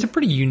 I don't know. It's a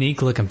pretty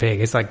unique looking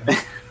pig. It's like,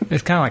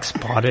 it's kind of like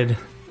spotted.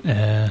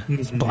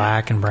 It's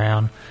black and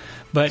brown.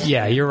 But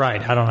yeah, you're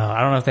right. I don't know.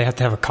 I don't know if they have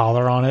to have a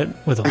collar on it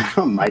with a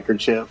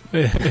microchip.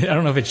 I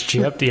don't know if it's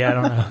chipped. Yeah, I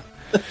don't know.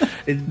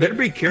 It better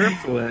be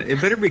careful.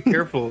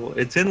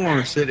 It's in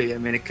Lawrence City. I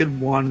mean, it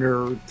could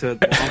wander to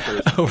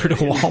Wamplers. Over to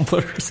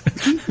Wamplers.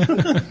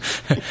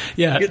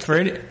 Yeah, for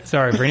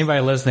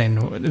anybody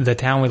listening, the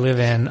town we live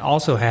in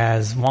also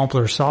has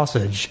Wampler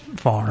Sausage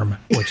Farm,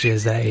 which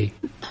is a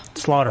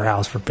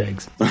slaughterhouse for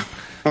pigs.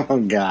 Oh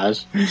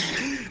gosh!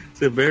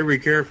 So better be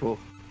careful.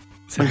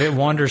 So if it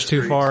wanders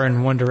too far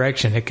in one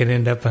direction, it could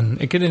end up on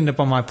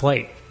my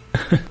plate.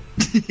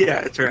 Yeah,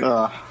 that's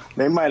right.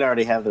 They might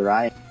already have their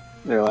eye.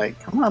 They're like,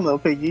 "Come on, little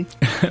piggy."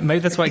 Maybe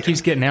that's why it keeps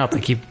getting out.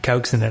 They keep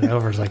coaxing it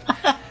over. It's like,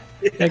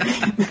 hey,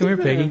 come here,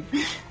 piggy.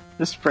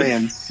 Just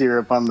spraying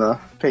syrup on the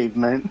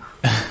pavement.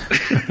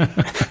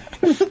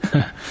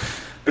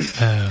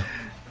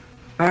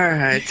 All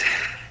right.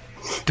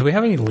 Do we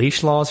have any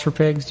leash laws for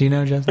pigs? Do you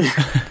know, Justin?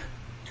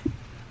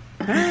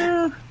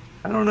 I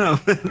don't know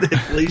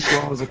if leash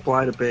laws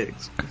apply to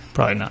pigs.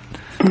 Probably not.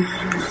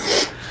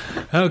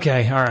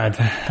 Okay, all right.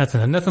 That's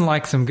enough. Nothing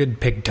like some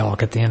good pig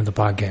talk at the end of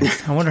the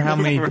podcast. I wonder how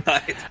many.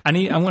 Right. I'm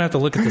gonna have to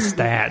look at the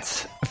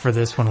stats for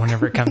this one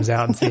whenever it comes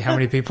out and see how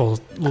many people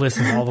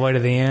listened all the way to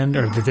the end,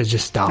 or did they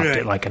just stop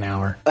at like an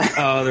hour?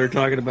 Oh, they're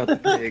talking about the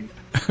pig.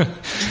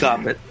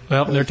 Stop it.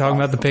 Well, they're talking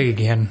about the pig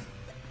again.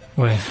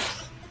 Well,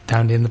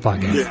 time to end the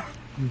podcast. Yeah.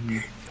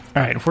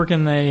 All right, where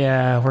can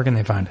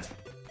they find us?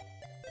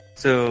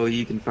 So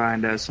you can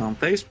find us on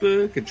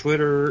Facebook and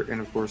Twitter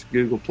and, of course,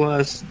 Google+.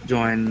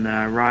 Join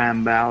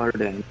Ryan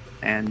Ballard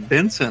and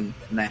Benson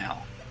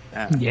now.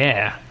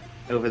 Yeah.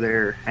 Over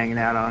there hanging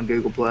out on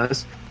Google+.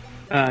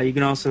 You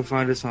can also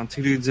find us on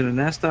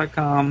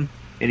twodudesinaNest.com,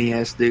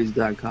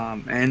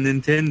 NESdudes.com, and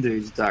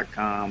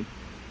NintenDudes.com.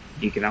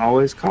 You can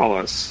always call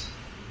us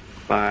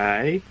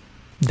by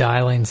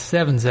dialing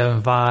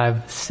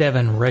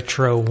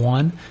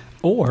 775-7-RETRO-1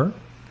 or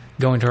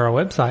going to our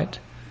website.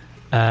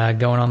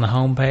 Going on the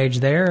home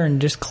page there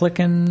and just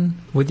clicking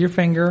with your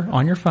finger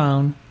on your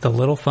phone, the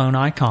little phone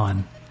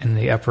icon in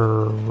the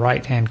upper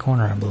right-hand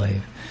corner, I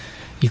believe.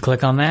 You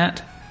click on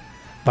that,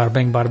 bada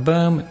bing, bada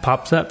boom, it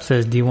pops up,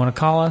 says, "Do you want to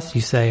call us?"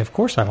 You say, "Of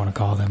course I want to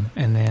call them."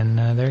 And then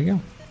there you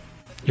go.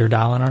 You're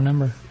dialing our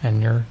number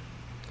and you're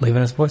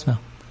leaving us a voicemail.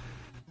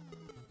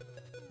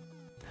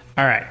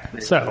 All right.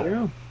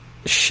 So,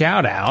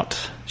 shout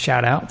outs.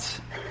 Shout out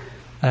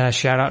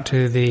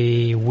to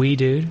the Wee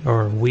Dude,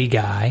 or Wee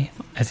Guy,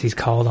 as he's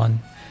called on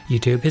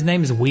YouTube. His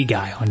name is Wee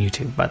Guy on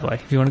YouTube, by the way.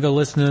 If you want to go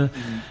listen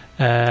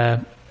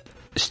to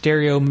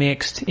stereo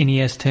mixed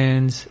NES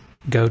tunes,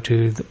 go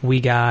to the Wee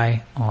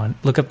Guy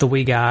look up the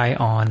Wee Guy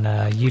on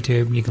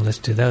YouTube. You can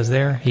listen to those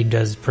there. He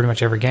does pretty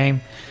much every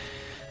game.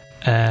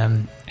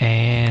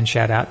 And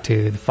shout out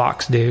to the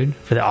Fox Dude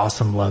for the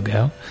awesome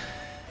logo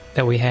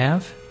that we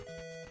have.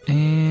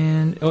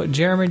 And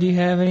Jeremy, do you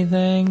have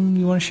anything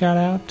you want to shout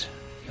out?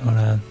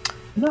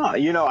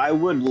 No, I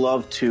would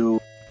love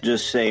to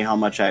just say how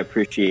much I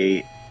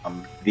appreciate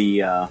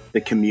the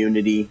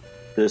community,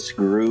 this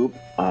group,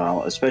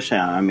 especially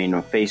on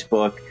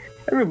Facebook.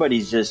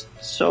 Everybody's just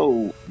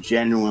so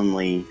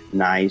genuinely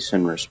nice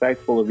and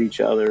respectful of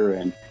each other,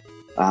 and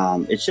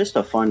it's just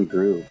a fun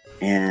group.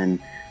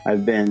 And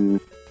I've been,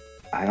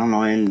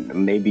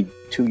 in maybe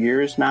 2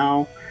 years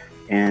now,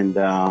 and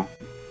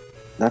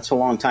that's a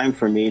long time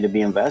for me to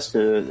be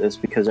invested. It's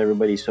because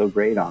everybody's so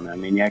great on it. I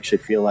mean, you actually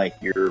feel like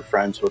you're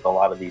friends with a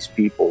lot of these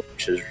people,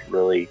 which is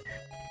really,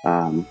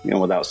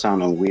 without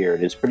sounding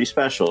weird, it's pretty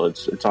special.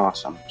 It's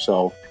awesome.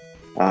 So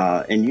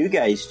And you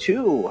guys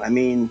too. I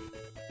mean,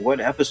 what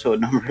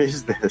episode number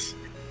is this?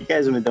 You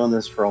guys have been doing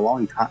this for a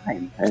long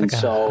time, and like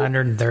so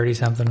 130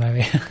 something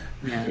maybe.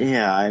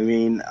 Yeah, I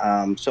mean,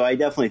 so I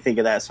definitely think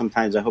of that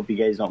sometimes. I hope you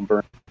guys don't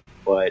burn,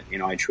 but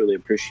I truly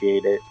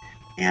appreciate it,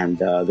 and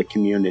the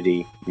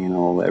community.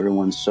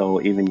 Everyone's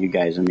so, even you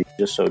guys. I mean,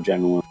 just so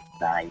genuine,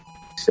 nice,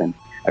 and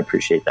I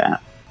appreciate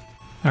that.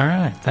 All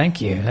right,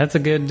 thank you. That's a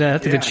good.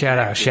 That's a good shout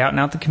out. Shouting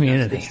out the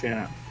community.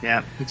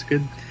 Yeah, it's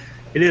good.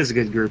 It is a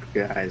good group of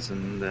guys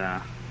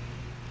and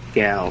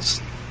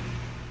gals.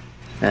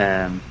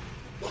 So.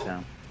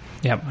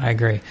 Yep, I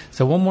agree.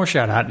 So one more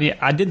shout out. Yeah,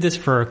 I did this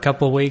for a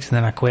couple of weeks and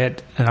then I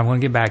quit, and I'm going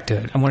to get back to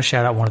it. I'm going to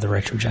shout out one of the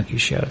Retro Junkies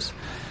shows.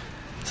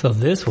 So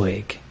this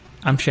week,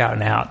 I'm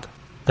shouting out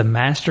the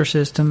Master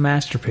System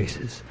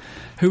Masterpieces,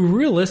 who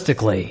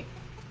realistically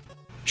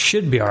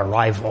should be our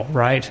rival,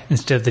 right?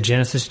 Instead of the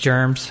Genesis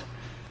Germs.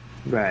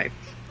 Right.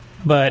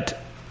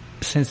 But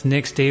since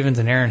Nick Stevens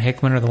and Aaron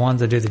Hickman are the ones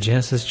that do the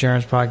Genesis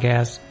Germs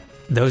podcast,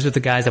 those are the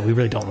guys that we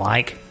really don't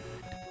like.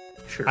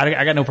 Sure.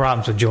 I got no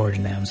problems with George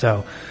and them,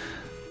 so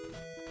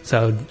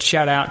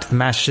shout out to the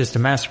Master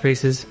System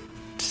Masterpieces.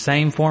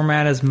 Same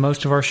format as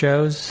most of our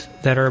shows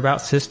that are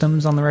about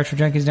systems on the Retro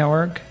Junkies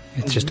Network.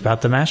 It's just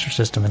about the Master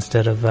System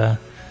instead of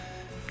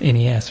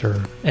NES or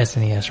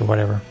SNES or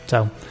whatever.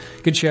 So,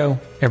 good show.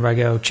 Everybody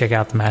go check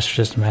out the Master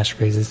System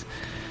Masterpieces.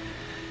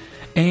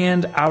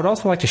 And I would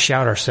also like to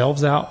shout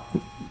ourselves out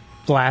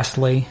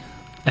lastly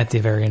at the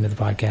very end of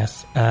the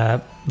podcast.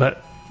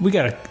 But we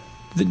got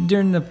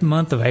during the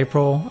month of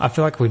April, I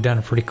feel like we've done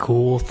a pretty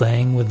cool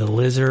thing with the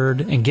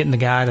Lizard and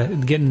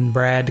getting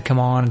Brad to come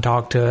on and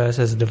talk to us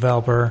as a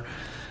developer,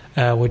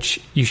 which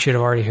you should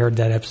have already heard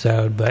that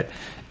episode.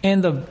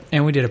 And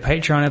we did a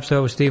Patreon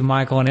episode with Steve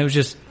Michael, and it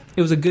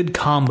was a good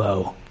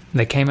combo.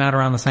 They came out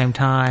around the same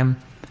time.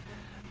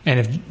 And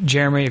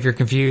if you're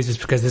confused, it's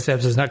because this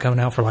episode's not coming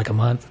out for like a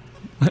month.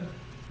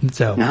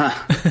 So,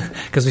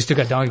 because we still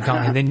got Donkey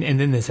Kong and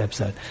then this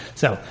episode.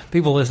 So,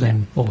 people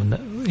listening,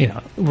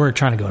 we're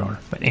trying to go in order.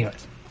 But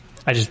anyways,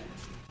 I just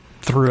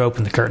threw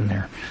open the curtain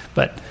there.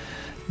 But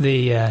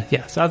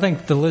so I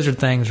think the Lizard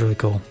thing is really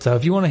cool. So,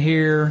 if you want to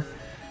hear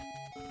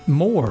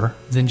more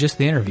than just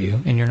the interview,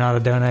 and you're not a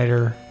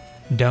donor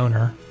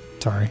on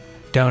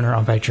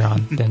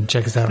Patreon, then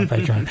check us out on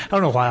Patreon. I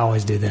don't know why I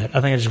always do that. I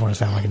think I just want to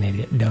sound like an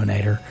idiot.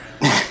 Donator.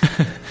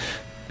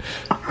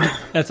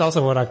 That's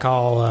also what I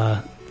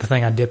call the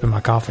thing I dip in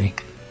my coffee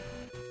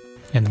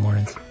in the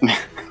mornings.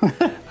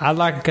 I'd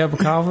like a cup of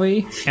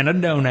coffee and a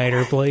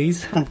donator,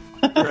 please.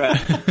 Right.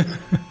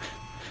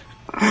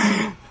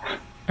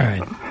 All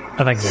right.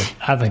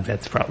 I think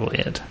that's probably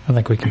it. I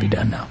think we can be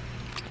done now.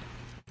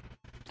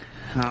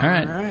 All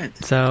right.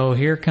 So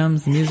here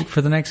comes the music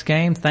for the next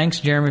game. Thanks,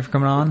 Jeremy, for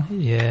coming on.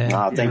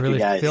 Yeah. Thank really you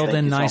guys. Filled thank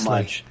in you nicely. So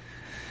much.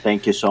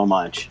 Thank you so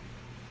much.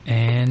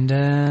 And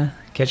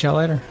catch y'all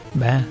later.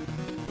 Bye.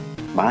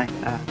 Bye.